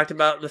 you talked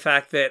about the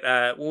fact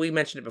that, we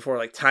mentioned it before,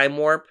 like, Time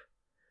Warp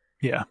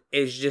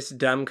is just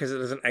dumb because it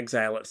doesn't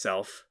exile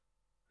itself.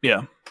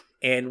 Yeah.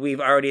 And we've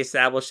already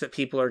established that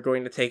people are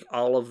going to take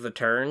all of the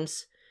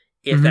turns,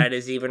 if that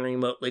is even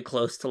remotely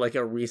close to, like,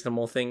 a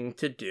reasonable thing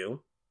to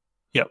do.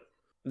 Yep.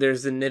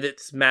 There's the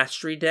Nivitz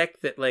Mastery deck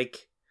that,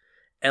 like,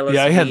 LSV...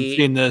 Yeah, I hadn't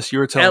seen this. You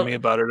were telling me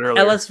about it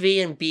earlier.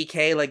 LSV and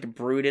BK, like,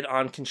 brooded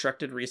on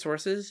constructed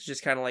resources,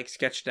 just kind of, like,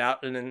 sketched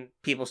out, and then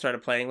people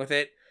started playing with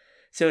it.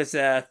 So it's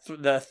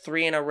the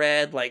 3 and a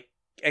red, like,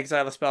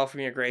 exile a spell from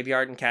your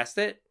graveyard and cast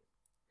it.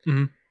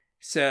 Mm-hmm.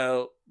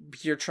 So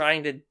you're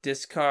trying to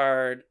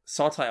discard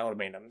Sultai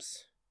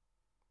Ultimatums.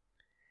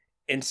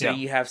 And so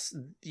you have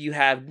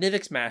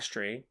Nivix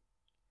Mastery,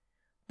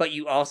 but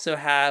you also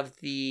have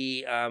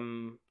the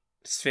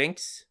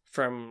Sphinx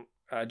from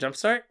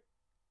Jumpstart.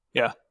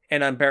 Yeah.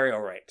 And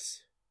Unburial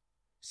Rites.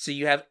 So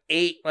you have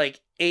 8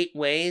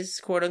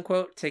 ways, quote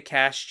unquote, to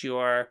cast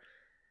your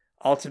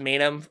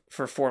ultimatum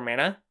for 4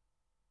 mana.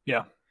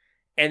 Yeah.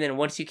 And then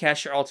once you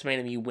cast your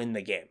ultimatum, you win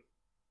the game.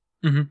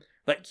 Mm-hmm.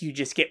 Like, you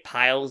just get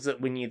piles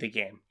that win you the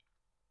game.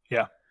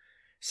 Yeah.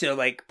 So,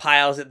 like,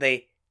 piles that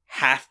they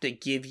have to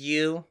give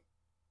you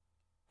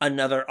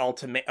another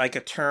ultimate, like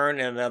a turn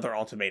and another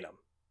ultimatum.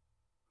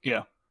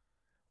 Yeah.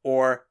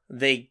 or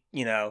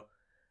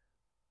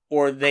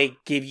or they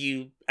give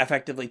you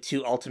effectively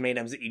 2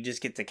 ultimatums that you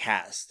just get to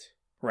cast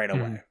right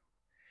away.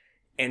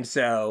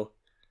 Mhm.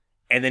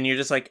 And then you're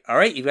just like, all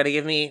right, you've got to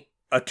give me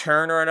a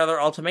turn or another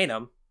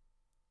ultimatum.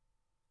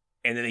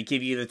 And then they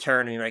give you the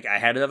turn and you're like, I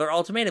had another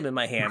ultimatum in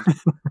my hand.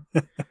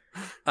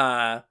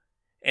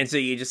 And so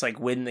you just like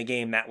win the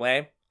game that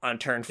way on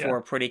turn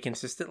 4 pretty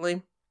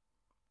consistently.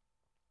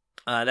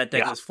 That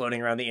deck was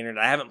floating around the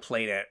internet. I haven't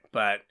played it,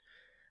 but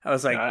I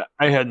was like,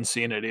 I hadn't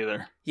seen it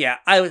either. Yeah,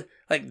 I was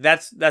like,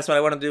 that's what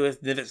I want to do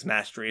with Nivitz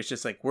Mastery. It's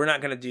just like, we're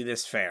not going to do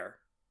this fair.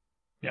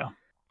 Yeah.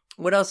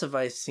 What else have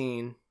I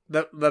seen?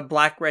 The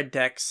black-red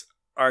decks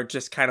are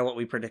just kind of what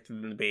we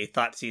predicted them to be.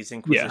 Thoughtseize,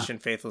 Inquisition,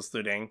 Faithless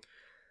Looting.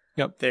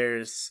 Yep.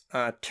 There's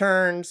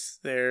Turns.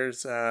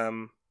 There's,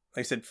 like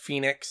I said,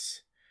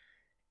 Phoenix.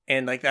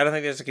 And like, I don't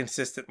think there's a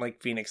consistent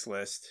like Phoenix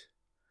list.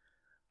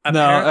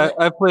 No,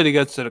 I played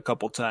against it a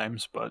couple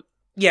times, but...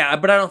 Yeah,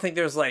 but I don't think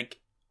there's like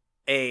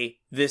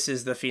this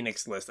is the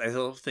Phoenix list. I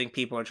still think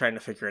people are trying to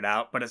figure it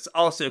out, but it's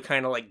also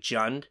kind of like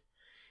Jund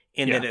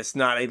in that it's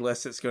not a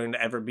list that's going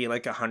to ever be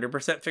like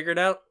 100% figured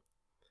out.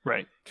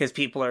 Right. Because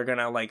people are going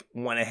to like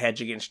want to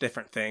hedge against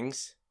different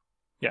things.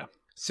 Yeah.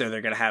 So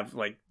they're going to have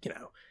like,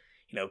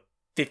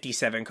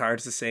 57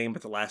 cards the same,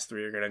 but the last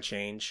 3 are going to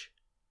change.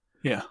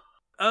 Yeah.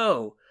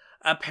 Oh,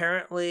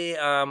 apparently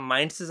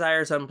Mind's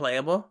Desire is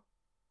unplayable.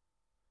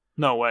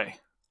 No way.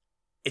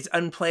 It's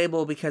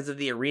unplayable because of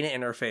the arena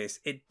interface.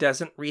 It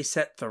doesn't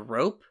reset the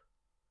rope.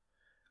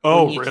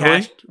 Oh,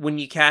 really? When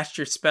you cast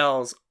your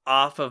spells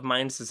off of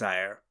Mind's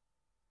Desire.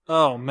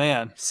 Oh,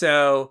 man.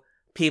 So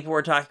people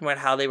were talking about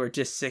how they were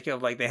just sick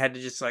of, like, they had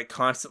to just, like,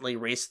 constantly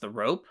race the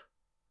rope.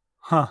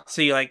 Huh.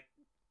 So you, like,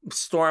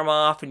 storm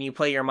off and you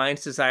play your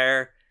Mind's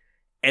Desire,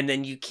 and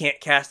then you can't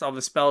cast all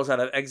the spells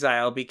out of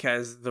exile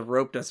because the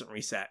rope doesn't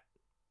reset.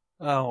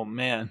 Oh,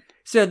 man.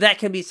 So that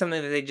could be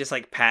something that they just,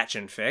 like, patch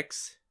and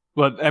fix.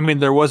 But, I mean,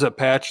 there was a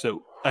patch that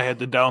I had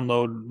to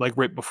download, like,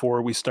 right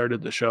before we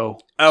started the show.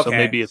 Okay. So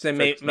maybe it's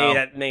fixed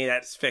now. Maybe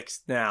that's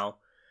fixed now.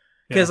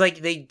 Because, like,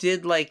 they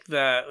did, like,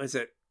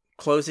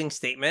 closing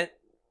statement?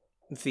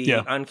 The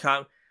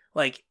uncom...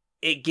 Like,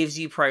 it gives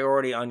you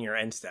priority on your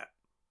end step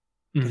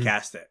to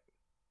cast it.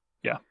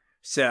 Yeah.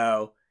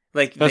 So,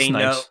 like, that's they know...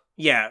 Nice.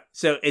 Yeah,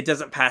 so it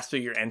doesn't pass through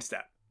your end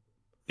step.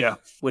 Yeah.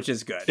 Which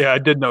is good. Yeah, I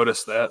did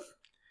notice that.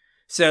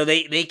 So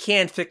they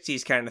can fix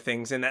these kind of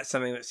things, and that's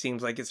something that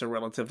seems like it's a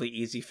relatively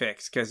easy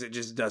fix, because it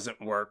just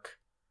doesn't work.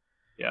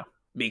 Yeah.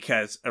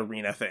 Because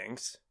arena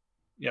things.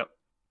 Yep.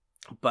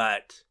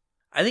 But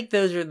I think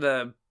those are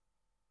the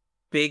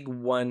big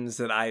ones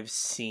that I've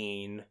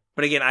seen.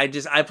 But again, I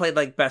played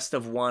like best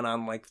of 1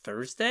 on like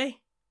Thursday,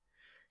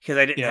 because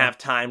I didn't have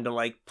time to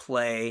like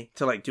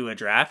do a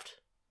draft.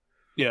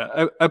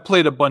 Yeah, I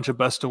played a bunch of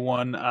best of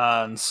 1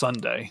 on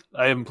Sunday.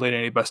 I haven't played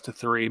any best of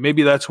 3.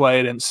 Maybe that's why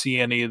I didn't see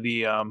any of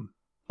the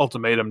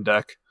ultimatum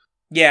deck.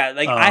 Yeah,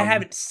 like I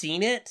haven't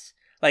seen it.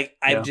 Like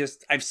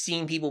I've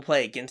seen people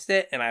play against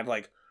it, and I've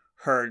like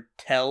heard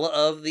tell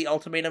of the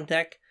ultimatum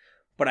deck,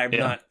 but I've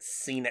not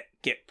seen it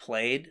get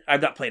played.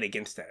 I've not played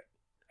against it,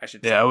 I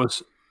should say. Yeah,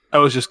 I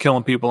was just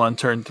killing people on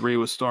turn 3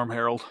 with Storm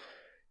Herald.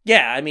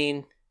 Yeah, I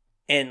mean,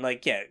 and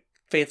like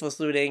Faithless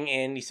Looting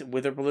and you said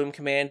Witherbloom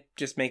Command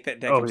just make that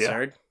deck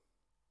absurd.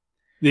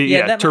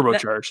 Yeah,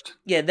 turbocharged.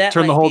 That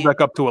turn the whole deck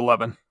up to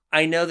 11.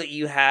 I know that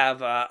you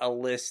have a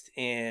list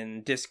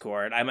in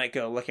Discord. I might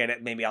go look at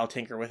it. Maybe I'll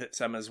tinker with it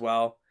some as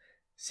well.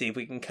 See if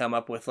we can come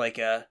up with like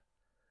a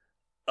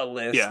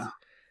list. Yeah,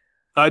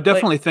 I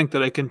definitely think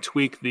that I can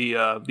tweak the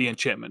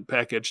enchantment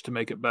package to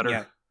make it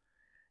better.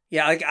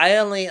 Yeah. Like I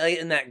only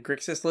in that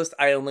Grixis list,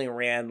 I only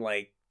ran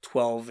like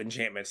 12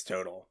 enchantments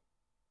total.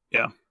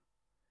 Yeah.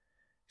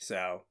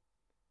 So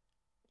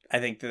I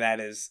think that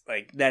is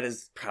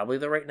probably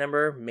the right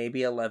number.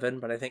 Maybe 11,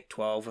 but I think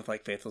 12 with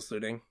like Faithless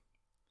Looting.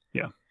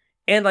 Yeah.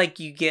 And like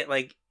you get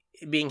like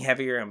being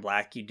heavier in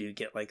black, you do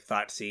get like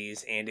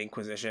Thoughtseize and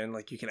Inquisition.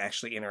 Like you can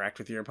actually interact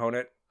with your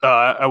opponent.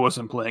 I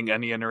wasn't playing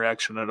any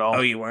interaction at all.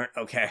 Oh, you weren't?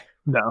 Okay.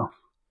 No.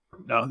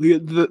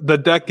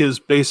 The deck is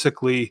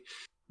basically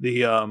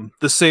the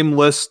same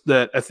list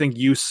that I think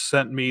you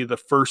sent me the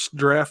first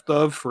draft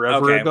of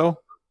forever ago.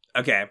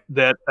 Okay.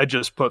 That I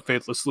just put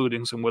Faithless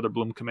Lootings and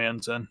Witherbloom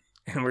Commands in.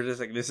 And we're just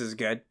like, this is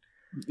good.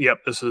 Yep,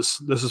 this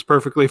is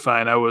perfectly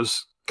fine. I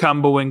was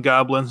comboing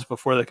goblins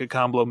before they could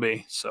combo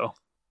me, so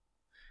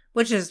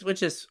which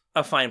is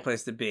a fine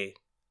place to be.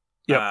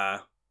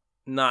 Yep.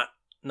 Not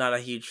a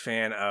huge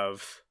fan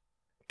of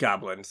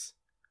goblins.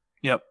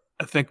 Yep.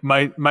 I think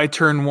my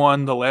turn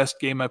 1, the last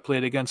game I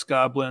played against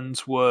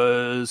goblins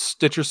was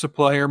Stitcher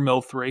Supplier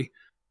Mill 3.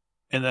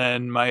 And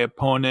then my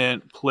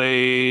opponent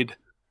played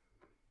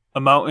a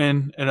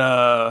mountain and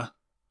a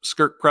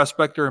Skirk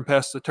Prospector and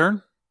passed the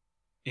turn.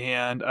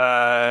 And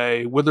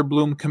I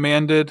Witherbloom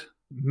commanded,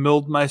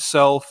 milled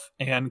myself,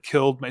 and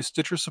killed my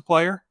Stitcher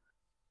Supplier.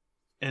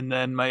 And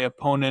then my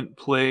opponent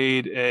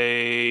played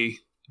a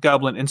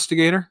Goblin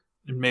Instigator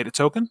and made a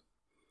token.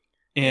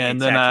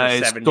 And then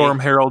I Storm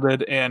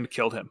Heralded and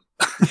killed him.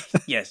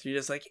 Yes, you're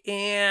just like,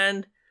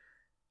 and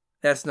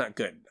That's not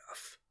good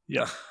enough.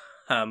 Yeah.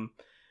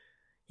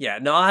 Yeah,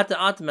 no, I'll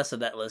have to mess with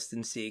that list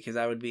and see, because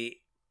I would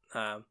be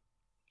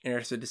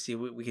interested to see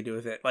what we could do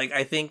with it. Like,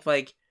 I think,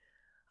 like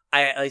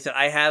I said,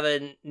 I have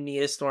a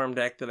Neostorm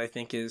deck that I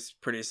think is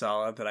pretty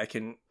solid that I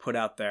can put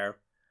out there.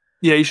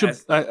 Yeah, you should.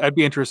 I'd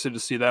be interested to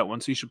see that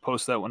one. So you should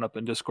post that one up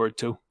in Discord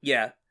too.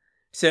 Yeah.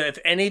 So if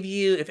any of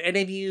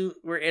you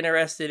were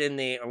interested in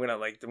the, I'm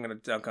gonna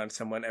dunk on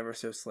someone ever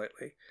so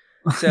slightly.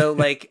 So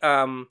like,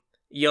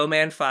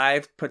 Yeoman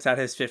 5 puts out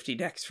his 50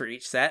 decks for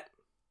each set.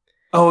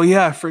 Oh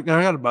yeah, I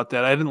forgot about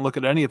that. I didn't look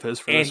at any of his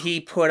for and this. He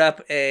put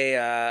up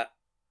a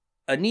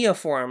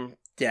Neoform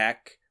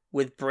deck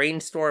with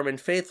Brainstorm and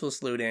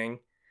Faithless Looting,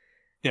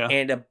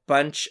 and a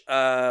bunch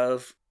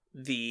of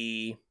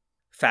the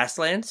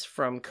Fastlands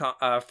from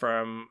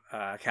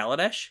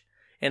Kaladesh.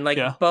 And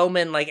like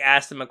Bowman like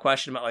asked him a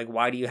question about like,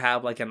 why do you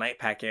have like a Night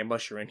Pack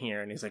Ambusher in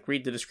here? And he's like,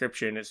 read the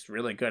description. It's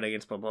really good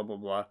against blah blah blah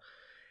blah.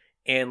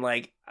 And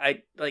like,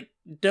 I like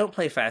don't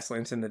play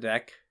Fastlands in the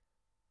deck.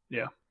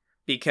 Yeah,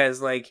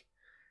 because like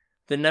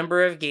the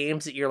number of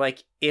games that you're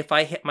like, if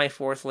I hit my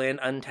 4th land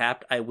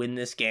untapped, I win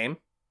this game.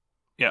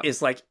 Yeah,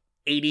 is like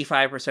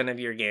 85% of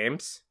your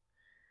games.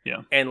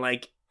 Yeah, and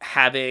like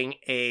having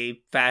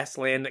a fast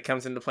land that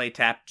comes into play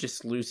tapped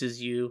just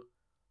loses you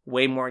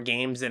way more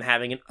games than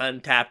having an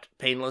untapped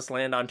painless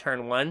land on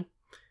turn 1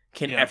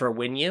 can ever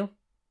win you.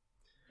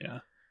 Yeah,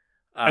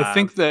 I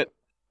think that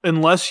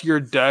unless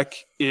your deck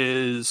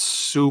is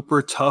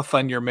super tough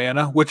on your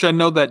mana, which I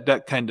know that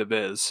deck kind of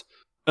is,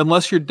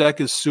 unless your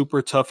deck is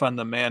super tough on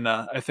the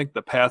mana, I think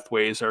the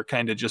pathways are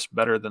kind of just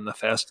better than the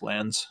fast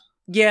lands.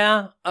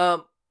 Yeah.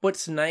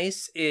 What's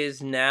nice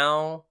is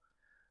now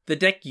the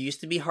deck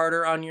used to be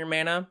harder on your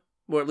mana,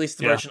 or at least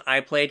the version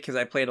I played, because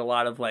I played a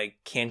lot of like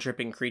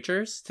cantripping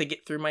creatures to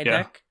get through my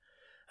deck.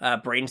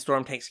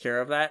 Brainstorm takes care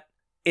of that.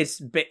 It's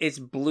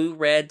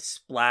blue-red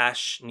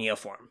splash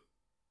Neoform.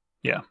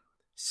 Yeah.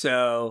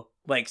 So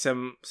like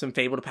some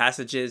Fabled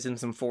Passages and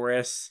some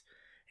forests,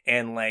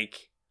 and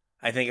like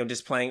I think I'm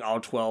just playing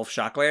all 12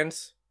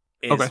 Shocklands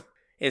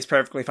is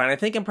perfectly fine. I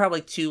think I'm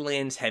probably 2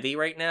 lands heavy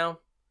right now,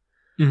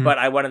 but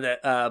I wanted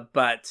to,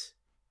 but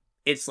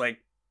it's like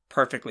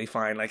perfectly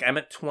fine. Like I'm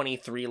at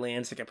 23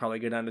 lands. I could probably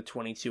go down to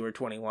 22 or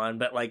 21,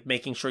 but like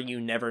making sure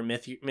you never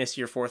miss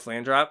your 4th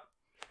land drop.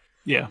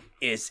 Yeah.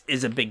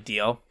 Is a big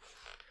deal.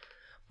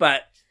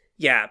 But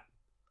yeah,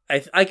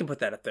 I can put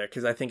that up there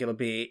because I think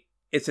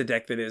it's a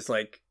deck that is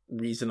like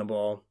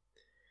reasonable.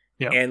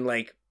 Yeah. And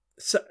like,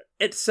 so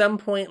at some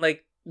point,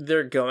 like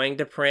they're going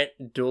to print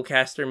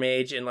Dualcaster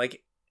Mage in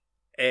like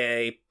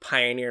a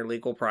Pioneer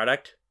legal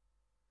product.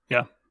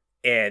 Yeah.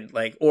 And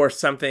like, or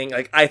something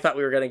like, I thought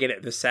we were going to get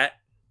it the set.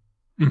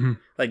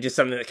 Like just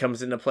something that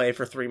comes into play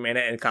for 3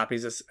 mana and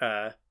copies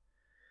a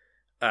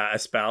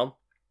spell.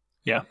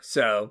 Yeah.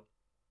 So,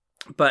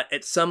 but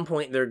at some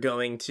point they're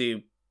going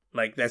to,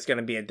 like, that's going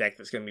to be a deck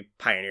that's going to be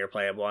Pioneer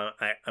playable,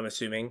 I'm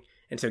assuming.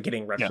 And so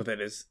getting reps with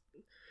it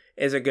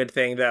is a good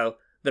thing, though.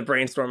 The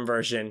Brainstorm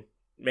version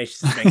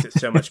makes it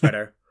so much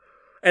better.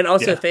 And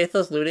also,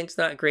 Faithless Looting's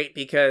not great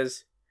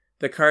because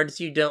the cards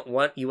you don't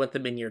want, you want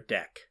them in your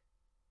deck.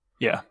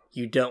 Yeah.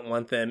 You don't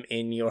want them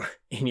in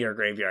your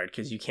graveyard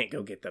because you can't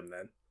go get them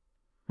then.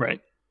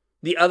 Right.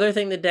 The other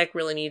thing the deck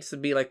really needs to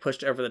be like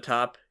pushed over the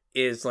top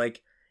is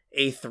like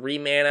a 3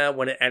 mana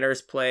when it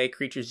enters play,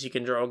 creatures you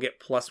control get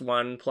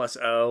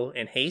 +1/+0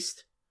 and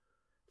haste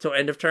till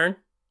end of turn.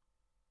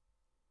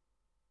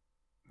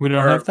 We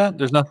don't have that?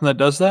 There's nothing that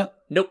does that?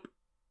 Nope.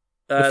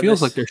 It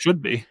feels like there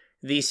should be.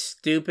 The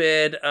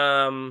stupid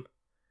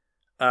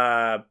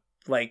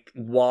like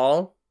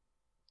wall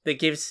that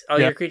gives all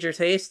your creatures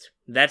haste,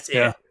 that's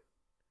it.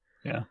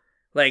 Yeah.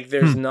 Like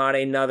there's not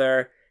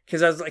another,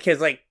 because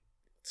like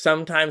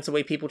sometimes the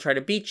way people try to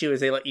beat you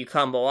is they let you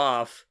combo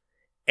off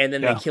and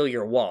then they kill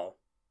your wall.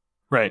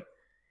 Right.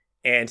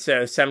 And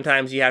so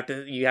sometimes you have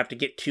to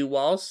get 2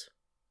 walls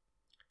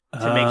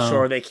to make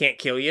sure they can't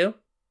kill you.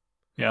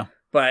 Yeah.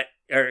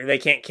 Or they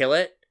can't kill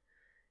it.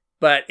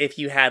 But if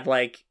you had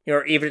like,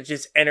 or even it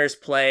just enters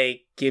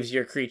play, gives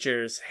your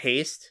creatures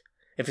haste.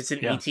 If it's an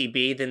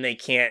ETB, then they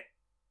can't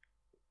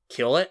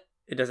kill it.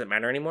 It doesn't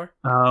matter anymore.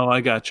 Oh,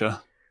 I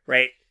gotcha.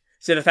 Right.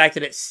 So the fact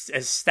that it's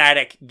a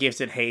static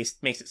gives it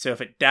haste, makes it so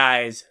if it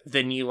dies,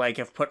 then you like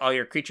have put all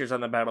your creatures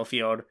on the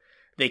battlefield,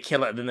 they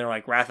kill it, then they're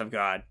like Wrath of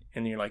God.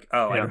 And you're like,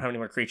 oh, I don't have any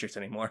more creatures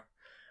anymore.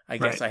 I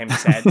guess I am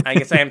sad. I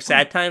guess I am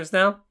sad times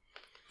now.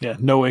 Yeah,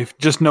 no way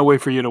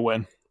for you to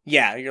win.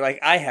 Yeah, you're like,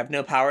 I have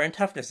no power and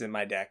toughness in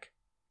my deck.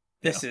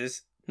 This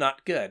is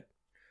not good.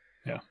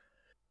 Yeah.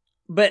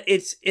 But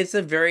it's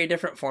a very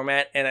different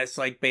format, and it's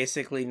like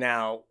basically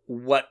now,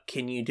 what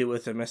can you do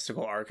with the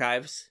Mystical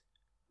Archives?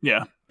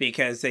 Yeah.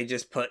 Because they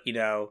just put,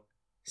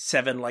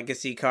 7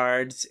 legacy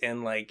cards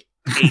and like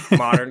 8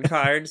 modern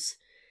cards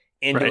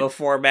into a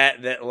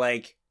format that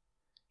like,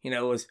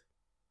 was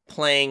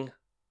playing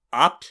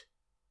Opt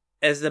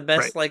as the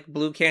best like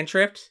blue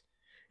cantrip.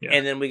 Yeah.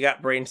 And then we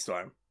got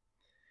Brainstorm.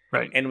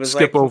 Right. And was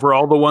skip over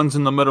all the ones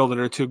in the middle that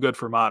are too good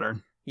for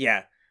modern.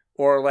 Yeah.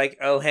 Or like,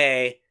 oh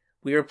hey,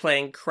 we were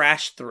playing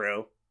Crash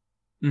Through.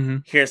 Mm-hmm.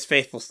 Here's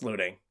Faithless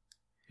Looting.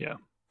 Yeah.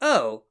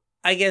 Oh,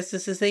 I guess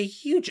this is a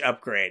huge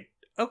upgrade.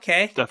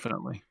 Okay.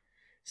 Definitely.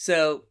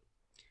 So,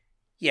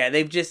 yeah,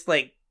 they've just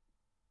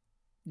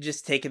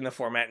taken the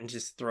format and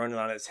just thrown it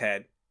on its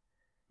head.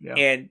 Yeah.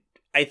 And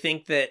I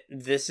think that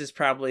this is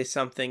probably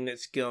something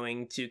that's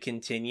going to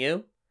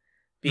continue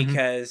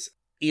because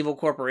Evil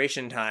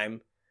Corporation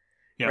time,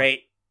 right?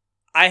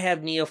 I have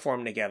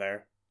Neoform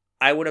together.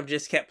 I would have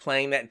just kept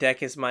playing that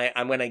deck as my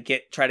I'm gonna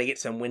try to get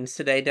some wins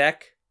today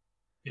deck.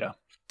 Yeah.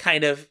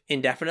 Kind of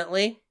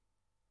indefinitely.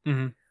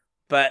 Mm-hmm.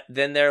 But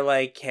then they're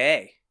like,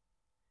 hey,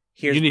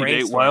 here's you need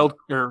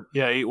Brainstorm.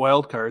 8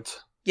 wild cards.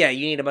 Yeah,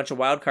 you need a bunch of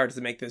wild cards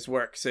to make this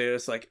work. So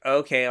it's like,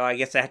 okay, well, I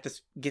guess I have to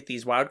get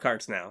these wild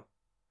cards now.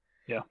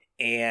 Yeah.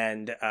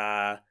 And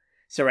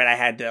so I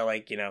had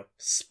to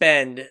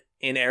spend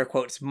in air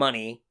quotes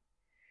money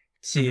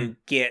to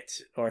get,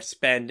 or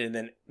spend, and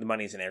then the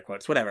money's in air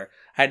quotes, whatever.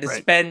 I had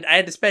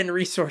to spend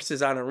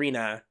resources on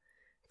Arena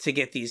to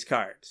get these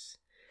cards.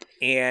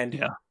 And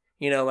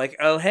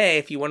oh hey,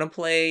 if you want to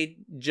play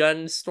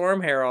Jund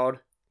Storm Herald,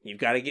 you've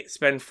got to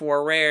spend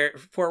four rare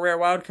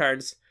wild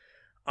cards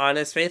on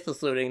this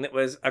Faithless Looting that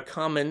was a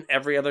common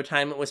every other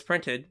time it was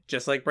printed,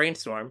 just like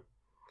Brainstorm.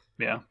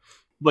 Yeah.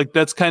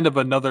 That's kind of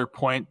another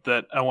point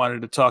that I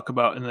wanted to talk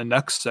about in the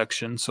next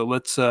section. So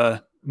let's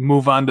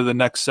move on to the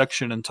next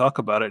section and talk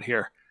about it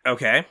here.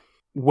 Okay.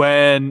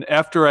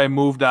 After I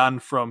moved on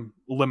from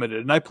Limited,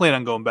 and I plan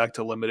on going back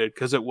to Limited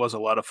because it was a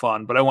lot of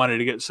fun, but I wanted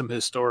to get some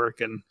historic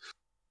and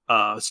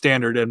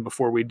Standard in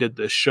before we did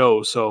this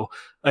show. So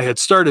I had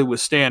started with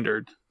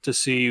Standard to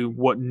see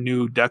what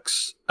new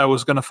decks I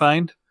was going to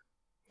find.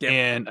 Yep.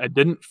 And I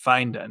didn't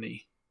find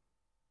any.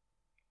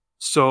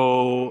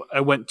 So I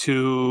went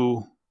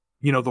to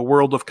the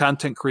world of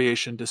content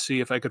creation to see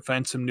if I could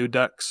find some new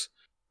decks,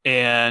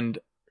 and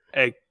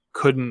I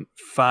couldn't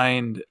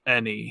find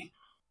any.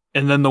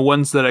 And then the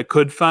ones that I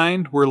could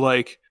find were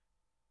like,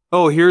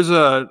 oh, here's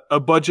a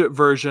budget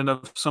version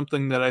of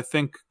something that I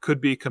think could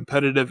be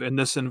competitive in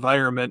this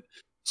environment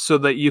so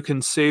that you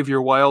can save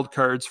your wild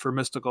cards for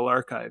Mystical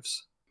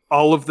Archives.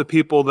 All of the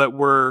people that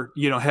were,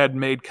 had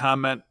made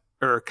comment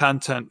or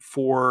content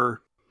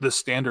for the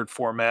Standard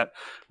format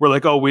were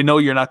like, oh, we know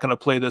you're not going to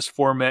play this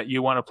format.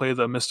 You want to play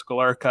the Mystical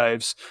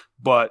Archives,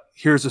 but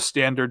here's a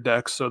Standard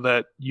deck so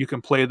that you can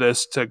play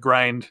this to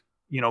grind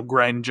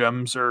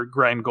gems or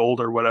grind gold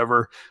or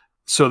whatever,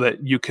 so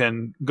that you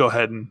can go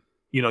ahead and,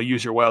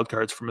 use your wild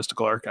cards for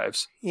Mystical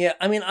Archives. Yeah.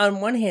 I mean, on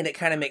one hand, it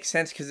kind of makes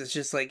sense because it's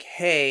just like,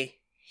 hey,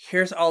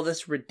 here's all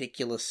this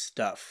ridiculous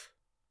stuff.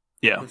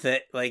 Yeah.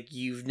 That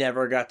you've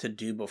never got to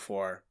do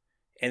before.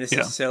 And this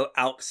is so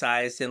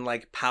outsized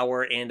in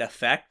power and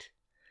effect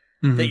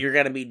that you're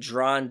going to be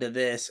drawn to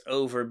this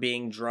over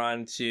being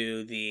drawn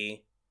to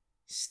the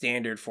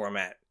Standard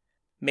format.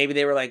 Maybe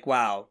they were like,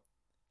 wow,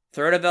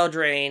 Throat of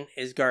Eldraine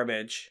is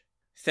garbage.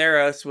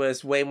 Theros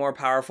was way more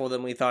powerful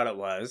than we thought it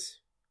was.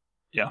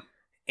 Yeah.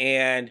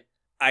 And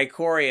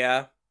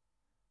Ikoria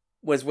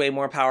was way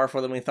more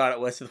powerful than we thought it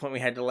was, to the point we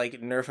had to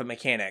nerf a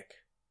mechanic.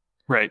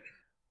 Right.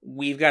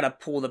 We've got to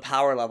pull the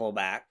power level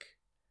back.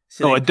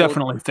 So I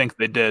definitely think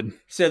they did.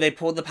 So they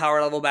pulled the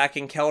power level back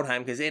in Keldheim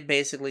because it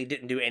basically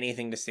didn't do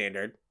anything to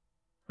Standard.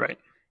 Right.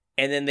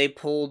 And then they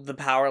pulled the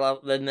power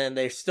level, and then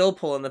they're still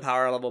pulling the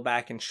power level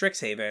back in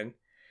Strixhaven.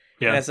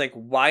 Yeah. And it's like,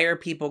 why are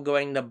people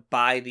going to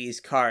buy these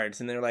cards?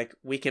 And they're like,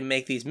 we can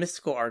make these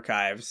Mystical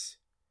Archives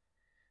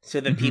so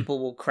that people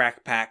will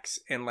crack packs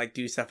and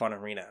do stuff on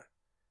Arena.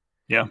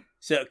 Yeah.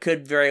 So it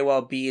could very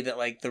well be that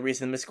the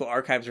reason the Mystical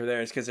Archives are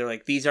there is because they're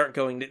like, these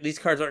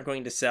cards aren't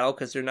going to sell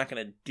because they're not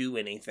going to do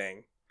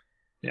anything.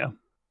 Yeah.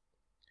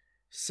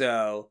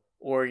 So,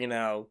 or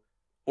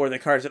the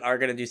cards that are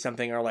going to do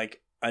something are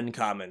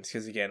uncommons.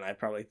 Because again, I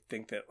probably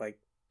think that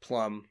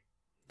Plum,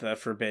 the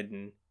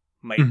Forbidden,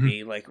 might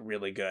be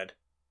really good.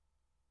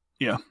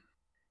 Yeah.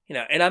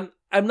 And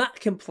I'm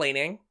not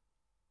complaining.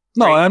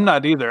 No, right? I'm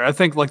not either. I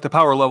think the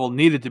power level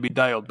needed to be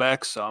dialed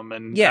back some,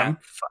 and I'm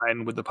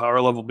fine with the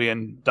power level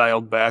being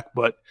dialed back.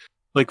 But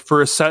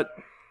for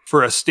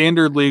a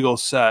Standard legal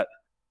set,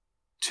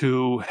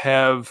 to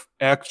have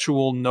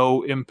actual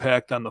no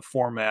impact on the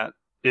format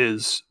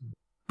is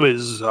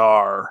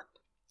bizarre.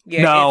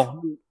 Yeah.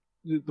 Now,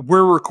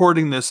 we're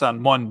recording this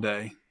on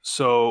Monday,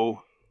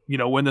 so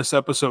when this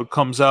episode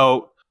comes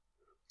out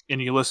and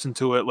you listen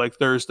to it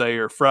Thursday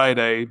or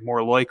Friday,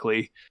 more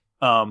likely,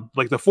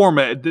 the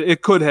format,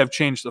 it could have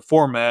changed the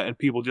format and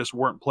people just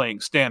weren't playing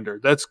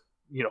Standard. That's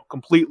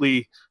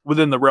completely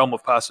within the realm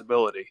of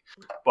possibility.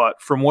 But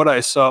from what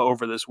I saw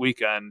over this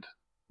weekend,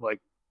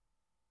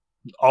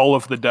 all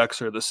of the decks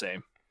are the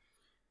same.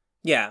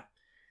 Yeah.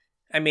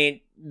 I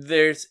mean,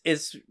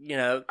 it's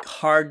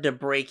hard to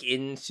break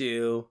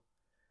into,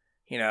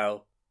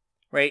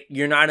 right?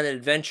 You're not an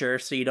adventurer,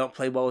 so you don't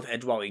play well with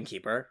Edgewall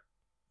Innkeeper.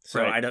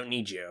 So right. I don't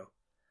need you.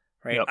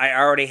 Right? Yep. I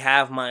already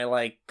have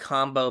my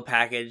combo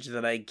package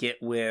that I get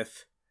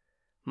with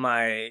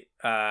my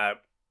the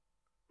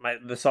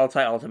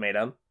Sultai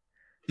Ultimatum.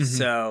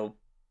 So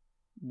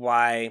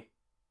why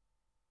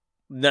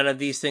none of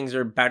these things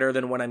are better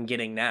than what I'm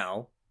getting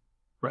now.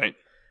 Right.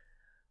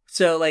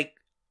 So, like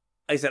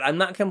I said, I'm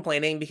not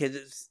complaining because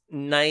it's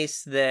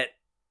nice that,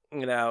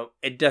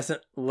 it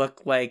doesn't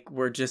look like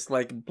we're just,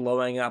 like,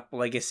 blowing up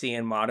Legacy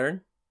and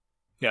Modern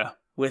Yeah.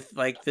 with,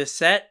 like, this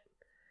set.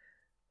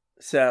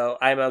 So,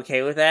 I'm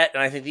okay with that.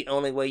 And I think the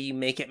only way you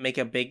make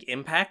a big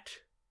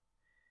impact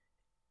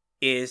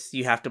is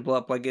you have to blow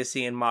up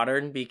Legacy and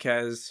Modern,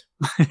 because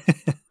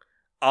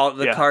all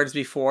the cards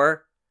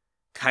before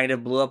kind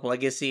of blew up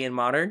Legacy and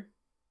Modern.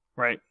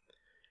 Right.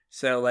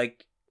 So,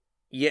 like,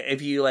 yeah,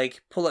 if you,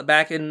 like, pull it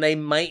back, and there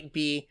might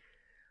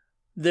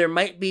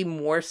be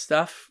more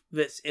stuff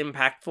that's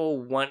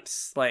impactful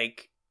once,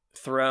 like,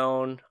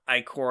 Throne,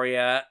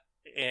 Ikoria,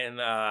 and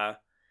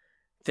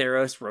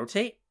Theros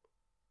rotate.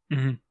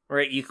 Mm-hmm.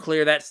 Right? You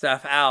clear that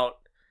stuff out,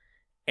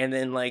 and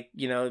then, like,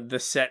 the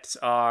sets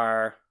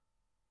are...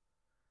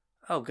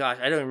 Oh, gosh,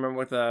 I don't remember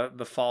what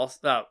the false...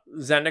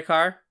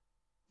 Zendikar?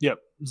 Yep.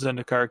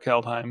 Zendikar,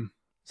 Kaldheim.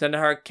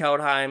 Zendikar,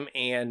 Kaldheim,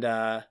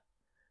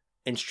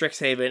 and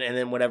Strixhaven, and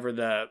then whatever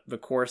the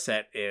core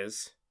set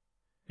is.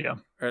 Yeah.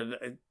 Or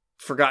the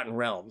Forgotten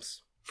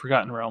Realms.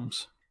 Forgotten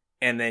Realms.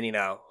 And then,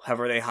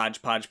 however they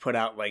hodgepodge put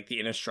out, like, the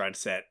Innistrad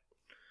set.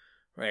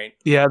 Right?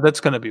 Yeah, that's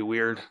going to be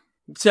weird.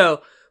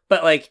 So,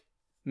 but, like,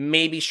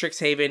 maybe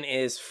Strixhaven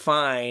is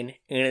fine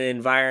in an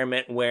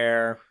environment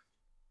where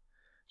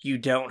you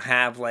don't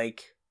have,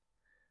 like,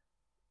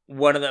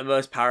 one of the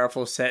most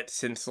powerful sets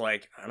since,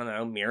 like, I don't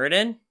know,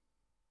 Mirrodin?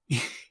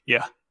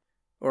 Yeah.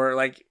 Or,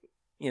 like,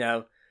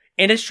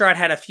 Innistrad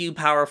had a few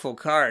powerful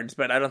cards,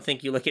 but I don't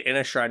think you look at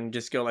Innistrad and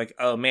just go like,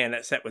 oh man,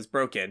 that set was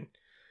broken.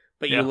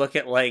 But you look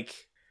at, like,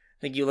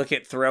 I think you look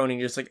at Throne and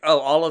you're just like, oh,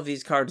 all of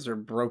these cards are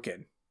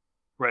broken.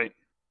 Right.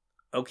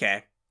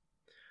 Okay.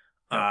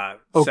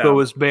 Oko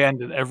is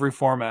banned in every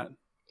format.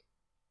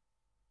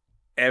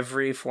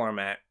 Every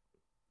format.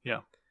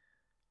 Yeah.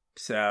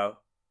 So,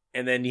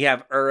 and then you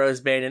have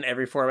Uros banned in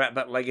every format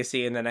but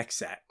Legacy in the next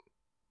set.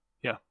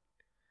 Yeah.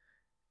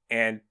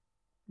 And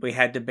we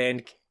had to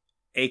ban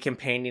a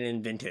companion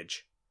in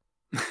Vintage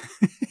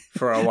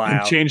for a while.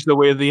 And change the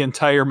way the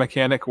entire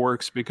mechanic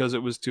works because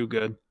it was too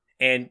good.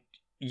 And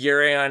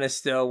Urion is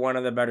still one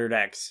of the better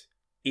decks,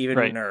 even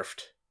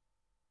nerfed.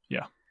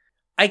 Yeah.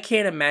 I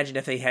can't imagine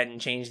if they hadn't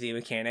changed the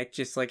mechanic,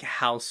 just like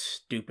how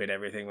stupid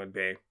everything would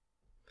be.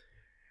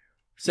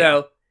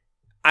 So,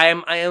 I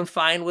am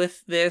fine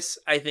with this.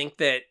 I think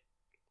that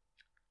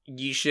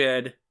you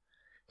should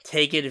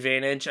take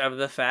advantage of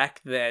the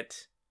fact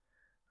that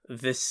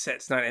this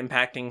set's not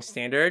impacting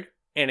Standard.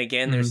 And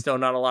again, there's still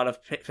not a lot of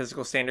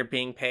physical Standard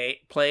being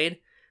played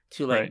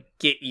to, like,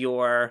 get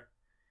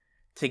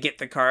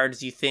the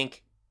cards you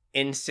think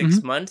in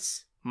 6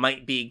 months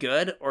might be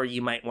good or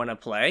you might want to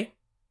play.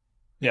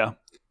 Yeah.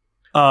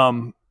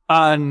 On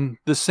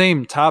the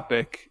same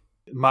topic,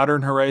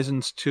 Modern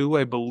Horizons 2,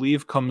 I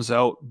believe, comes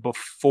out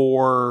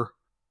before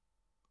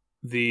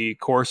the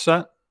core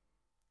set.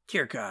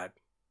 Dear God.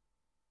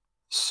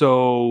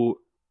 So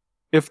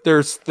if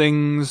you're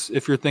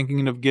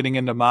thinking of getting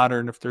into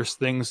Modern, if there's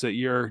things that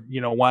you're,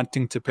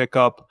 wanting to pick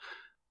up,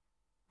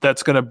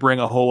 that's going to bring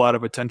a whole lot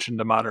of attention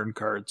to Modern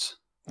cards.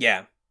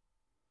 Yeah.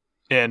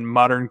 And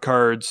Modern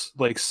cards,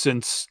 like,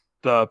 since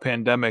the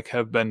pandemic,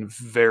 have been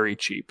very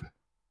cheap.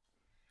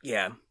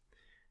 Yeah.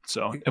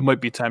 So it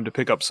might be time to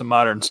pick up some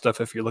Modern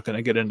stuff if you're looking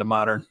to get into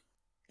Modern.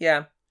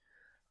 Yeah.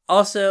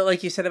 Also,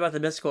 like you said about the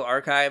Mystical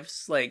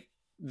Archives, like,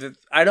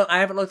 I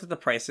haven't looked at the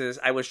prices.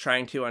 I was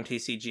trying to on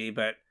TCG,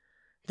 but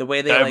the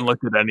way they I haven't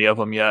looked at any of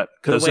them yet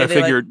because I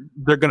figured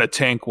they're going to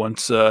tank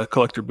once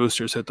collector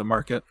boosters hit the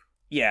market.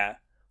 Yeah.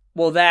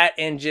 Well, that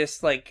and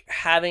just, like,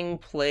 having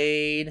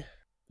played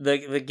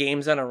the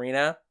games on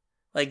Arena,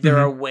 like, there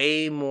are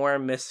way more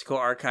Mystical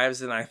Archives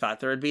than I thought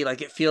there would be.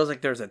 Like, it feels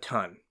like there's a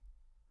ton.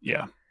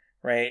 Yeah.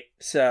 Right?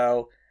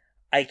 So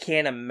I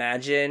can't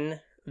imagine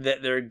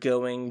that they're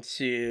going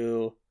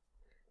to,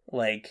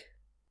 like,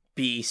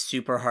 be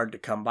super hard to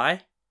come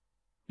by.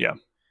 Yeah.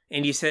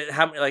 And you said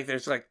how many? Like,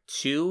 there's like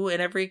 2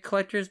 in every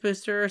collector's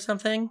booster or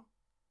something.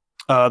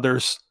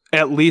 There's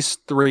at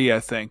least 3, I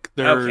think.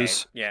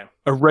 There's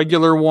a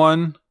regular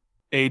one,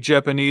 a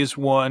Japanese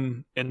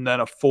one, and then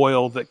a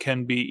foil that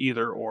can be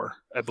either or,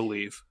 I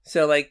believe.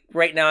 So, like,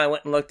 right now I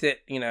went and looked at,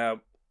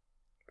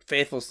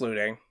 Faithless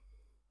Looting.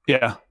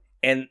 Yeah.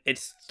 And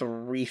it's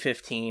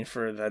 $3.15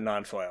 for the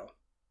non-foil.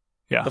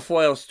 Yeah. The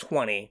foil's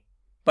 $20,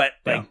 but,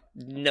 like,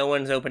 no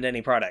one's opened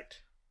any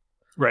product.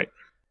 Right.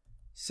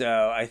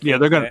 So I think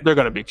they're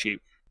gonna be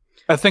cheap.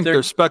 I think they're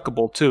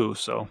speccable too.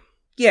 So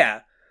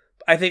yeah,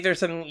 I think there's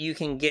something you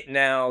can get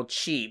now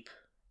cheap,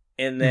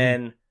 and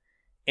then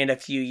in a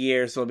few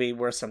years it'll be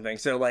worth something.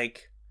 So,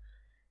 like,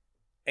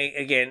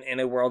 again, in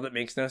a world that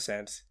makes no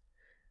sense,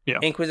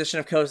 Inquisition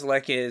of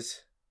Kozilek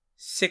is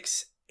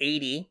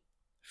 $6.80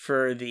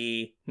 for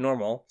the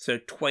normal, so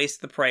twice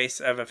the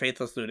price of a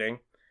Faithless Looting.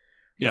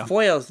 Yeah. The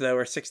foils, though,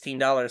 are $16,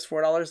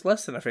 $4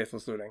 less than a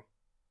Faithless Looting.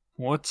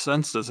 What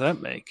sense does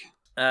that make?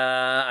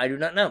 I do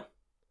not know.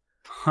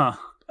 Huh.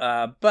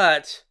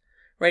 But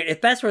right,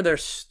 if that's where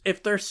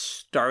if they're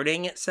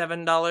starting at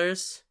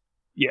 $7,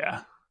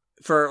 yeah,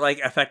 for, like,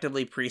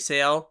 effectively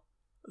pre-sale,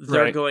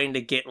 they're Right. going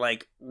to get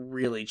like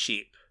really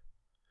cheap.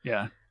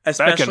 Yeah.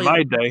 Especially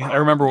Back in my day, I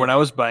remember when I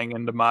was buying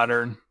into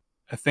Modern,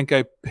 I think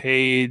I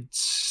paid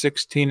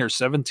 $16 or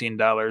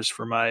 $17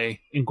 for my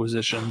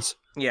Inquisitions.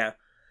 yeah.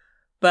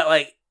 But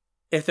like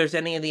if there's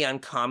any of the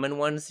uncommon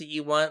ones that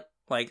you want,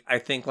 like I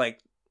think like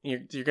you're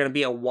going to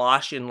be a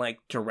wash in like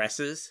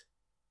duresses.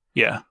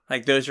 Yeah.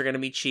 Like those are going to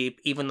be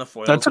cheap. Even the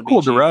foils. That's a will be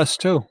cool cheap. duress,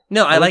 too.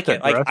 No, I like that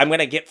it. Like duress. I'm going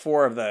to get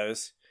 4 of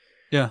those.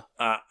 Yeah.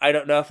 I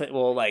don't know if it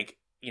will like,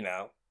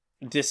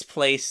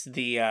 displace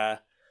the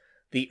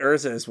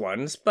Urza's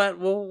ones, but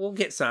we'll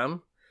get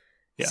some.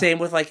 Yeah. Same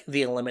with like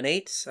the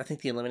Eliminates. I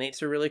think the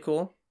Eliminates are really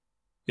cool.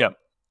 Yeah.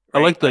 I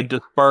Right? like the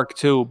Dispark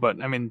too,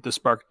 but I mean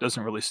Dispark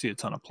doesn't really see a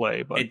ton of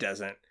play, but It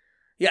doesn't.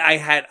 Yeah, I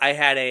had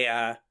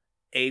a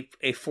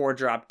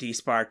 4-drop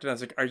D-Sparked, and I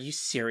was like, "Are you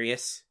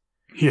serious?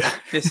 yeah.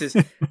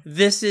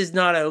 This is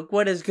not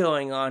what is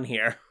going on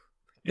here?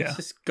 Yeah. This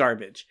is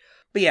garbage."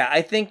 But yeah,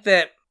 I think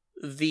that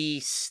the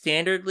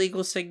standard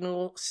legal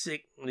singles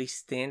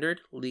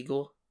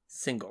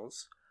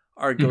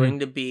are going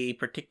to be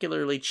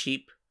particularly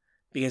cheap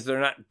because they're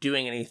not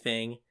doing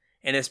anything,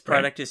 and this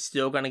product is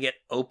still going to get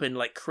opened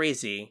like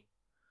crazy.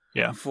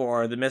 Yeah.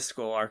 For the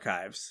Mystical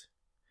Archives.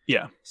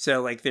 Yeah.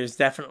 So like, there's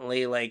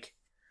definitely like,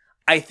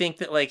 I think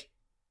that like,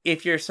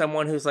 if you're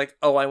someone who's like,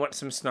 oh, I want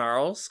some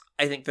snarls,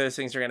 I think those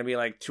things are going to be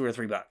like $2 or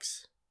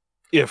 $3.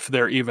 If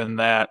they're even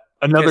that.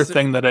 Another Because-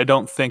 thing that I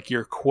don't think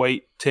you're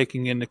quite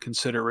taking into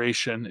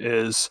consideration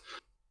is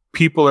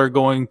people are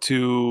going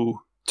to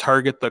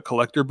target the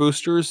collector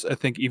boosters, I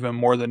think even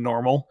more than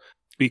normal,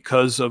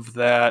 because of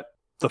the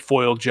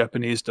foil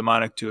Japanese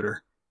demonic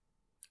tutor.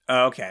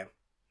 Oh, okay.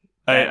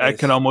 I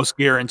can almost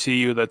guarantee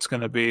you that's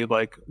going to be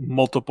like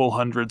multiple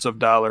hundreds of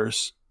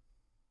dollars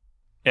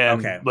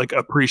and like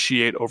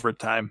appreciate over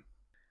time.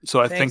 So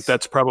I think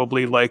that's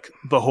probably like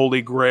the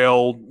holy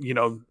grail,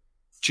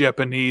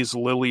 Japanese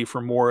Lily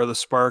from War of the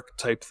Spark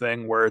type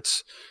thing where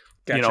it's,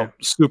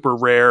 super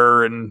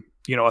rare and,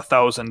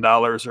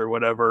 $1,000 or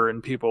whatever.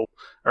 And people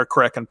are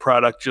cracking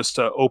product just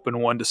to open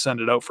one to send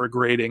it out for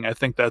grading. I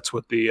think that's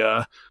what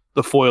the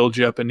foil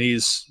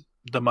Japanese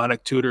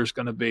demonic tutor is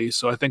going to be.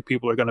 So I think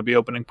people are going to be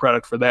opening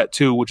product for that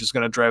too, which is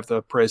going to drive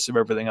the price of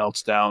everything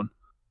else down.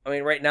 I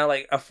mean, right now,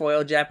 like a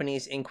foil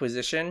Japanese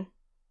Inquisition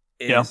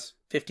is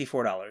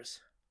 $54.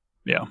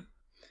 Yeah.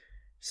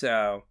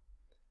 So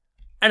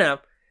I don't know.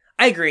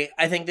 I agree.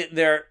 I think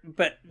that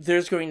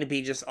there's going to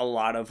be just a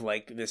lot of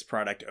like this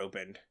product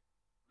opened.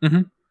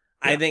 Mm-hmm.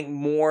 I think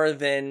more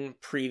than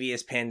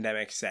previous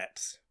pandemic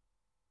sets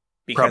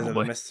because of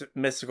the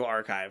Mystical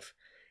Archive.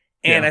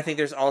 And I think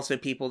there's also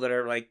people that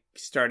are like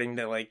starting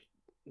to like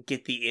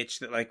get the itch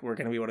that like we're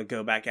gonna be able to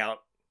go back out.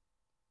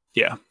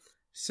 Yeah.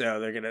 So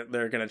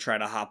they're gonna try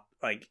to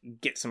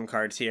get some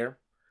cards here.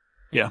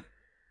 Yeah.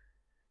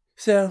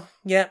 So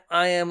yeah,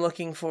 I am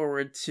looking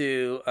forward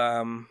to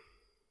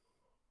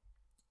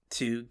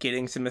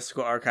getting some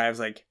Mystical Archives.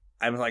 Like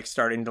I'm like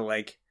starting to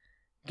like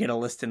get a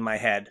list in my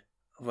head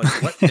of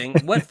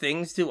like what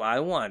things do I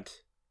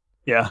want?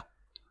 Yeah.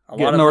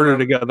 Get an order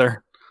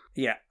together.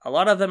 Yeah, a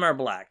lot of them are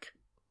black.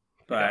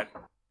 But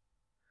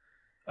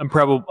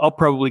I'll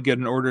probably get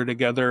an order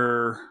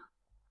together.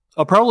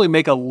 I'll probably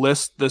make a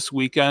list this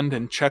weekend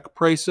and check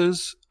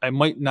prices. I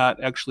might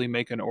not actually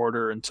make an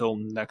order until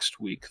next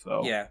week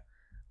though. Yeah.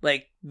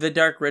 Like the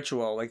Dark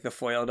Ritual, like the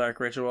foil Dark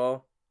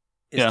Ritual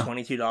is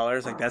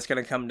 $22. Like that's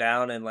going to come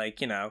down and like,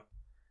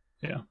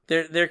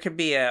 there could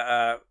be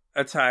a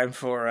time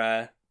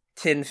for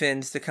Tin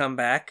Fins to come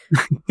back.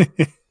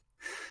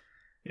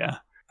 Yeah.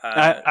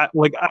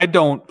 I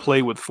don't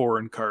play with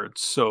foreign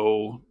cards,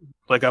 so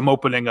like I'm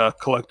opening a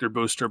collector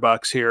booster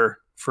box here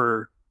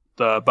for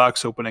the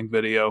box opening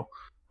video,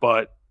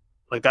 but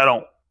like I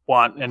don't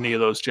want any of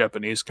those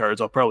Japanese cards.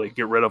 I'll probably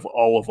get rid of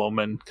all of them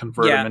and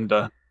convert them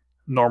into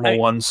normal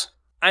ones.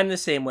 I'm the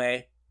same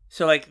way.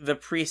 So like the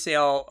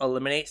pre-sale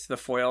eliminates the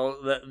foil,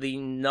 the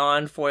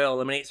non-foil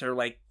eliminates are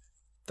like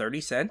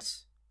 30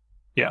 cents.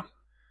 Yeah.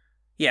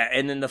 Yeah,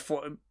 and then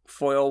the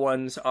foil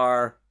ones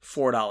are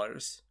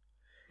 $4.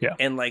 Yeah.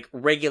 And like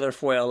regular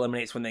foil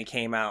eliminates when they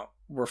came out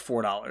were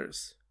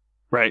 $4.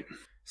 Right.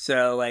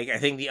 So like I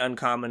think the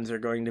uncommons are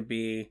going to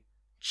be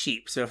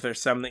cheap. So if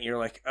there's some that you're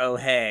like, oh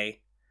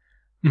hey,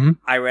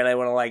 I really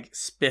want to like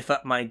spiff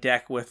up my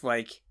deck with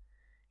like,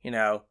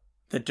 the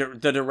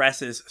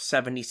duress is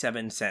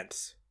 77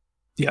 cents.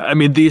 Yeah, I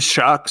mean these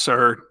shocks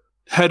are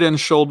head and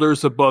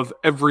shoulders above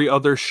every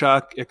other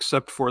shock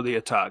except for the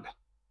Atog.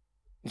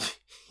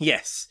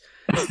 Yes.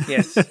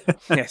 Yes.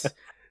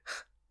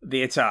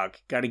 The Atog.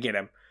 Gotta get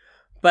him.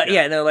 But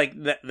like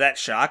that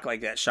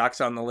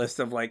shock's on the list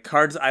of like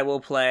cards I will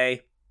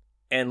play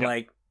and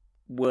like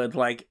would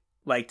like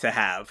to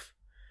have.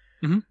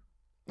 Mm-hmm.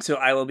 So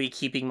I will be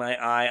keeping my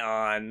eye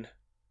on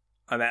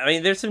that. I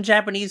mean, there's some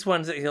Japanese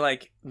ones that you're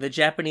like the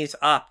Japanese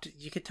opt.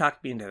 You could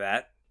talk me into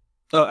that.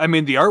 I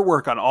mean, the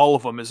artwork on all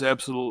of them is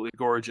absolutely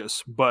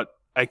gorgeous, but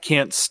I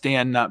can't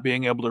stand not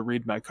being able to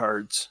read my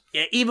cards.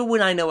 Yeah, even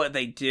when I know what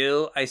they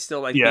do, I still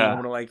like being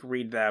able to like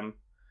read them.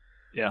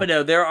 Yeah. But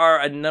no, there are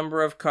a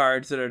number of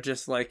cards that are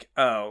just like,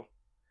 oh,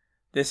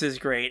 this is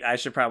great. I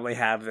should probably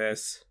have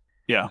this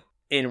Yeah.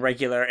 in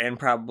regular and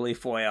probably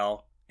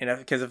foil. And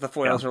because if the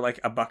foils are like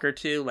a buck or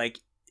two, like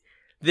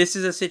this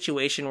is a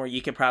situation where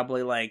you could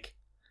probably like,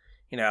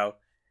 you know,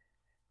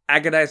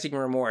 agonizing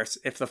remorse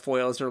if the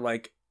foils are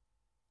like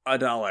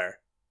 $1,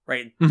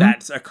 right? Mm-hmm.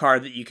 That's a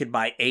card that you could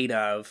buy 8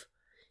 of.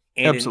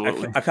 And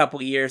Absolutely. in a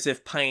couple years,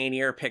 if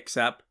Pioneer picks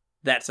up,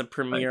 that's a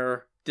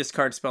premier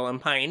discard spell in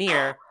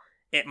Pioneer.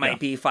 It might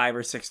be $5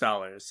 or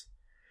 $6.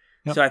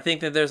 Yep. So I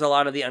think that there's a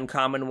lot of the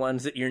uncommon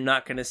ones that you're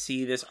not going to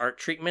see this art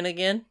treatment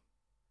again,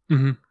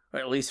 Mm-hmm. or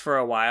at least for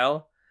a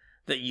while,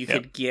 that you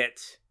could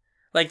get.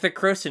 Like the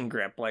Croson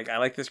Grip. Like, I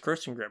like this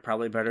Croson Grip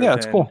probably better than... Yeah,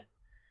 it's cool.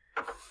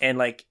 And,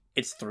 like,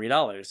 it's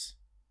 $3.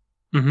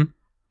 Mm-hmm.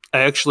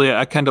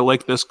 I kind of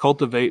like this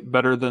Cultivate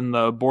better than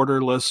the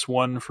borderless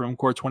one from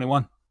Core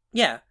 21.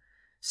 Yeah.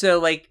 So,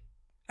 like,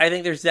 I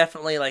think there's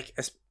definitely, like,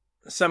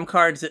 some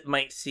cards that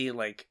might see,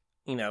 like,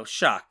 you know,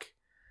 Shock.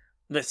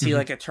 That see,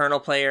 like, Eternal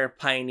Play or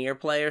Pioneer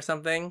Play or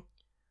something.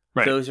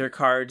 Right. Those are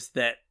cards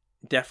that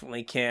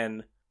definitely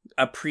can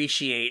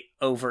appreciate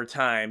over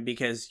time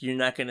because you're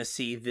not going to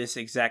see this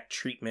exact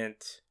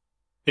treatment.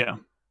 Yeah.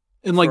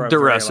 And, like, for a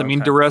Duress. very I long mean,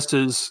 time. Duress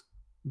has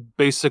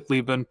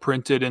basically been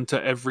printed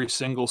into every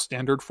single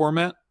standard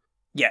format.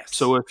 Yes.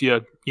 So if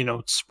you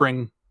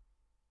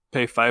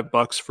pay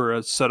 $5 for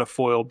a set of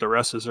foiled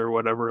Duresses or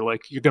whatever,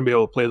 like, you're going to be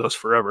able to play those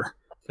forever.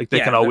 Like, they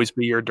can always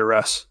be your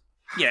Duress.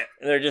 Yeah,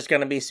 they're just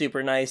going to be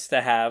super nice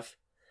to have.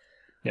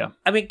 Yeah.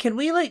 I mean, can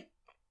we, like,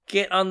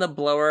 get on the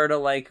blower to,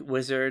 like,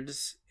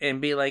 Wizards and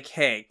be like,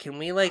 hey, can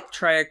we, like,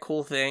 try a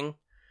cool thing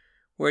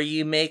where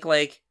you make,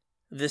 like,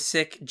 the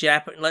sick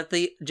let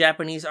the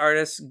Japanese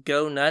artists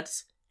go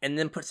nuts and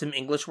then put some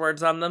English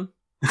words on them?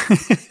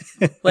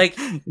 Like,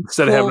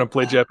 instead of having to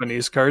play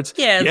Japanese cards.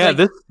 Yeah,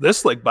 like,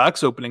 this like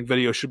box opening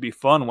video should be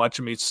fun,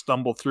 watching me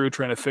stumble through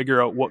trying to figure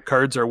out what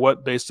cards are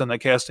what based on the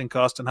casting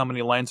cost and how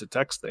many lines of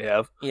text they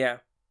have. Yeah.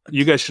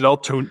 You guys should all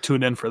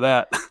tune in for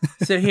that.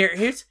 So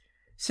here's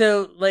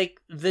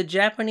like the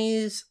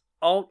Japanese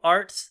alt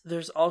arts,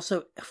 there's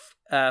also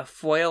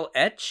foil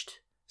etched.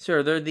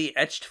 So they're the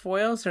etched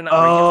foils, they're not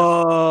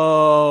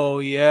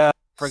regular. Yeah.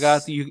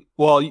 Forgot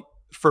that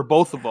for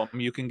both of them,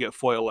 you can get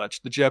foil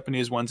etched. The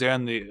Japanese ones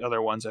and the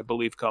other ones, I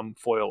believe, come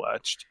foil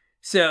etched.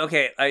 So,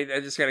 okay, I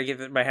just got to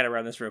get my head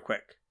around this real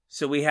quick.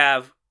 So we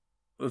have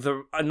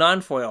the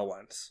non-foil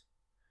ones.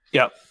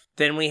 Yep.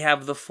 Then we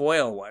have the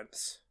foil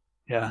ones.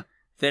 Yeah.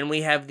 Then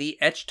we have the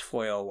etched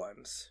foil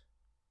ones.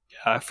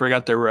 Yeah, I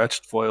forgot there were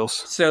etched foils.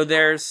 So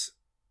there's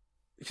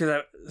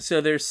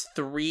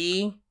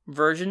 3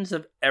 versions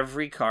of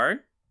every card.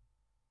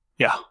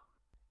 Yeah.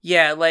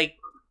 Yeah, like,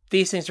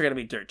 these things are going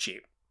to be dirt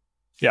cheap.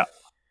 Yeah.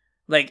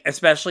 Like,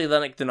 especially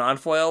the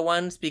non-foil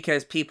ones,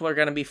 because people are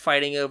going to be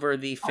fighting over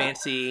the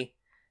fancy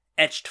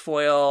etched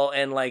foil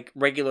and, like,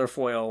 regular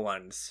foil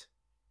ones.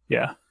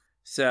 Yeah.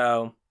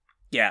 So,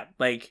 yeah,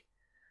 like,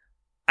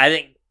 I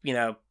think,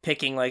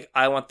 picking, like,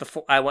 I want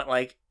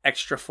like,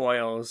 extra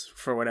foils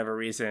for whatever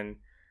reason,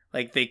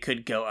 like, they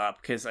could go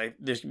up, because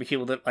there's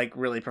people that, like,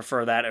 really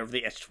prefer that over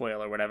the etched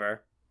foil or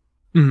whatever.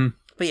 Mm-hmm.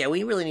 But, yeah,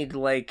 we really need to,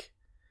 like,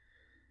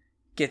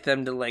 get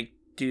them to, like,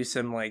 do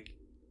some, like,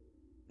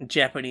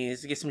 get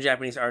some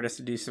Japanese artists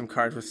to do some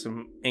cards with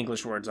some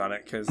English words on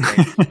it, because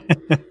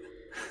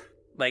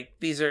like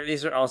these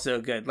are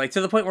also good, like, to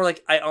the point where,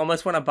 like, I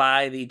almost want to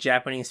buy the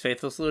Japanese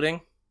Faithless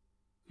Looting,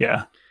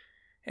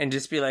 and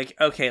just be like,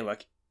 okay,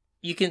 look,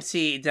 you can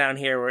see down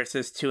here where it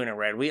says 2 in a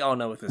red. We all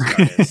know what this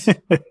card is.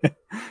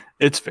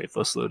 It's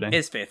Faithless Looting.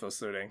 It's Faithless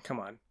Looting.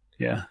 Come on.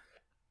 Yeah.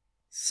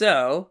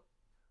 So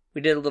we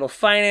did a little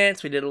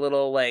finance. We did a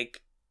little, like,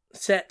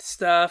 set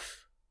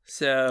stuff.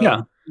 So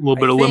yeah. A little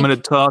bit of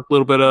limited talk, a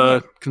little bit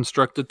of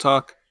constructed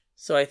talk.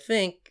 So I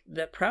think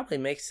that probably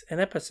makes an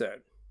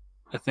episode.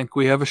 I think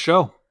we have a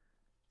show.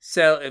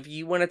 So if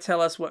you want to tell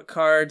us what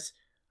cards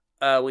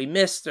we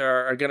missed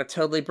or are going to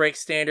totally break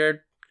standard,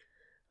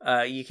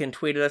 you can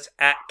tweet at us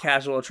at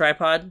Casual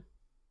Tripod.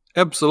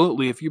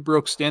 Absolutely. If you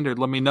broke standard,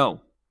 let me know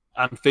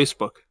on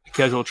Facebook,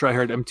 Casual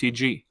Tryhard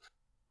MTG,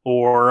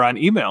 or on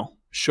email,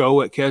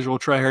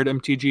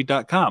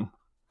 show@casualtryhardmtg.com.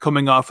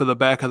 Coming off of the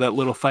back of that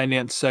little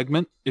finance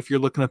segment, if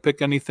you're looking to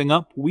pick anything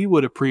up, we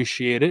would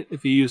appreciate it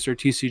if you used our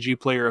TCG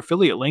Player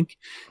affiliate link,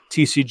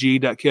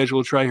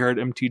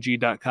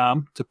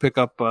 tcg.casualtryhardmtg.com, to pick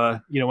up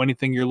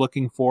anything you're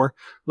looking for.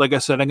 Like I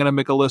said, I'm going to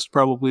make a list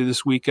probably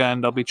this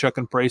weekend. I'll be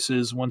checking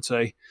prices. Once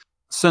I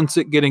sense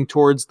it getting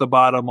towards the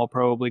bottom, I'll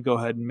probably go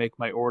ahead and make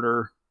my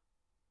order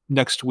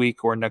next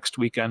week or next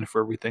weekend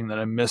for everything that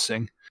I'm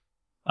missing.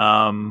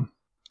 And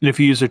if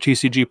you use our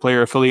TCG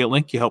Player affiliate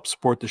link, you help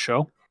support the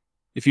show.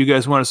 If you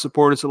guys want to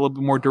support us a little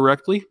bit more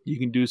directly, you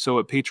can do so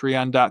at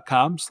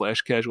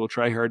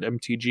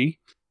patreon.com/casualtryhardmtg.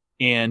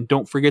 And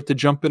don't forget to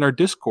jump in our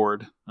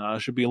Discord.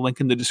 Should be a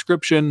link in the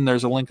description.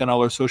 There's a link on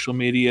all our social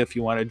media if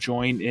you want to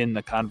join in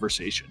the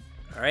conversation.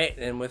 All right,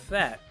 and with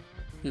that,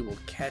 we will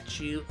catch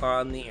you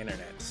on the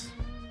internet.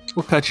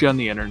 We'll catch you on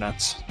the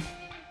internets.